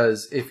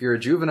 Because if you're a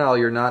juvenile,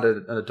 you're not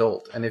an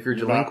adult, and if you're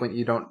delinquent,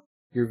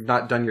 you've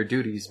not done your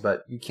duties,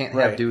 but you can't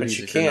have duties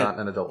if you're not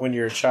an adult. When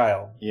you're a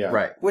child. Yeah.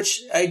 Right.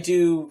 Which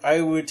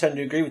I would tend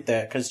to agree with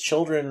that, because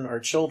children are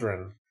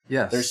children.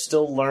 Yes. They're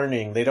still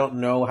learning. They don't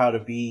know how to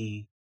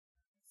be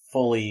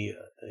fully,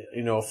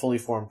 a fully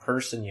formed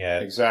person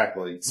yet.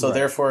 Exactly. So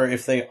therefore,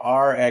 if they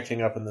are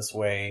acting up in this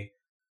way,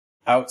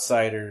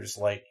 outsiders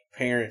like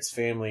parents,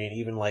 family, and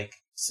even like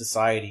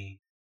society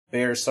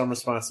bear some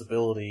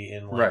responsibility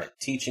in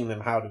teaching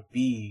them how to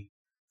be,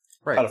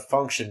 how to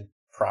function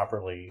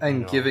properly,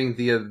 and giving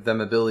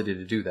them ability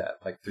to do that,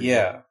 like through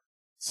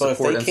so if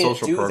they can't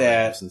do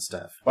that and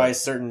stuff, by a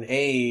certain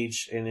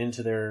age and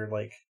into their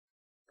like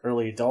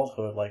early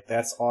adulthood, like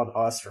that's on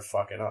us for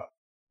fucking up,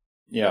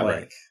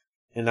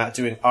 and not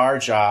doing our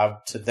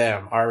job to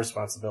them, our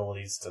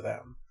responsibilities to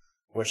them.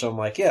 Which I'm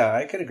like,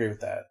 I could agree with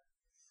that.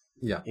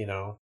 Yeah,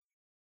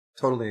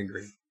 totally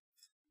agree.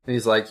 And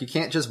he's like, you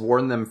can't just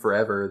warn them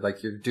forever.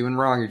 Like, you're doing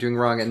wrong,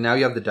 and now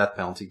you have the death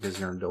penalty because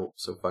you're an adult.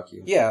 So fuck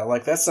you. Yeah,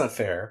 like that's not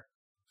fair.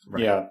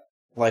 Right. Yeah.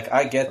 Like,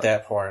 I get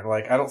that part.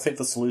 Like, I don't think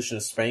the solution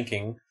is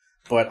spanking,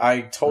 but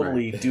I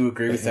totally do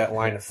agree with that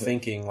line of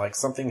thinking. Like,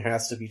 something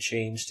has to be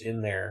changed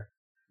in there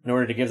in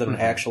order to give them an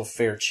actual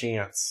fair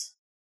chance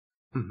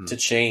to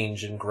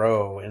change and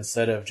grow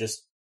instead of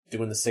just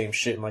doing the same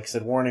shit. And like I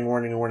said, warning,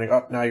 warning, warning.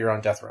 Oh, now you're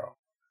on death row.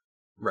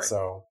 Right.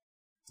 So.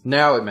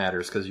 Now it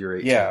matters because you're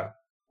 18. Yeah.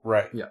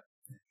 Right. Yeah.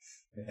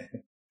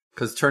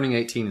 Because turning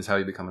 18 is how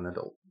you become an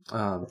adult.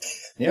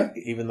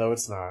 Even though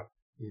it's not.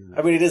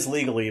 I mean, it is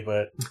legally,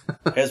 but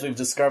as we've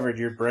discovered,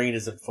 your brain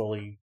isn't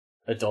fully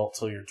adult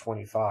till you're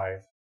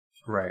 25.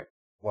 Right.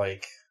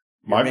 Like,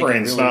 my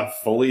brain's not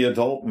fully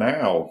adult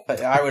now.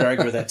 I would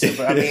argue with that too,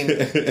 but I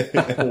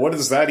mean, what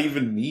does that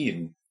even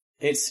mean?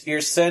 It's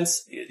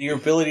your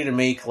ability to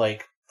make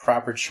like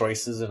proper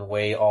choices and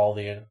weigh all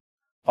the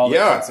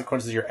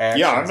consequences of your actions.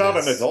 Yeah, I'm not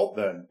an adult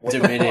then.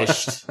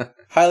 Diminished,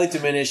 highly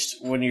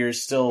diminished when you're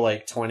still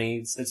like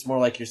 20. It's more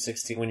like you're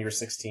 16 when you're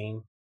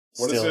 16.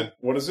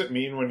 What does it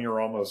mean when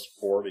you're almost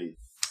 40?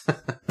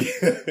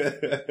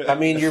 I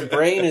mean, your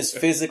brain is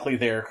physically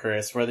there,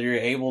 Chris. Whether you're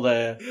able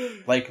to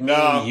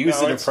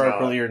use it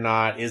appropriately or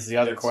not is the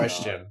other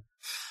question.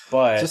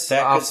 But just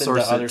that gets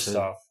into other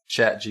stuff.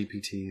 Chat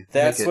GPT.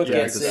 That's what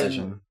gets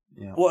in.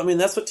 Yeah. Well, I mean,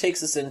 that's what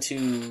takes us into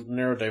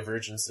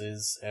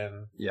neurodivergences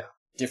and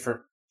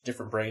different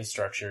brain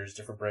structures,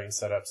 different brain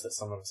setups that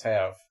some of us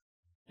have.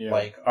 Yeah.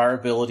 Like, our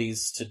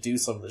abilities to do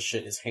some of this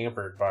shit is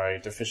hampered by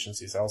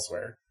deficiencies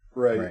elsewhere.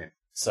 Right.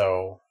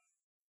 So.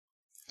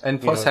 And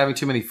plus having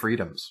too many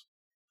freedoms.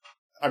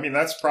 I mean,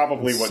 that's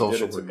probably what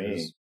did it to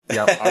me.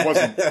 Yeah, I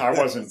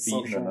wasn't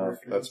beaten enough.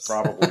 That's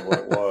probably what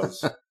it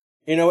was.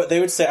 You know what? They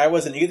would say I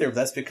wasn't either, but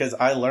that's because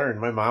I learned.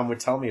 My mom would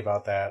tell me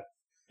about that.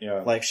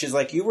 Yeah. Like, she's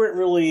like, you weren't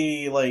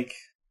really,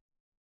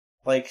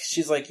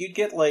 she's like, you'd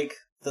get,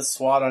 the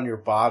swat on your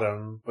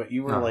bottom, but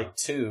you were,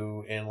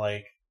 2, and,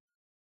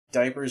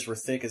 diapers were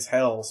thick as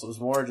hell, so it was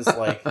more just,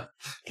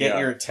 get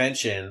your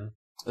attention.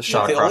 A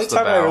shot the across only the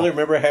time bow. I really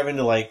remember having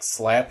to,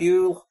 slap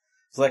you,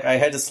 was, I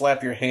had to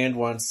slap your hand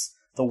once.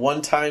 The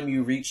one time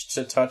you reached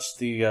to touch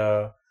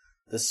the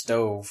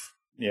stove.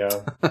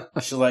 Yeah.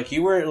 She's like, I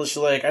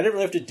didn't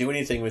really have to do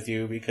anything with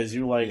you because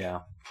you,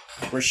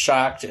 were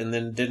shocked and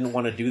then didn't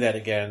want to do that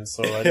again,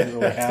 so I didn't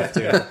really have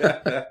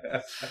to.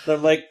 And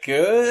I'm like,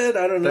 good?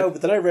 I don't know.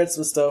 But then I read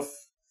some stuff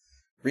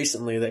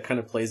recently that kind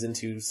of plays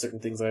into certain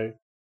things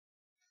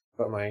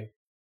about my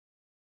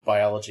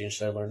biology and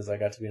shit I learned as I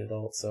got to be an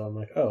adult. So I'm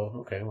like,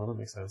 oh, okay, well, that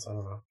makes sense. I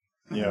don't know.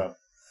 Yeah.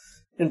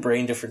 And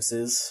brain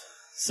differences.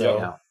 So.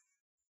 Yeah.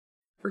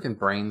 Freaking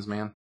brains,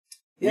 man.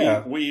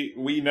 Yeah.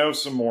 We know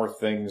some more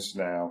things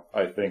now,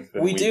 I think,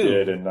 than we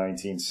did in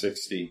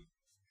 1960.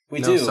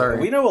 We do. Sorry.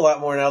 We know a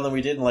lot more now than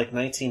we did in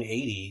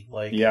 1980.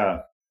 Yeah.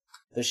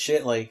 The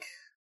shit, I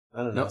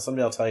don't know.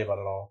 Someday I'll tell you about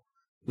it all.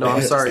 No,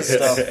 I'm sorry.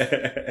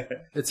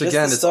 It's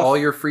it's all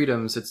your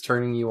freedoms. It's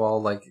turning you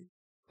all like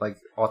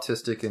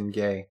autistic and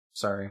gay.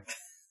 Sorry.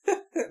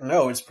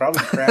 No, it's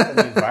probably crap in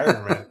the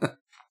environment.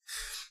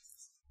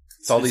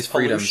 It's all these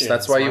freedoms.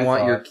 That's why you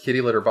want your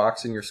kitty litter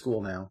box in your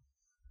school now.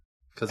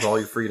 Because all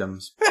your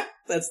freedoms.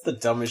 That's the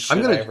dumbest shit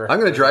I ever heard. I'm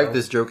going to drive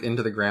this joke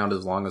into the ground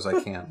as long as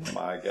I can. Oh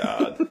my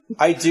God.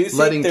 I do think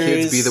letting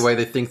kids be the way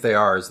they think they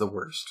are is the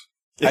worst.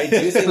 I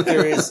do think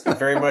there is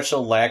very much a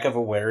lack of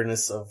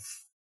awareness of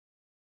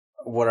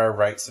what our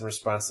rights and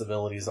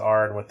responsibilities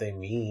are and what they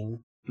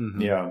mean.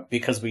 Mm-hmm. Yeah.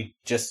 Because we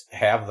just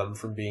have them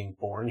from being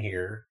born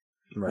here.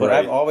 Right. But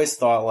I've always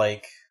thought,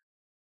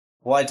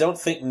 I don't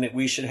think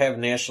we should have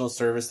national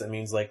service that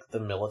means, the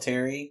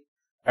military.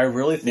 I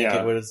really think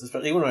it would,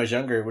 especially when I was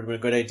younger, it would have been a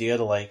good idea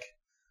to,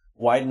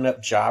 widen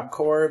up Job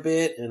Corps a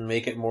bit and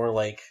make it more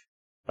like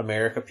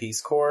America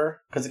Peace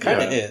Corps. Because it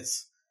kind of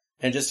is.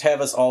 And just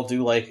have us all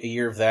do, a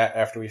year of that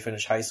after we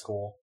finish high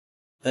school.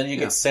 Then you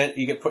get sent,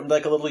 you get put in, a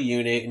little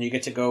unit, and you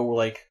get to go,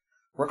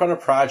 work on a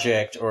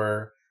project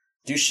or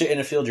do shit in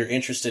a field you're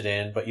interested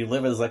in, but you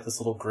live as, this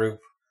little group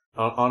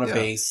on a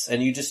base,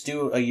 and you just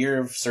do a year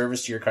of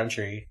service to your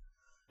country.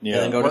 Yeah.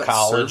 And then go to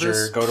college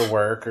or go to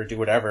work or do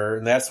whatever,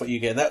 and that's what you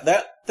get.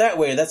 That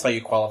way, that's how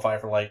you qualify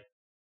for,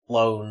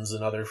 loans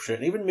and other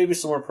shit. Even maybe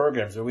some more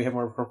programs, or we have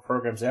more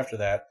programs after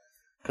that,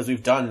 because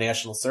we've done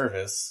national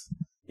service,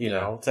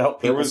 to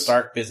help people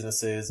start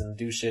businesses and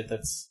do shit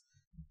that's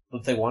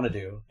what they want to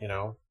do,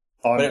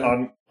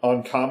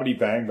 On Comedy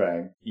Bang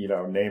Bang,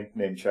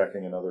 name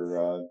checking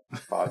another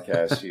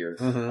podcast here.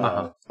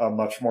 A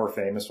much more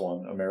famous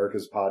one,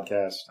 America's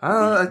Podcast.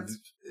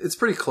 It's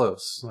pretty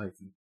close.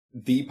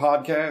 The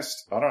podcast?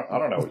 I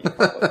don't know what you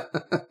call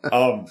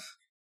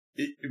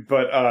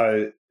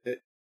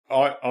it.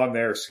 On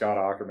there, Scott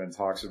Aukerman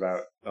talks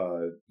about,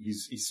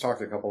 he's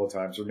talked a couple of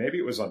times, or maybe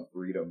it was on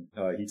Freedom.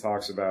 He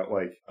talks about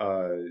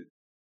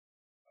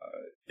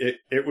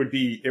it would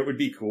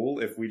be cool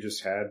if we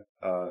just had,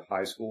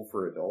 high school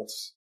for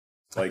adults.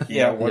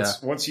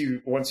 Once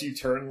you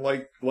turn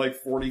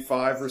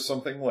 45 or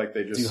something,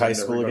 they just do high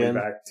send school everybody again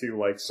back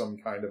to some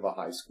kind of a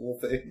high school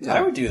thing. Yeah.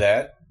 I would do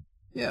that.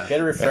 Yeah.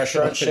 Get a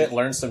refresher on shit,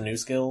 learn some new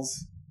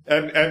skills.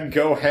 And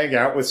go hang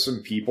out with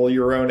some people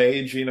your own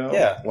age,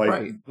 Yeah.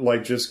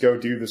 Just go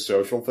do the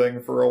social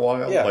thing for a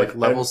while. Yeah.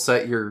 Level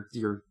set your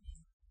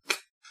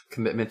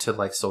commitment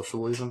to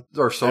socialism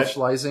or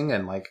socializing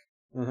and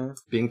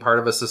being part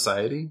of a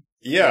society.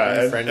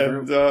 Yeah.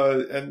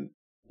 And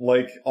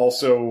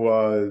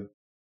also,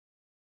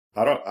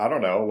 I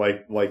don't know,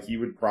 you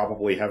would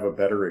probably have a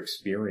better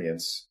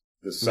experience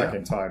the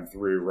second time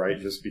through, right?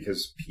 Just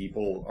because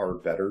people are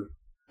better,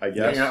 I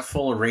guess. You're not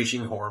full of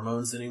raging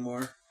hormones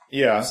anymore.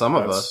 Yeah. Some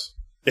of us.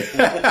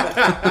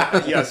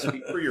 Yeah,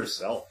 speak for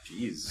yourself.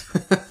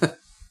 Jeez.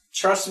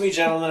 Trust me,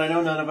 gentlemen, I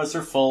know none of us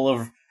are full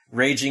of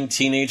raging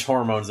teenage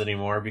hormones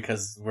anymore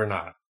because we're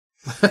not.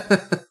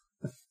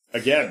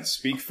 Again,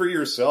 speak for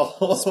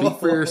yourself. Speak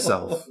for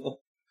yourself.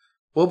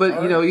 Well, but,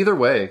 either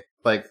way,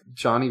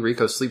 Johnny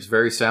Rico sleeps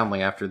very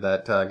soundly after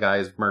that guy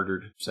is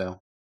murdered,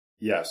 so.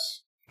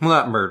 Yes. Well,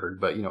 not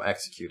murdered, but,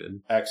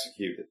 executed.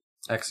 Executed.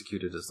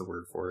 Executed is the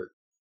word for it.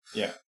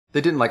 Yeah. They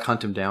didn't,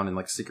 hunt him down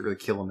and, secretly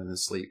kill him in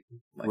his sleep.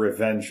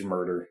 Revenge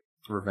murder.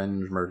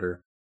 Revenge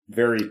murder.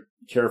 Very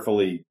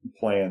carefully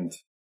planned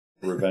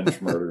revenge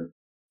murder.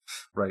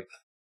 Right.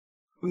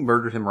 We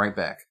murdered him right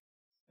back.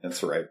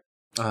 That's right.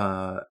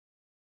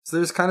 So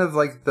there's kind of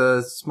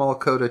the small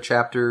coda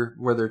chapter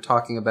where they're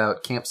talking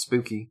about Camp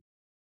Spooky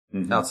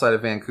outside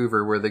of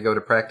Vancouver, where they go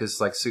to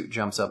practice, suit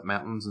jumps up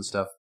mountains and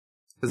stuff.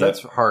 Because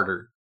that's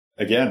harder.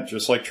 Again,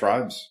 just like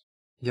tribes.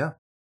 Yeah.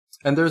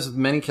 And there's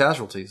many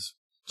casualties.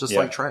 Just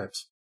like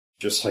tribes.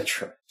 Just like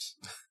tribes.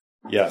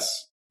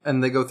 Yes.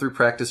 And they go through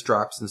practice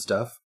drops and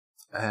stuff.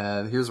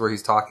 And here's where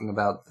he's talking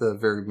about the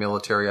very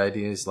military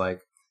ideas,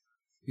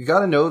 you got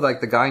to know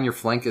like the guy in your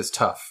flank is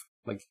tough.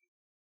 Like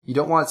you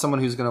don't want someone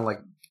who's gonna like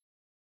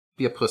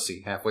be a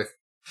pussy halfway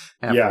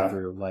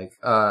through. Like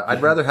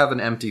I'd rather have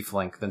an empty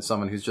flank than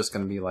someone who's just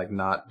gonna be like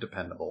not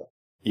dependable.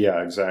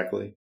 Yeah,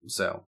 exactly.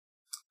 So,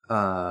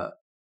 and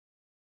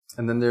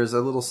then there's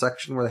a little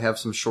section where they have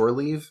some shore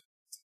leave,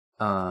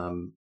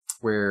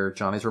 where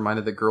Johnny's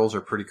reminded that girls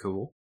are pretty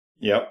cool.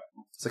 Yep.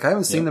 It's like I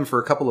haven't seen them for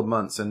a couple of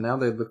months, and now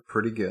they look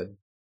pretty good.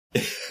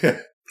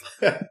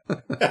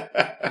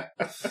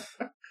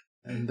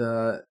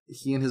 And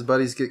he and his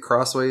buddies get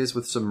crossways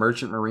with some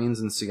merchant marines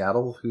in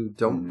Seattle who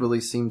don't really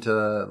seem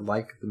to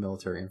like the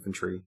military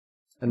infantry.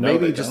 And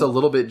maybe just a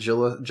little bit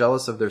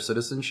jealous of their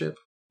citizenship.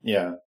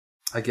 Yeah.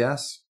 I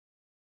guess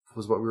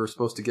was what we were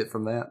supposed to get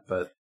from that,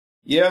 but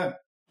yeah.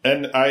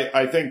 And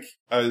I think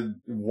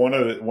one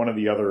of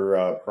the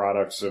other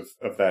products of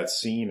that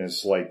scene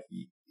is like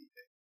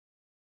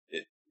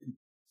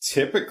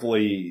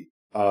typically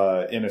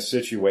in a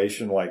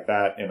situation like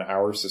that in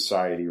our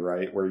society,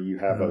 right, where you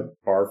have a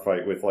bar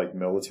fight with like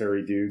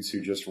military dudes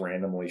who just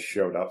randomly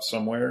showed up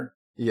somewhere.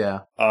 Yeah.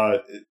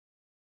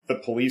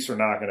 The police are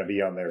not going to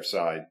be on their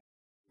side.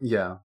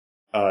 Yeah.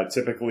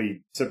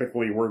 Typically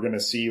we're going to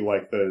see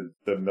like the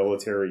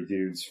military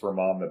dudes from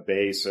on the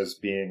base as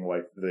being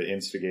like the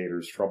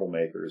instigators,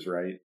 troublemakers,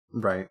 right?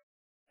 Right.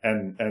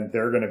 And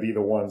they're going to be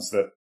the ones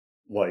that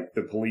like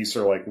the police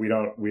are like, we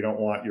don't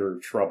want your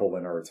trouble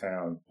in our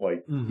town.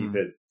 Like keep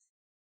it.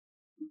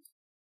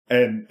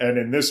 And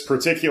in this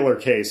particular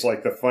case,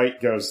 like the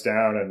fight goes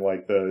down and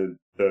like the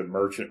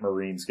merchant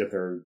marines get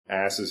their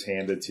asses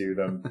handed to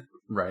them.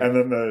 Right. And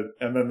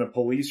then the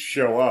police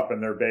show up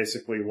and they're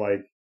basically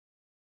like,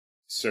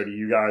 so do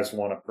you guys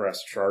want to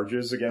press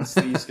charges against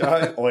these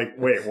guys? Like,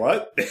 wait,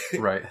 what?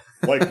 Right.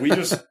 Like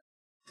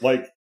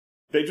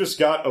they just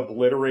got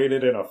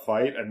obliterated in a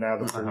fight and now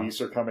the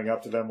police are coming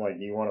up to them like,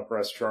 you want to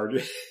press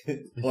charges?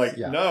 Like,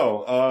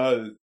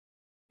 no,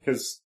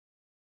 cause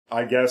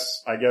I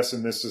guess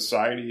in this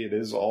society it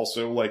is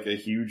also like a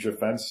huge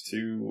offense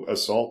to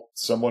assault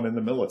someone in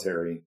the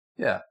military.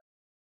 Yeah.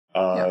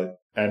 And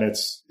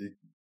it's,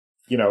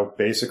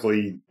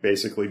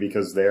 basically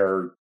because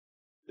they're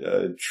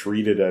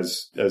treated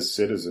as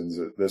citizens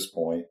at this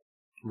point.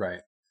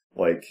 Right.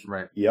 Like,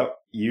 right. Yep.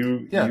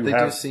 They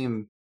do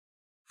seem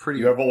pretty.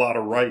 You have a lot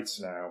of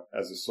rights now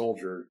as a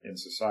soldier in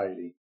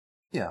society.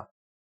 Yeah.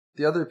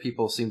 The other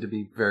people seem to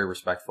be very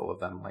respectful of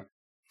them. Like,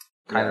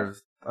 kind of,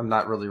 I'm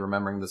not really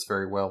remembering this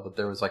very well, but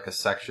there was like a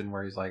section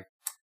where he's like,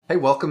 hey,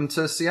 welcome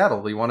to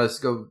Seattle. You want us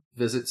to go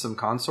visit some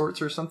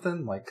consorts or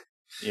something? Like,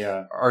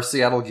 yeah, our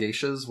Seattle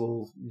geishas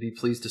will be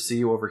pleased to see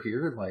you over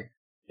here. Like,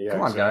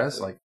 come on,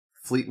 guys. Like,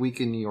 Fleet Week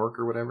in New York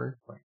or whatever.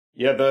 Like,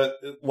 yeah,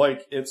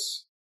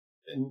 it's,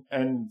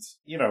 and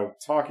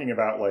talking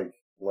about like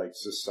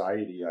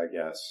society, I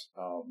guess,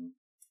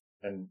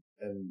 and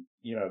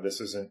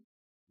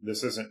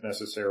this isn't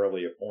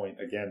necessarily a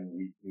point. Again,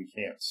 we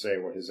can't say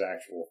what his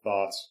actual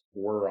thoughts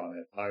were on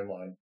it,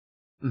 timeline.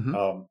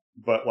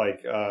 But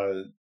like,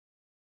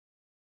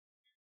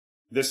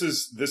 this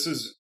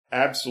is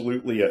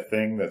absolutely a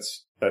thing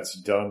that's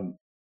done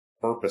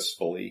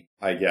purposefully,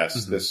 I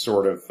guess. This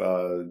sort of,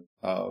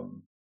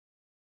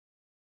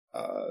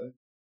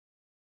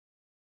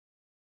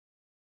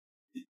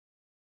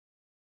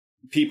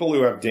 people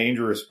who have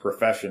dangerous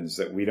professions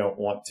that we don't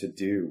want to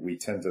do, we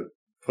tend to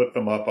put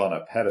them up on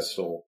a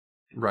pedestal,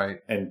 right,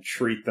 and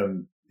treat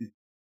them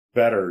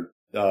better,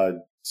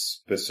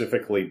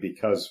 specifically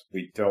because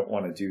we don't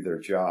want to do their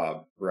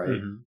job, right?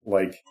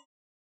 Like,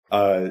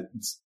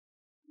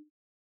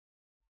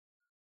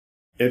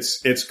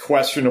 it's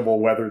questionable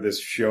whether this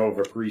show of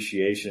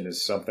appreciation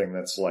is something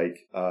that's like,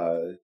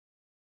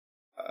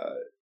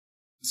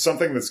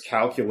 something that's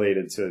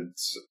calculated to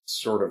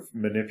sort of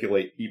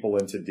manipulate people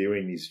into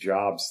doing these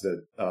jobs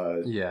that,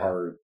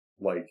 are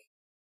like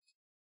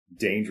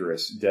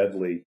dangerous,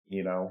 deadly,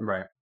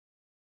 Right.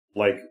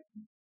 Like,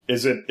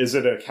 is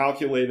it a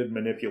calculated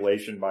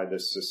manipulation by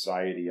this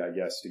society, I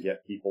guess, to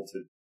get people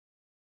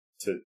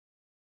to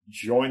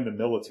join the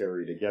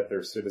military, to get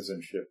their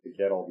citizenship, to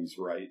get all these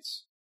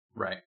rights?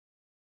 Right.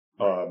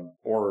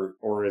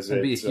 Or is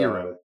it be a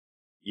hero?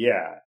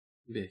 Yeah.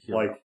 Be a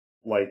hero.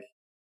 Like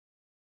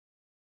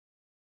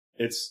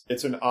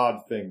it's an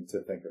odd thing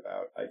to think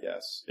about, I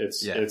guess.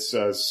 It's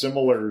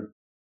similar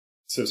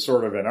to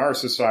sort of in our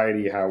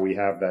society how we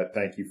have that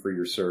thank you for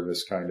your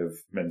service kind of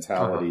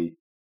mentality,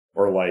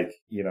 or like,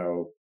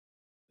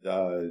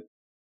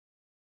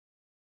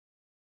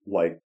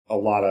 like a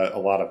lot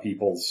of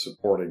people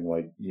supporting,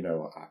 like,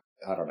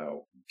 I don't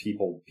know,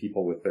 people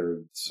with their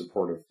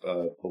support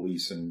of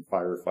police and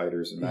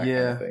firefighters and that kind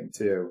of thing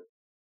too.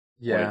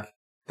 Yeah. Like,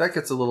 that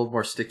gets a little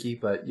more sticky,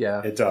 but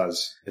yeah. It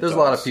does. There's a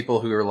lot of people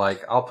who are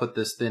like, I'll put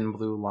this thin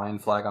blue line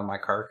flag on my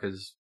car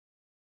because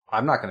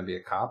I'm not going to be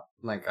a cop.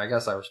 Like, I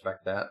guess I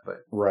respect that,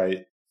 but...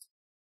 Right.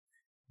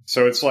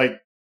 So it's like,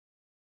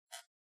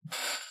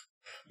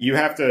 you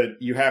have to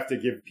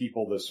give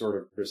people the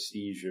sort of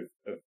prestige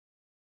of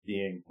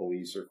being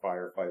police or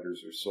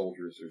firefighters or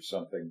soldiers or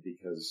something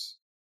because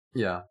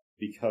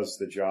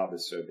the job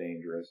is so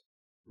dangerous.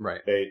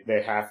 Right.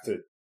 They have to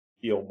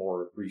feel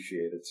more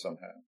appreciated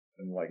somehow.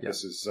 And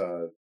this is,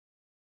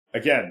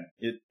 again,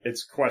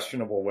 it's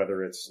questionable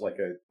whether it's like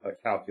a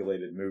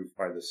calculated move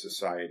by the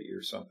society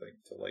or something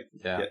to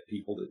get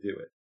people to do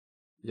it.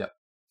 Yeah.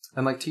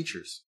 And like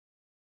teachers.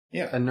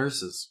 Yeah. And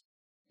nurses.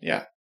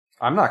 Yeah.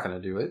 I'm not going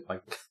to do it.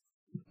 Like,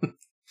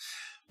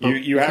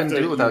 you have to,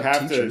 do it without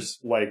teachers.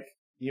 Apply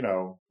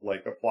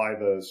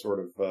the sort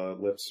of,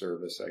 lip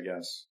service, I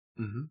guess,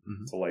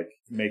 to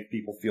make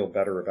people feel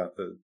better about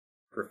the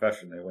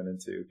profession they went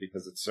into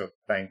because it's so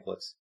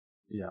thankless.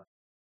 Yeah.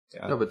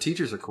 No, but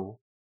teachers are cool.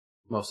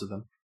 Most of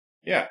them.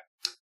 Yeah.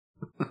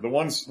 the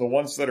ones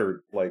that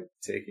are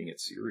taking it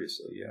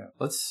seriously. Yeah.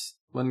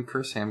 When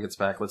Chris Ham gets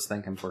back, let's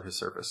thank him for his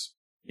service.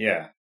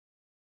 Yeah.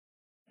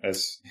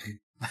 As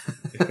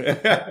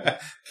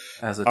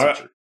a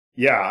teacher.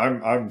 Yeah,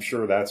 I'm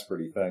sure that's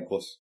pretty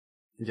thankless.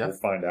 Yeah. We'll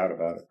find out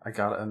about it. I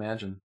gotta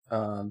imagine.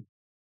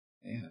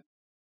 Yeah.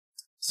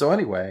 So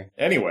anyway.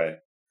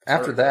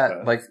 After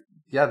that,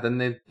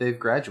 then they've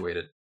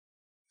graduated.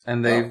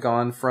 And they've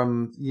gone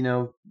from,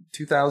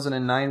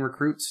 2009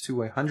 recruits to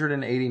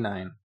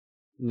 189.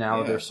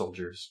 Now they're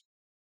soldiers.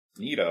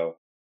 Neato.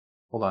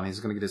 Hold on,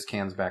 he's gonna get his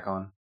cans back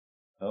on.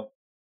 Oh.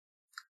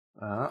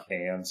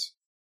 Cans.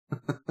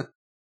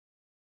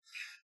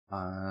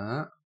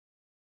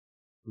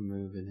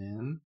 Moving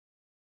in.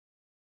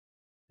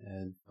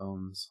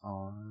 Headphones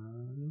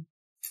on.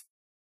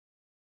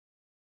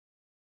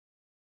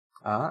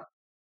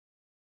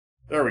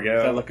 There we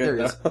go. There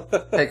he is.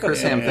 Hey,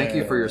 Chris Ham, thank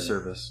you for your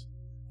service.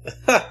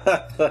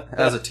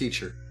 As a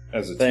teacher.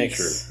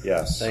 Teacher,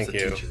 yes. Thank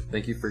you. Teacher.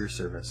 Thank you for your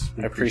service.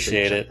 I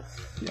appreciate it.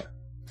 Yeah.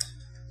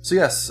 So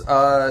yes,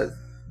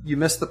 you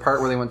missed the part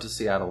where they went to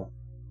Seattle.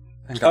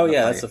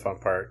 That's the fun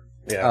part.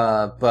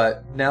 Yeah.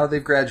 But now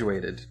they've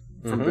graduated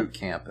from boot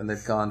camp, and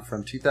they've gone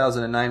from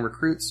 2009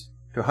 recruits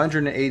to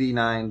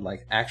 189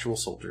 actual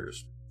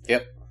soldiers.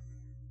 Yep.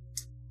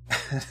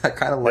 I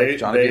kind of like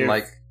Johnny being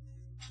like,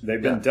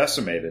 they've been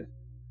decimated.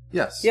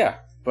 Yes. Yeah,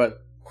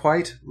 but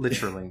quite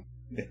literally.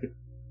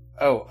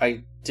 Oh,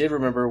 I did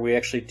remember we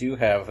actually do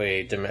have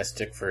a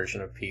domestic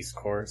version of Peace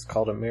Corps. It's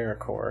called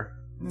AmeriCorps.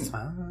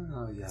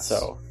 Oh, yes.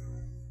 So,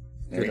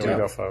 there we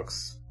go,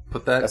 folks.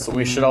 That's what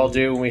we should all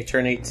do when we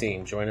turn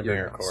 18. Join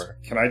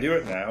AmeriCorps. Can I do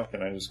it now?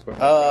 Can I just quit?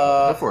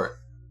 Go for it.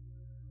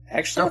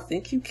 Actually, I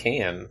think you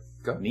can.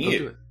 Go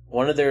do it.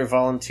 One of their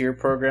volunteer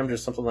programs or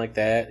something like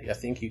that, I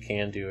think you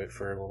can do it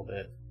for a little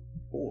bit.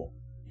 Cool.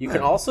 You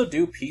can also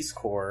do Peace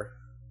Corps.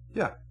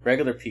 Yeah.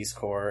 Regular Peace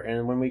Corps.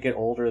 And when we get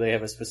older, they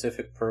have a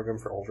specific program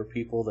for older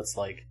people that's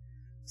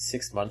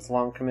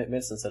 6-month-long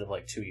commitments instead of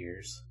 2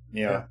 years.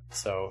 Yeah.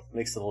 So it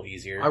makes it a little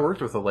easier. I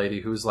worked with a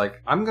lady who's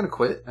like, I'm going to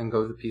quit and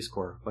go to the Peace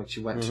Corps.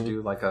 She went to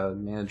do a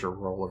manager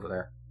role over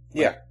there.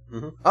 Yeah.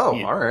 Oh,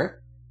 all right.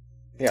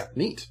 Yeah.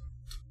 Neat.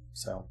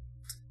 So,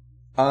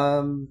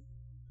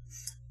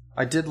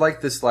 I did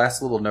like this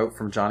last little note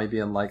from Johnny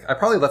being like, I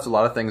probably left a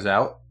lot of things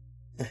out.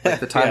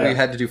 The time we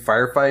had to do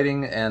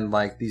firefighting and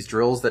these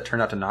drills that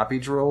turned out to not be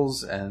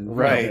drills, and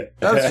right.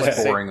 That was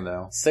just boring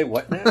though. Say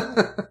what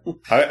now?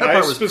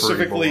 I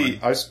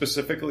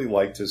specifically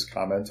liked his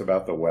comment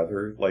about the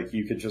weather.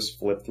 You could just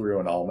flip through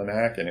an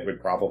almanac and it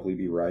would probably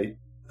be right.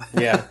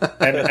 Yeah.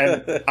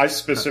 and I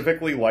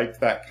specifically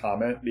liked that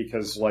comment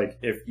because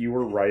if you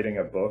were writing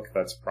a book,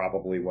 that's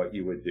probably what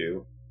you would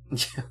do.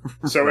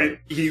 So right.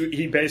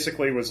 he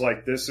basically was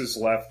like, this is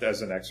left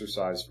as an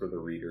exercise for the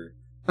reader.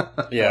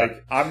 Yeah.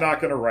 I'm not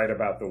going to write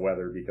about the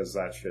weather because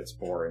that shit's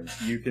boring.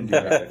 You can do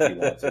that if you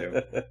want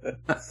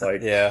to.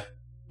 Yeah.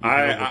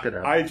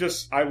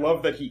 I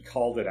love that he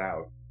called it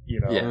out,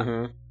 Yeah.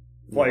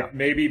 Mm-hmm.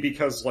 Maybe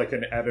because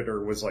an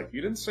editor was like,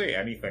 you didn't say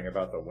anything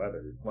about the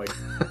weather.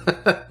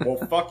 Well,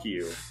 fuck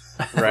you.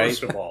 Right.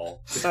 First of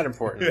all. It's not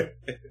important.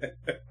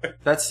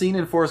 That scene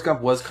in Forrest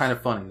Gump was kind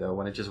of funny though,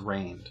 when it just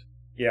rained.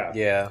 Yeah.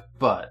 Yeah.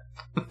 But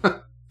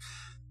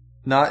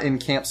not in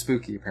Camp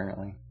Spooky,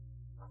 apparently.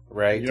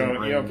 Right. You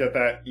don't get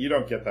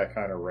that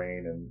kind of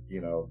rain in,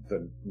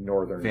 the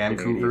northern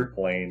Vancouver Canadian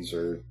plains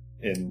or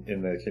in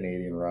the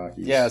Canadian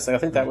Rockies. Yeah, so I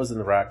think that was in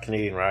the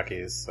Canadian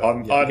Rockies. So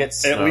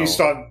at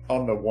least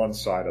on the one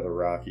side of the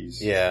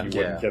Rockies. Yeah. You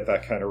wouldn't get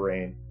that kind of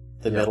rain.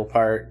 The middle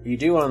part. You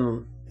do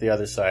on the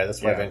other side.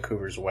 That's why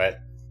Vancouver's wet.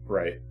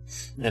 Right.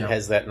 And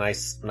has that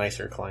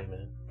nicer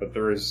climate. But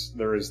there is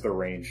the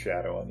rain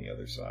shadow on the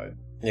other side.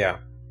 Yeah.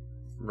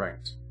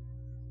 Right.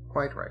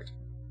 Quite right.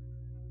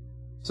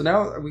 So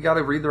now we got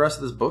to read the rest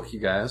of this book, you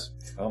guys.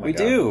 Oh my we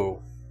God.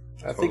 do.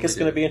 I think it's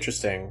going to be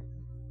interesting.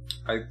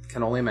 I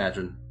can only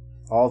imagine.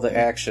 All the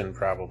action,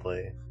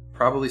 probably.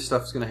 Probably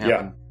stuff's going to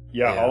happen.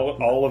 Yeah.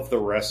 All of the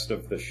rest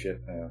of the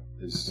shit now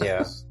is.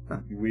 Yeah.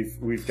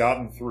 We've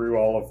gotten through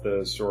all of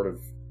the sort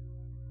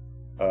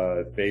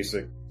of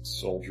basic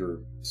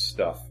soldier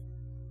stuff.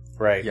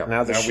 Right. Yep.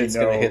 Now the shit's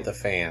going to hit the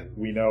fan.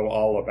 We know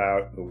all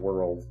about the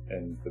world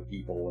and the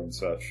people and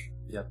such.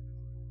 Yep.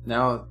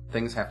 Now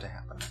things have to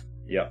happen.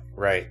 Yep.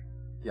 Right.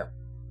 Yep.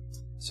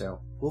 So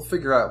we'll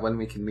figure out when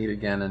we can meet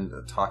again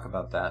and talk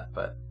about that.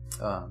 But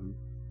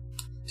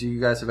do you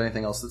guys have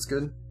anything else that's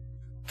good?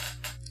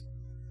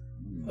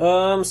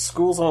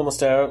 School's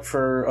almost out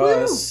for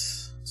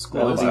us.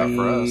 School is out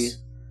for us.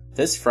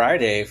 This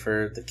Friday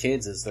for the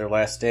kids is their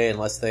last day,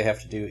 unless they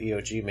have to do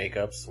EOG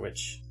makeups,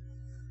 which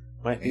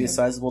might be a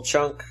sizable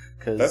chunk.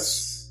 Cause,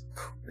 that's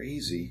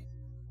crazy.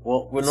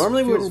 Well,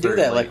 normally we wouldn't do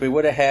that. Like, we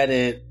would have had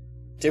it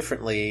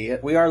differently.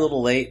 We are a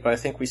little late, but I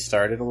think we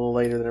started a little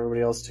later than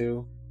everybody else,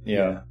 too.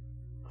 Yeah.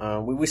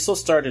 We still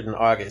started in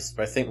August,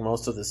 but I think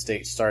most of the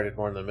states started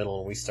more in the middle,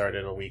 and we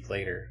started a week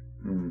later.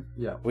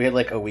 Yeah. We had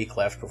like a week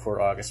left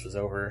before August was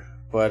over.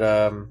 But,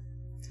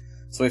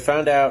 so we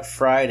found out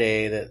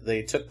Friday that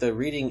they took the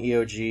reading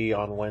EOG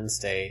on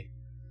Wednesday,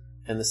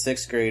 and the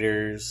 6th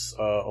graders,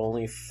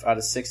 only out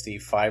of 60,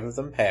 5 of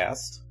them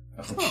passed.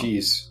 Oh,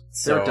 jeez.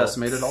 So, they're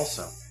decimated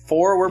also.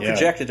 4 were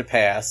projected to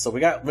pass. So we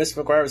got, Miss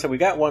McGuire said we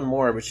got 1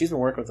 more, but she's been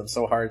working with them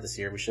so hard this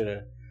year. We should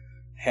have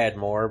had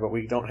more, but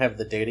we don't have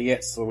the data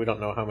yet, so we don't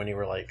know how many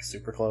were like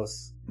super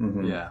close.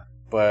 Mm-hmm. Yeah.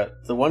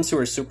 But the ones who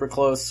are super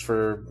close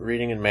for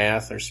reading and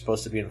math are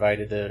supposed to be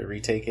invited to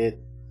retake it.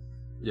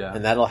 Yeah.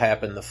 And that'll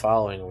happen the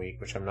following week,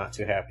 which I'm not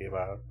too happy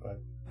about. But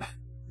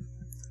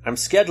I'm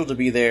scheduled to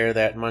be there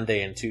that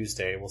Monday and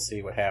Tuesday. We'll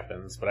see what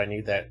happens. But I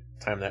need that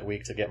time that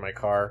week to get my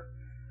car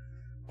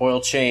oil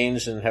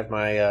changed and have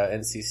my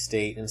NC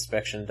State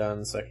inspection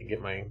done so I can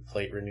get my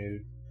plate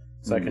renewed.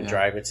 So I can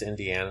drive it to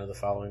Indiana the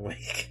following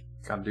week.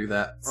 Gotta do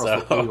that. Or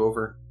else they'll pull you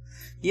over.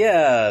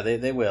 Yeah,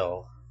 they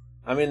will.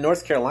 I mean,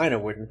 North Carolina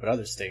wouldn't, but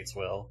other states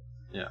will.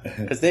 Yeah.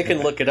 Because they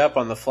can look it up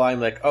on the fly and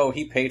be like, oh,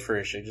 he paid for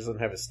his shit, he just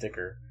doesn't have a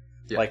sticker.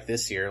 Yeah. Like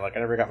this year. Like, I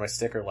never got my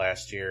sticker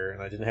last year,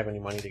 and I didn't have any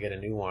money to get a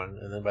new one.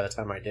 And then by the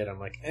time I did, I'm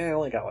like, I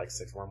only got like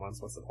 6 more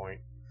months. What's the point?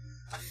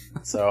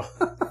 So.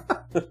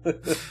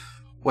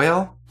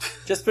 Well.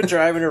 Just been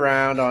driving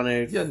around on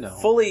a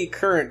fully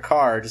current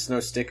car, just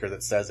no sticker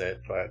that says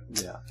it. But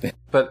yeah.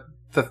 But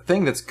the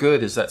thing that's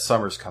good is that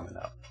summer's coming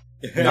up.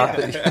 Not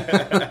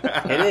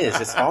that it is.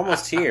 It's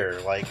almost here.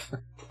 Like,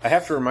 I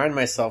have to remind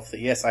myself that,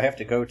 yes, I have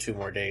to go 2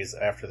 more days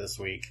after this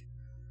week.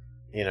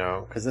 You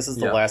know, because this is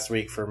the last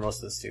week for most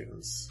of the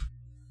students.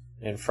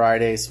 And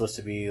Friday is supposed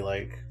to be,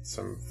 like,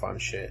 some fun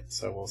shit,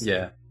 so we'll see.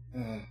 Yeah.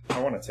 I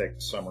want to take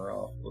the summer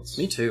off.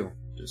 Me too.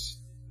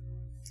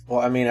 Well,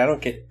 I mean, I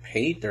don't get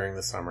paid during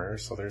the summer,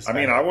 so there's... I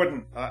mean, I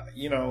wouldn't,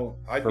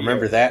 I'd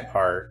remember that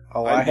part.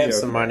 Oh, I have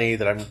some money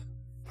that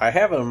I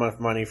have enough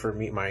money for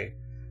my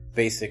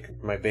basic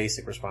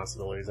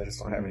responsibilities. I just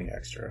don't have any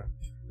extra.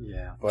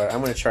 Yeah. But I'm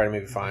going to try to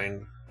maybe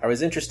find... I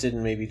was interested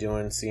in maybe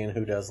seeing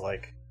who does,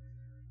 like,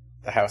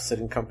 the house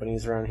sitting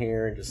companies around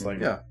here and just, like,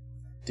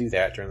 do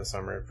that during the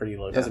summer. Pretty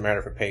low. It doesn't matter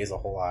if it pays a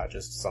whole lot,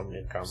 just some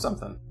income.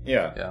 Something.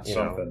 Yeah.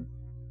 Something.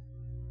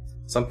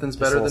 Something's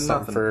better than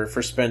nothing.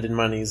 For spending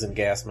monies and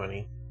gas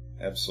money.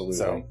 Absolutely.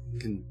 So you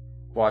can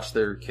watch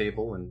their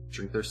cable and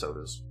drink their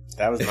sodas.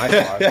 That was my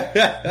thought.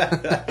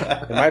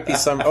 It might be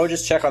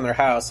just check on their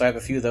house. I have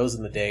a few of those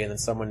in the day, and then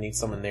someone needs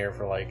someone there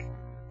for, like,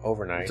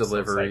 overnight.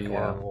 Delivery, so it's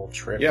like a little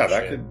trip. Yeah,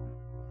 that could,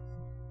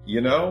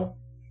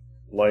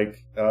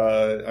 like,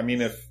 I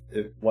mean, if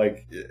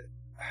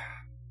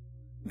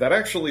that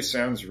actually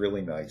sounds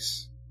really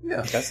nice.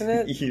 Yeah. Doesn't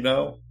it?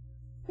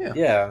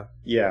 Yeah.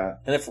 Yeah.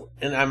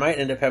 And I might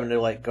end up having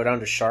to, like, go down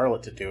to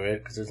Charlotte to do it,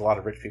 because there's a lot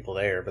of rich people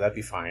there, but that'd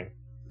be fine.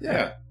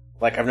 Yeah.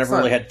 Like, I've never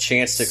really had a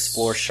chance to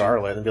explore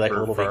Charlotte and be like a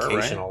little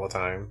vacation all the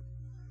time.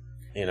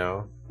 You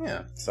know?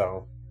 Yeah.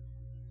 So.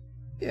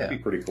 Yeah. That'd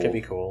be pretty cool. Could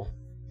be cool.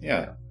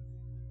 Yeah.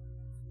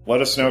 Let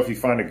us know if you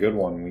find a good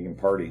one and we can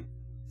party.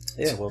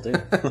 Yeah, we'll do.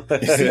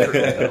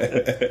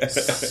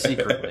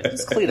 Secretly.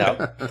 Just clean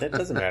up. It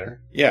doesn't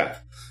matter. Yeah.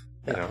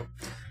 You know.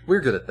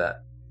 We're good at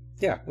that.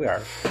 Yeah, we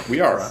are. We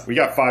are. We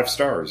got 5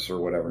 stars or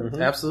whatever.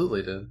 Mm-hmm.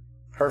 Absolutely did.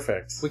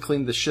 Perfect. We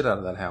cleaned the shit out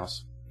of that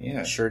house.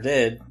 Yeah. Sure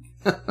did.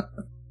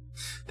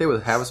 They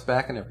would have us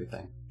back and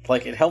everything.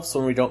 Like, it helps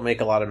when we don't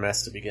make a lot of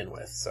mess to begin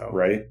with, so.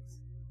 Right.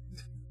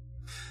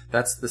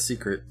 That's the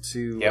secret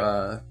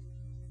to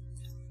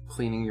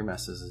cleaning your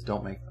messes, is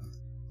don't make them.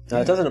 Now,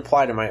 it doesn't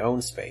apply to my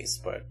own space,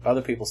 but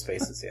other people's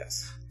spaces,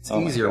 yes. It's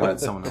easier when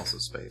it's someone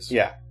else's space.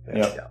 Yeah.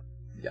 Yeah.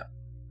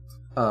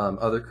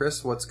 Other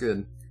Chris, what's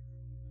good?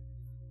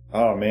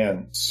 Oh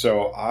man,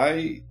 so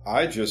I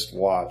just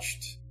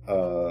watched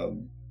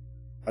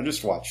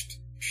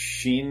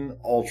Shin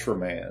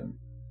Ultraman.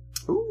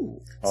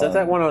 Ooh, is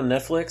that one on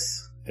Netflix?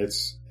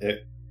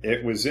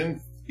 It was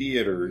in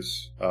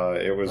theaters.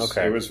 It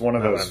was one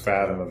of those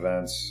Fathom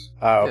events.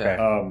 Oh, okay.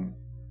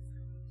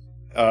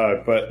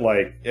 But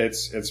like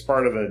it's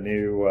part of the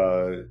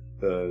new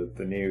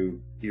the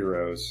new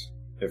Heroes,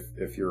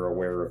 if you're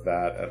aware of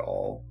that at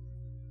all.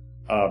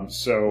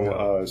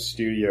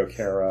 Studio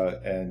Kara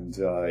and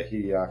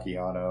Hideaki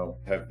Anno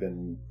have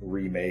been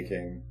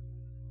remaking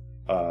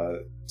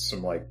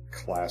some like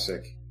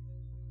classic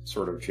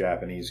sort of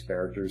Japanese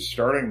characters,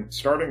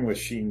 starting with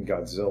Shin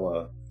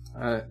Godzilla.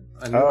 I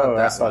knew about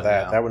that. I saw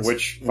that. Now. That was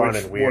fun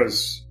and weird.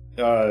 Was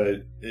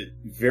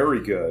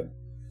very good.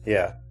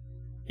 Yeah.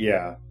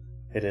 Yeah.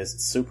 It is.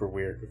 It's super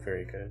weird, but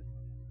very good.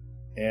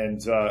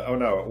 And, oh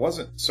no, it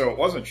wasn't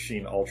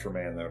Shin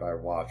Ultraman that I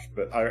watched,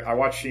 but I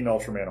watched Shin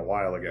Ultraman a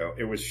while ago.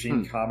 It was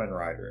Shin Kamen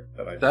Rider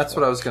that I That's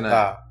what I was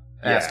gonna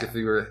ask if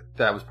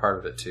that was part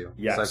of it too.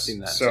 Yes. I've seen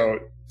that too.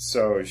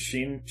 So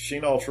Shin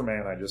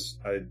Ultraman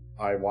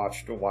I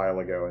watched a while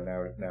ago, and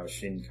now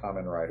Shin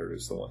Kamen Rider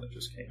is the one that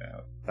just came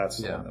out. That's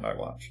the one that I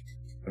watched.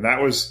 And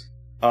that was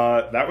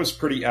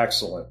pretty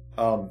excellent.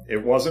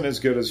 It wasn't as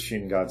good as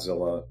Shin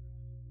Godzilla.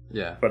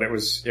 Yeah. But it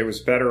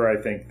was better,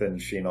 I think, than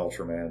Shin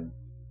Ultraman.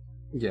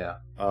 Yeah.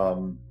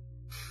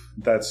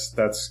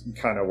 That's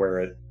kind of where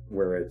it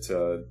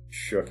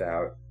shook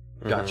out.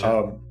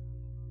 Gotcha.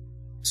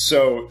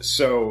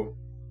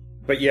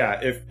 But yeah,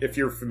 if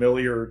you're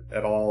familiar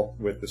at all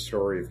with the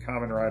story of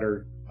Kamen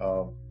Rider,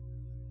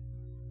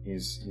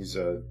 he's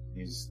a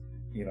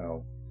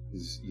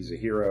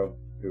hero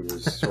who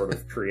was sort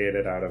of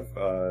created out of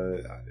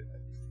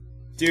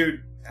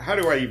dude. How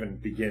do I even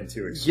begin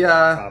to explain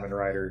Kamen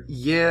Rider?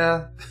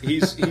 Yeah.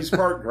 He's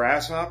part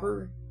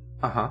grasshopper.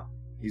 Uh-huh.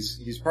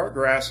 He's part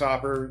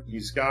grasshopper.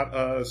 He's got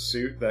a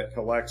suit that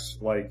collects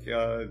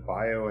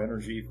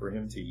bioenergy for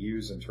him to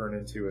use and turn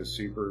into a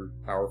super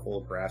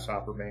powerful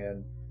grasshopper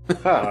man.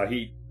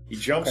 He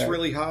jumps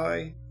really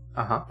high.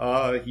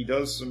 Uh-huh. He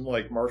does some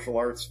martial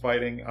arts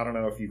fighting. I don't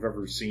know if you've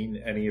ever seen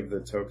any of the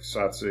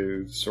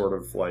tokusatsu sort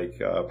of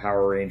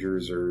Power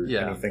Rangers or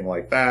anything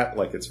like that.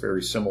 It's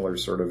very similar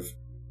sort of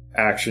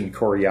action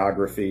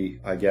choreography,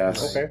 I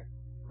guess. Okay.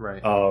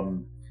 Right.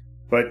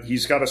 But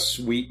he's got a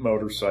sweet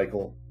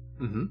motorcycle.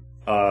 Mm-hmm.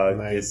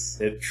 Nice.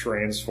 It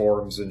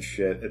transforms and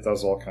shit. It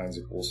does all kinds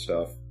of cool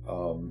stuff.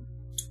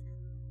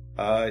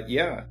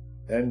 Yeah.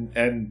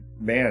 And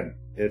man,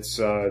 it's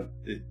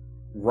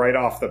right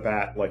off the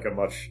bat a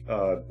much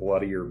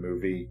bloodier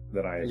movie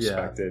than I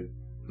expected.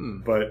 Yeah.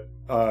 But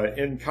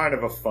in kind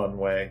of a fun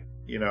way,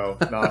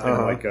 not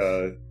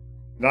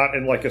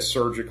in a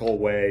surgical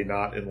way,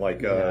 not in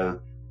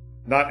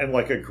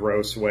a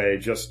gross way,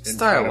 just in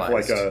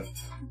stylized. kind of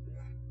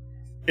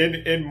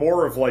in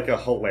more of a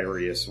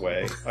hilarious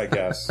way, I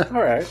guess.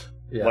 All right.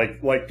 Yeah.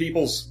 Like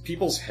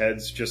people's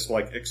heads just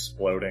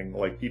exploding,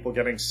 people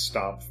getting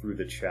stomped through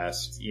the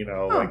chest,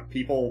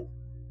 people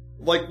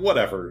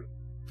whatever.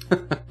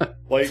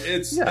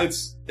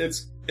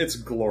 It's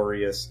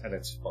glorious and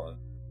it's fun.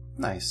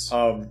 Nice.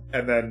 And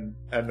then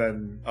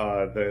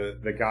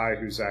the guy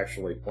who's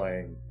actually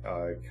playing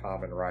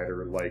Kamen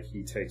Rider,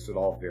 he takes it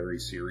all very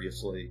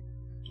seriously.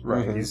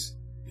 Right. Mm-hmm.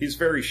 He's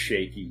very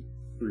shaky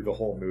through the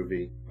whole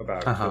movie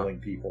about killing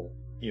people,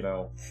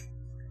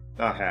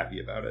 not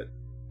happy about it.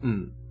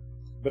 Mm.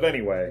 But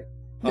anyway,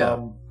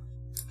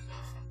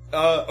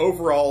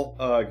 overall,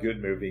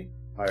 good movie.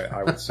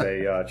 I would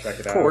say check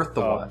it out. Worth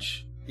the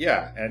watch.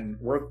 Yeah, and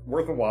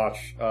worth a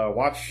watch.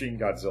 Watch Shin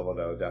Godzilla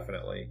though,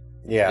 definitely.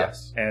 Yeah.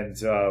 Yes. And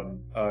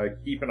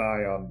keep an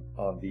eye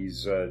on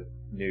these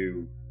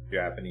new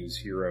Japanese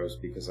heroes,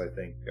 because I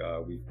think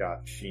we've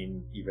got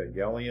Shin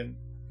Evangelion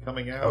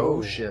coming out.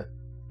 Oh shit!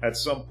 At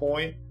some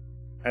point,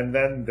 and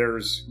then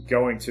there's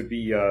going to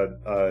be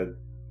a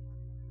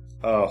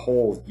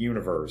whole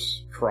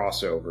universe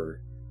crossover.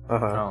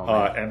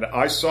 Uh-huh. And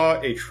I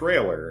saw a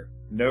trailer.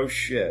 No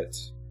shit.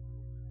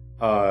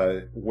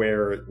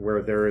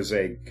 Where there is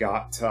a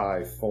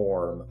Gottai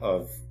form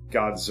of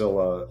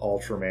Godzilla,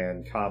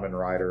 Ultraman, Kamen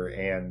Rider,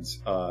 and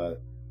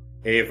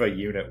Eva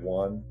Unit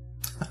 1.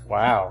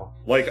 Wow.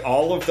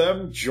 All of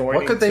them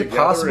joining. What could they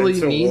possibly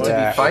need to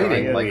be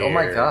fighting? Oh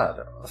my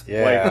god.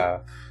 Yeah.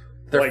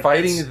 They're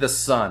fighting the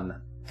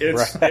sun.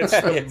 It's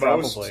the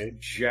most probably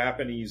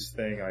Japanese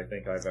thing I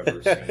think I've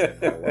ever seen in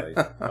my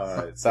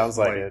life. Sounds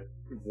like it.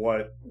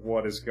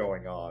 What is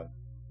going on?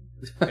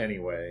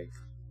 Anyway.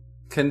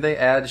 Can they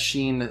add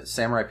Sheen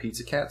Samurai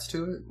Pizza Cats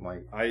to it?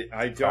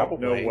 I don't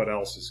know what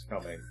else is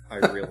coming. I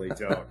really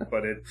don't.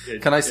 But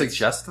it can I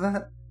suggest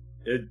that?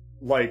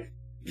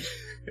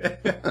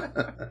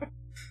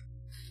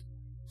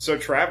 So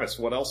Travis,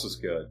 what else is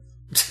good?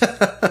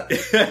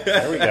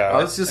 There we go.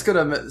 I was just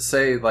gonna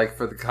say,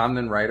 for the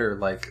Kamen Rider,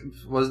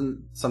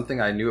 wasn't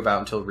something I knew about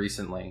until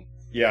recently.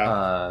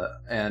 Yeah.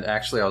 And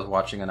actually I was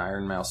watching an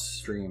Iron Mouse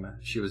stream.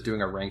 She was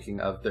doing a ranking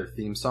of their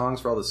theme songs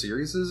for all the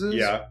series.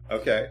 Yeah,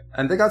 okay.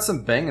 And they got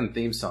some banging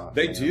theme songs.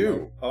 They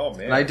do. Oh,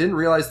 man. And I didn't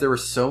realize there were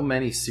so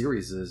many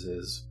series.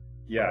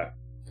 Yeah.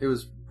 It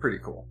was pretty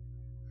cool.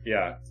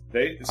 Yeah.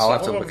 I'll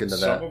have to look into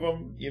that. Some of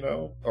them,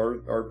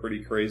 are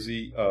pretty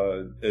crazy.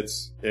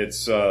 It's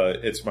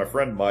my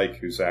friend Mike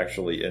who's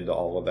actually into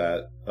all of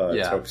that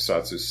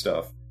tokusatsu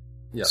stuff.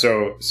 Yeah.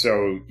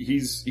 So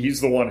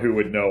he's the one who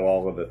would know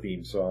all of the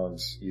theme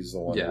songs. He's the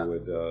one who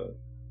would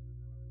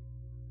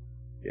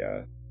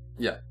Yeah.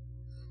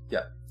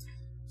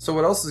 So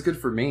what else is good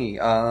for me?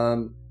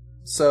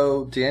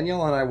 So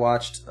Danielle and I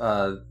watched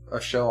a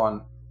show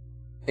on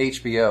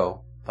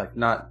HBO,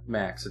 not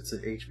Max, it's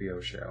an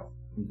HBO show.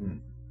 Mm-hmm.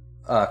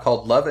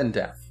 Called Love and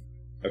Death.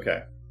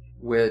 Okay.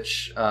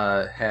 Which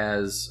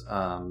has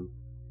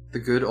the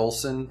good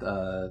Olsen,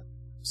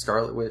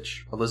 Scarlet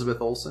Witch,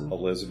 Elizabeth Olsen.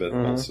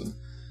 Olsen.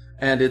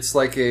 And it's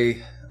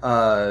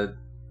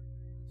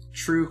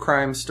true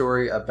crime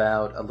story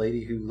about a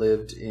lady who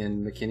lived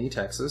in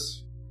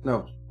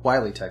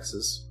Wiley,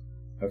 Texas.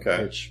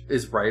 Okay. Which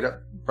is right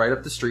up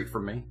the street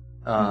from me.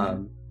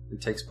 It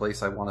takes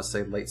place, I want to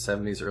say, late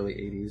 70s, early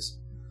 80s.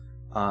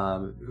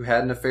 Who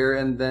had an affair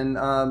and then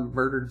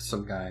murdered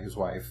some guy, his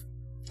wife.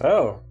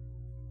 Oh.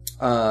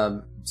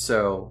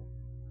 So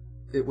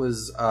it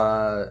was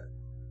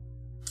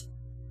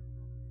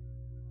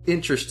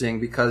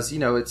interesting because,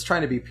 it's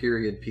trying to be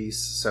period piece,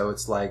 so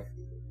it's like,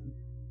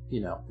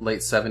 late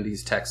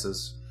 70s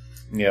Texas.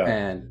 Yeah.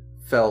 And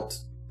felt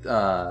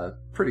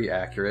pretty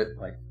accurate,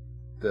 like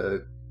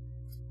the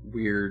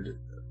weird,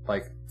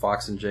 like,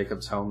 Fox and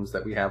Jacobs homes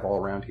that we have all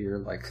around here,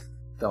 like,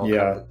 they all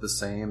look the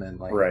same, and,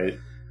 like, right.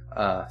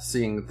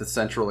 Seeing the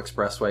Central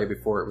Expressway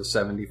before it was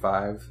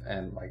 75,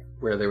 and, like,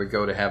 where they would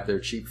go to have their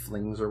cheap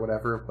flings or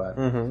whatever, but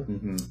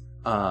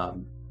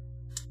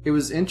it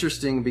was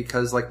interesting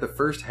because, like, the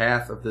first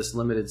half of this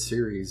limited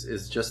series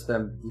is just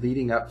them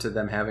leading up to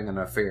them having an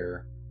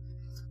affair,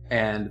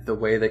 and the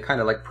way they kind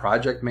of, like,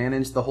 project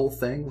manage the whole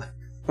thing.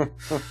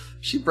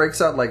 She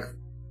breaks out, like,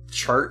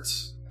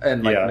 charts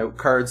and, like, note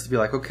cards to be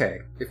like, okay,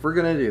 if we're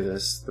gonna do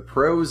this, the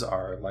pros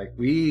are, like,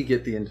 we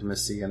get the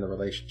intimacy and the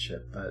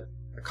relationship, but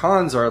the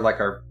cons are, like,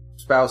 our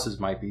spouses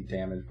might be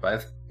damaged by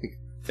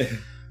it.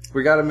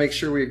 We gotta make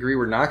sure we agree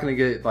we're not gonna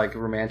get, like,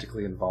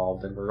 romantically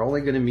involved, and we're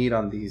only gonna meet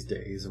on these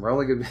days, and we're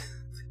only gonna...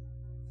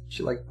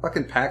 She, like,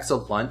 fucking packs a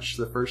lunch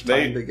the first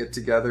time they get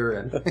together,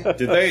 and...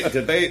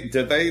 Did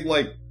they,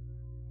 like,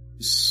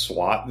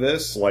 SWAT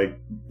this? Like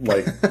draw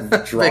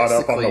it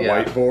up on the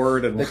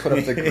whiteboard and... They put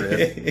up the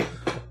grid.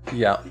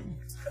 Yeah.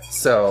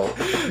 So,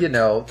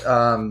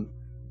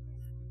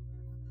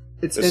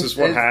 this is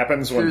what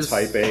happens when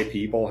type A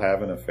people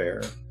have an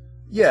affair.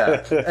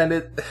 Yeah,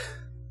 and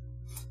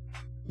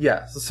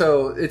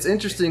so it's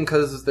interesting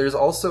because there's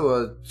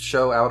also a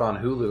show out on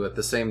Hulu at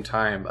the same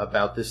time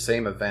about this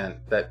same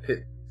event that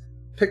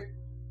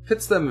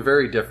pits them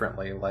very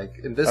differently. Like,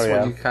 in this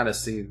one, you kind of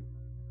see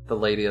the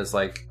lady as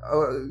like,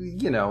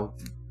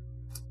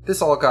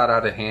 this all got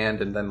out of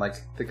hand, and then, like,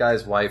 the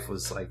guy's wife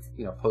was, like,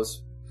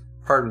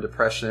 postpartum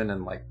depression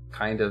and, like,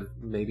 kind of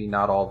maybe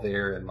not all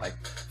there, and,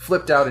 like,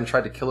 flipped out and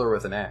tried to kill her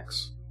with an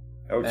axe.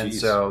 Oh, geez. And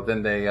so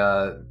then they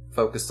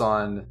focused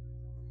on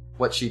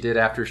what she did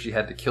after she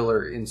had to kill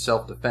her in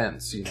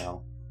self-defense,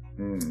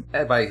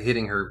 by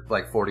hitting her,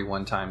 like,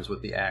 41 times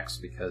with the axe,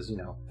 because,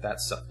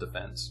 that's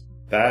self-defense.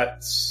 So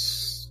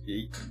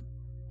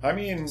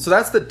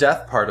that's the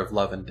death part of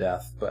Love and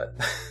Death, but...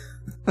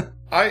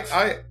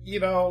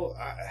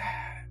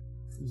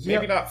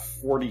 maybe not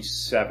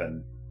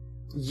 47.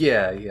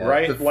 Yeah.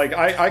 Right?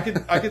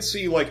 I could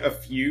see, like, a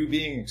few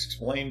being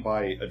explained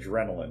by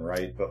adrenaline,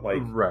 right? But,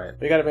 like... Right.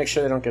 You gotta make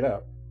sure they don't get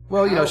up.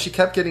 Well, she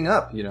kept getting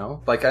up,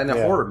 like in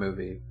a horror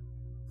movie.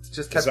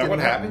 Just kept getting up. Is that what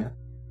happened?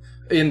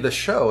 In the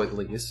show, at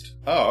least.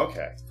 Oh,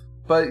 okay.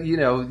 But, you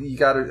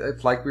gotta,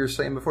 like we were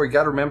saying before, you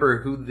gotta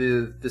remember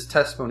who this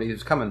testimony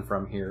is coming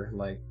from here.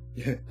 Like,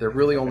 they're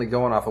really only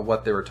going off of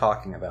what they were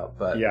talking about.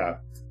 But,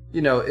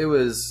 it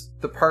was,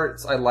 the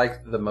parts I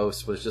liked the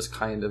most was just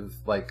kind of,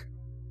 like,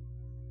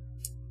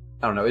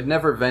 I don't know, it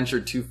never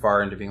ventured too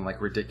far into being, like,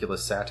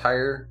 ridiculous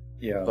satire.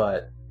 Yeah.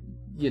 But,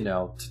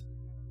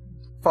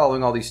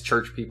 following all these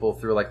church people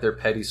through, like, their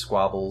petty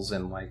squabbles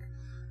and, like,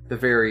 the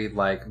very,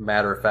 like,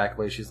 matter-of-fact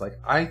way she's like,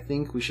 I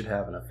think we should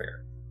have an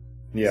affair.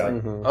 Yeah.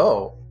 Like,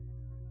 oh.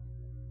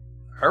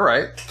 All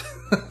right.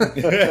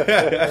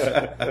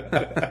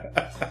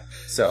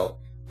 So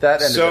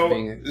that ended up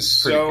being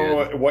pretty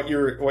good. What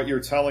you're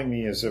telling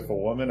me is if a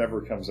woman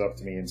ever comes up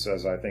to me and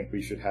says, I think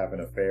we should have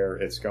an affair,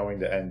 it's going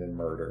to end in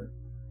murder.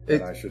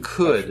 I should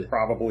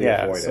probably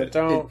avoid it.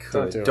 Don't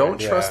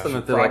trust them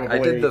if they're like, I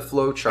did the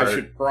flow chart. I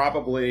should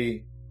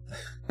probably,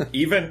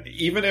 even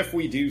if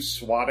we do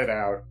SWAT it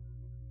out,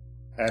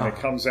 and it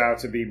comes out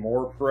to be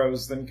more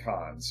pros than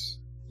cons.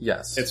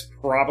 Yes. It's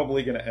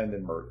probably going to end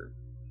in murder.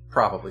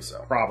 Probably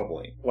so.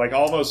 Probably. Like,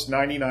 almost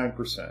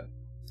 99%.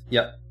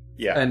 Yep.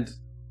 Yeah. And,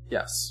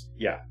 yes.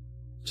 Yeah.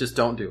 Just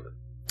don't do it.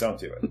 Don't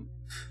do it.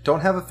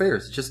 Don't have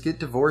affairs. Just get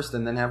divorced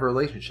and then have a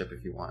relationship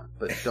if you want.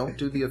 But don't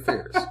do the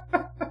affairs.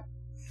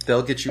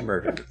 They'll get you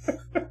murdered.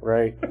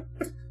 Right.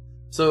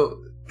 So,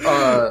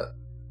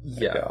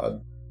 yeah.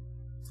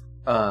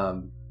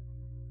 God.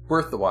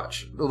 Worth the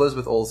watch.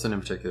 Elizabeth Olsen in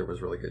particular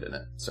was really good in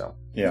it. So,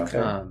 yeah.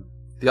 Okay.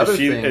 The other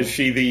thing is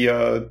she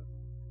the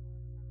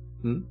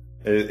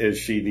is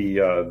she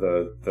the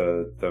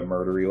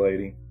murdery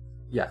lady?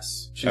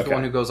 Yes, she's the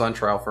one who goes on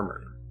trial for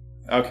murder.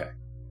 Okay.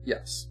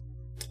 Yes.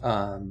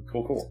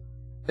 Cool.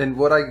 And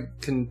what it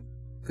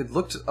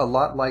looked a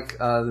lot like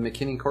the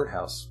McKinney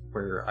Courthouse,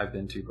 where I've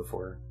been to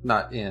before.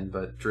 Not in,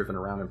 but driven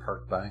around and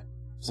parked by.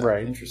 So,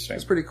 right. Interesting.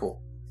 It's pretty cool.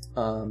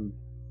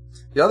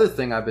 The other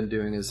thing I've been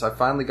doing is I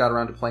finally got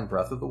around to playing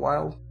Breath of the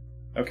Wild.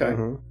 Okay.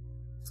 Mm-hmm.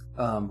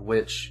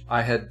 Which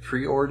I had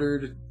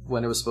pre-ordered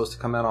when it was supposed to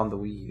come out on the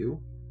Wii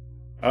U.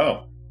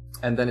 Oh.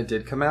 And then it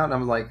did come out, and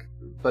I'm like,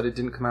 but it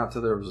didn't come out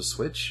till there was a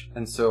Switch.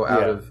 And so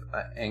out of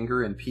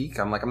anger and pique,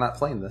 I'm like, I'm not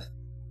playing this.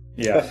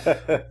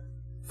 Yeah.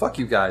 fuck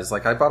you guys.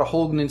 Like, I bought a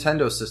whole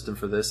Nintendo system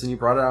for this, and you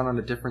brought it out on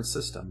a different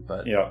system.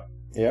 But yeah.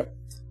 Yep.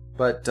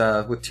 But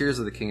with Tears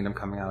of the Kingdom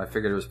coming out, I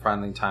figured it was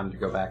finally time to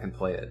go back and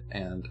play it.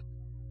 And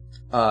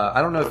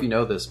I don't know if you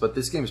know this, but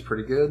this game's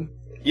pretty good.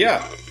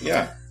 Yeah.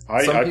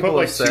 I put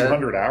like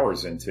 200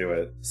 hours into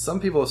it. Some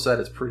people have said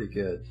it's pretty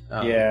good.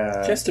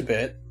 Yeah. Just a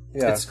bit.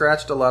 Yeah. It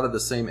scratched a lot of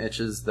the same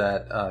itches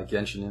that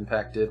Genshin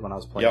Impact did when I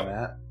was playing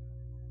that.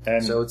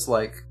 And so it's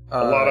like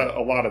a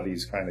lot of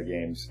these kind of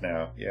games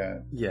now. Yeah.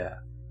 Yeah.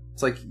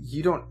 It's like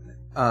you don't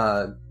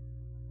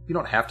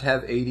have to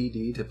have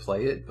ADD to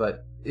play it,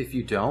 but if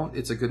you don't,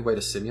 it's a good way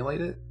to simulate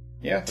it.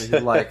 Yeah. You're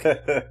like,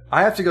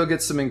 I have to go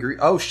get some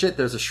ingredients. Oh shit,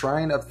 there's a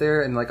shrine up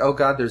there, and like, oh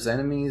god, there's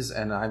enemies,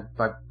 and my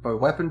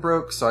weapon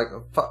broke, so I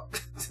go,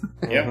 fuck.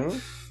 Yeah. Mm-hmm.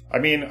 I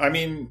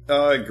mean,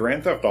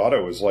 Grand Theft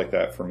Auto was like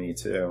that for me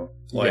too.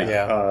 Like,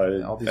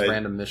 all these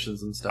random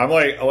missions and stuff. I'm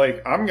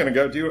like, I'm gonna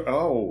go do.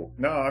 Oh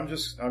no, I'm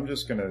just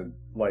gonna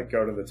like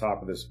go to the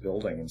top of this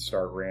building and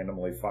start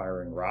randomly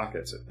firing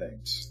rockets at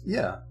things.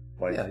 Yeah.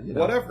 Like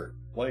whatever.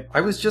 Like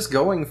I was just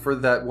going for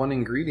that one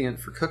ingredient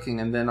for cooking,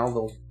 and then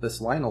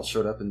this Lionel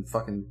showed up and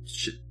fucking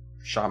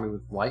shot me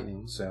with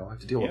lightning. So I have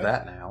to deal with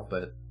that now.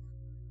 But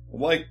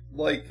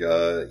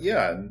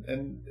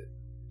and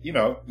you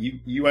know,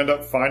 you end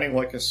up finding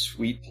like a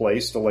sweet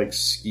place to like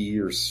ski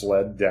or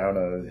sled down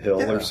a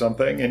hill or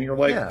something, and you're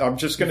like, I'm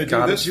just going to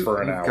do this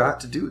for an hour. You've got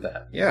to do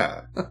that.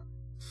 Yeah.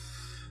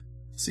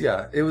 So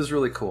yeah, it was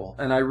really cool,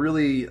 and I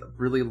really,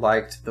 really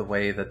liked the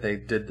way that they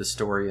did the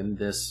story in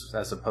this,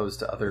 as opposed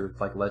to other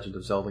like Legend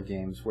of Zelda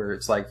games, where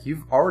it's like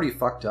you've already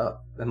fucked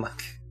up, and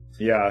like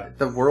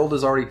the world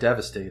is already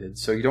devastated,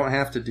 so you don't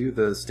have to do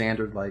the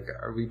standard like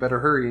we better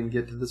hurry and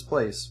get to this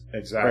place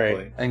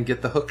exactly and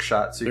get the hook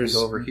shot so you can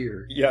go over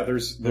here. Yeah,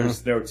 there's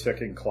no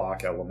ticking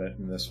clock element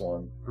in this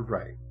one.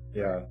 Right.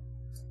 Yeah.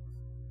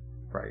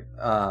 Right.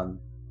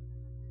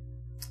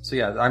 So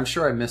yeah, I'm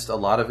sure I missed a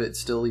lot of it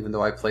still, even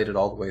though I played it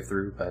all the way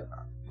through, but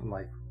I'm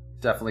like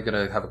definitely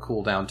going to have a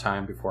cool down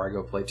time before I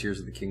go play Tears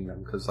of the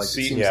Kingdom, because like it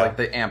seems like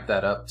they amped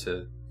that up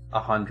to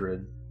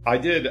 100. I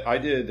did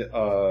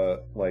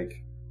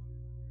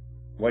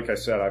like I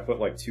said, I put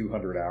like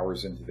 200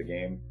 hours into the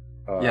game.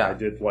 I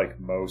did like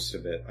most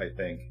of it, I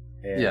think.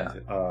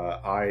 And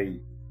I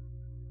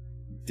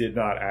did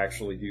not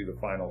actually do the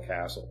final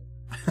castle.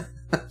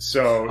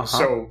 So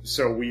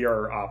we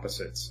are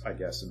opposites, I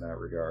guess, in that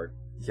regard.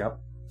 Yep.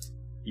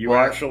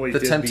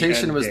 The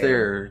temptation was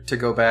there to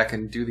go back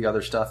and do the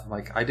other stuff. I'm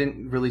like, I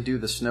didn't really do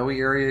the snowy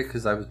area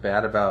because I was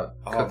bad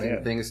about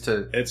cooking things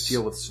to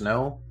deal with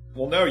snow.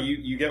 Well, no,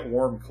 you get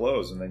warm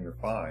clothes and then you're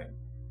fine.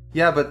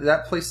 Yeah, but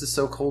that place is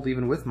so cold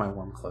even with my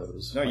warm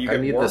clothes. No, I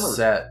need the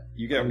set.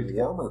 You get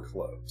warmer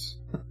clothes.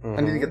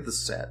 I need to get the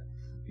set.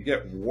 You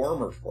get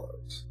warmer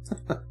clothes.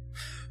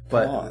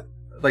 But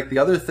like the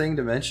other thing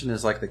to mention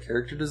is like the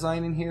character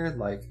design in here.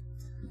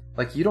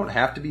 Like you don't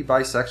have to be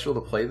bisexual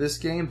to play this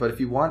game, but if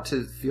you want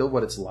to feel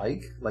what it's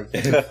like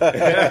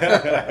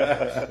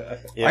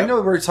I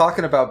know we're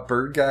talking about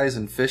bird guys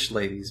and fish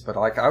ladies, but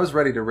like I was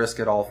ready to risk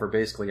it all for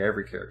basically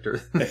every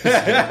character.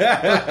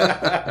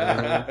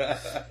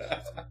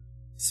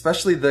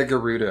 Especially the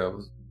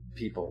Gerudo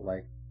people,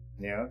 like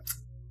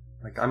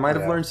I might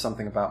have learned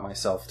something about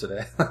myself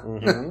today.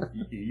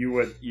 You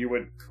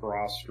would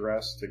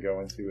cross-dress to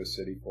go into a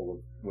city full of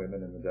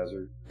women in the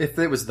desert? If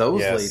it was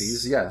those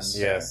ladies, yes.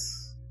 Yes.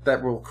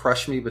 That will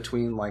crush me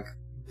between like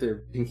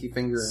their pinky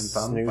finger and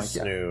thumb.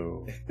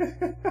 Snoo.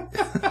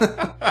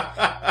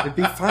 It'd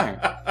be fine.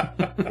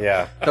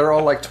 Yeah. They're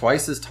all like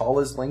twice as tall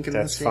as Link in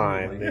this game.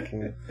 That's fine. They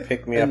can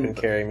pick me up and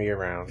carry me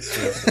around.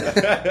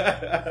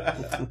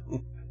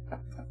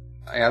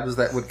 Abs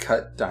that would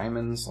cut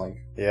diamonds,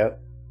 like.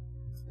 Yep.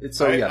 It's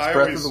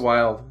Breath of the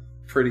Wild,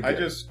 pretty good.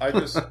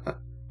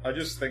 I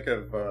just think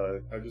of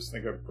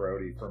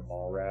Brody from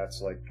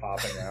Mallrats like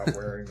popping out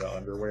wearing the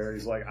underwear.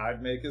 He's like,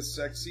 I'd make a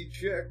sexy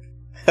chick.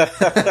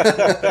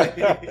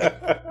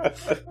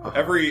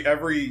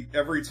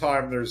 Every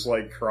time there's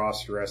like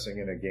cross dressing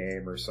in a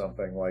game or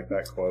something, like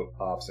that quote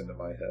pops into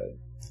my head.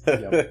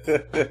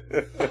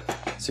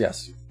 So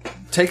yes,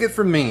 take it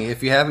from me.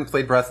 If you haven't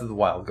played Breath of the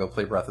Wild, go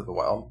play Breath of the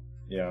Wild.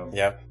 Yeah.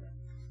 Yep.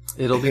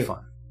 It'll be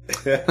fun.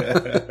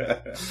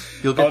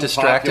 You'll get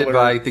distracted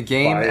by the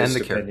game and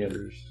the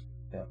characters.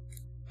 Yeah.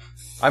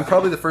 I'm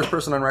probably the first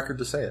person on record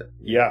to say it.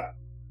 Yeah.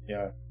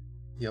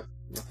 Yep.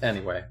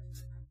 Anyway.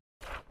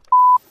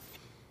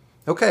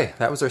 Okay,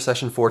 that was our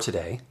session for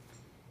today.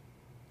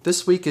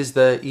 This week is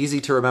the easy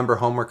to remember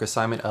homework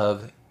assignment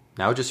of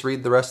now just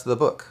read the rest of the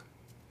book.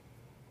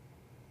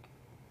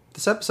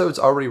 This episode's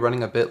already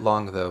running a bit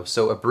long though,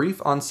 so a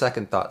brief on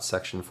second thoughts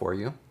section for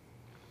you.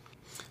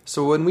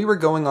 So when we were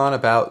going on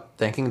about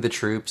thanking the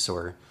troops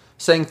or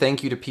saying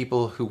thank you to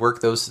people who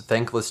work those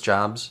thankless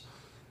jobs,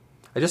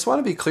 I just want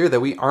to be clear that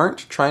we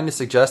aren't trying to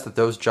suggest that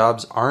those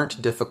jobs aren't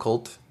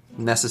difficult,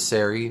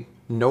 necessary,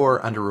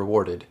 nor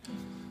under-rewarded.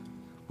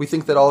 We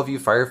think that all of you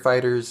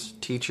firefighters,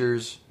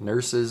 teachers,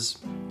 nurses,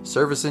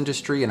 service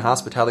industry, and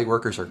hospitality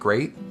workers are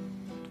great,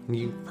 and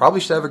you probably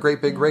should have a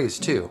great big raise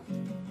too.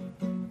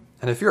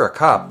 And if you're a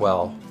cop,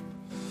 well,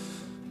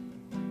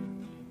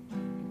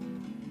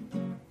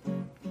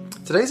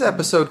 Today's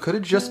episode could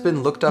have just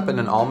been looked up in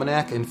an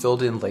almanac and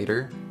filled in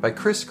later by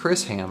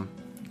Chris Ham,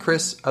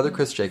 other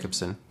Chris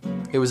Jacobson.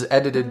 It was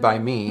edited by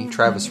me,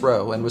 Travis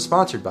Rowe, and was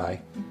sponsored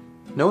by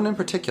no one in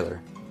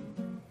particular.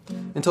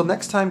 Until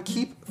next time,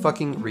 keep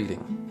fucking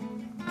reading.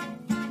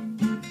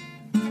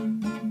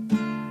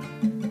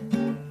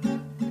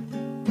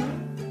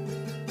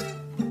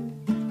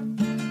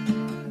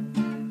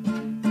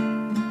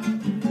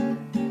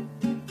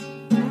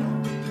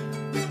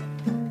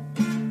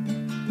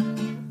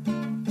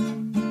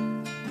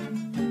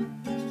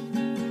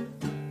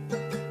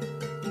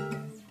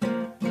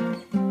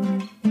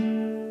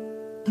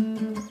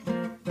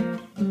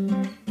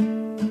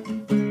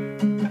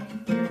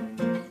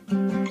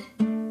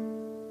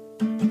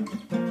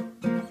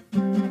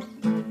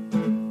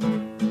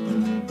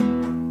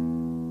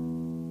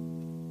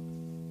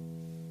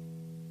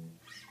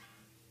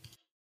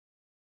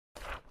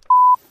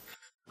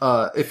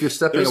 If you're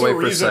stepping away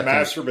for a second,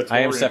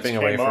 I am stepping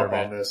away for a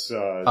bit.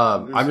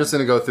 I'm just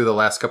going to go through the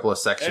last couple of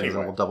sections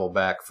and we'll double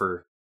back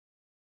for.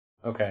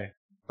 Okay.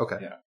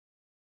 Yeah.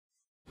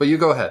 But you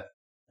go ahead.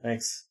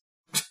 Thanks.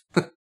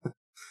 People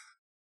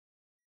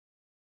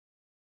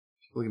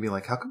can be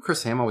like, how come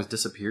Chris Ham always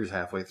disappears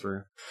halfway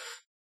through?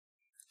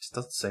 Just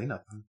doesn't say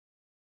nothing.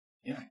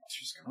 Yeah, it's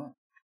just gone.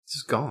 It's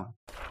just gone.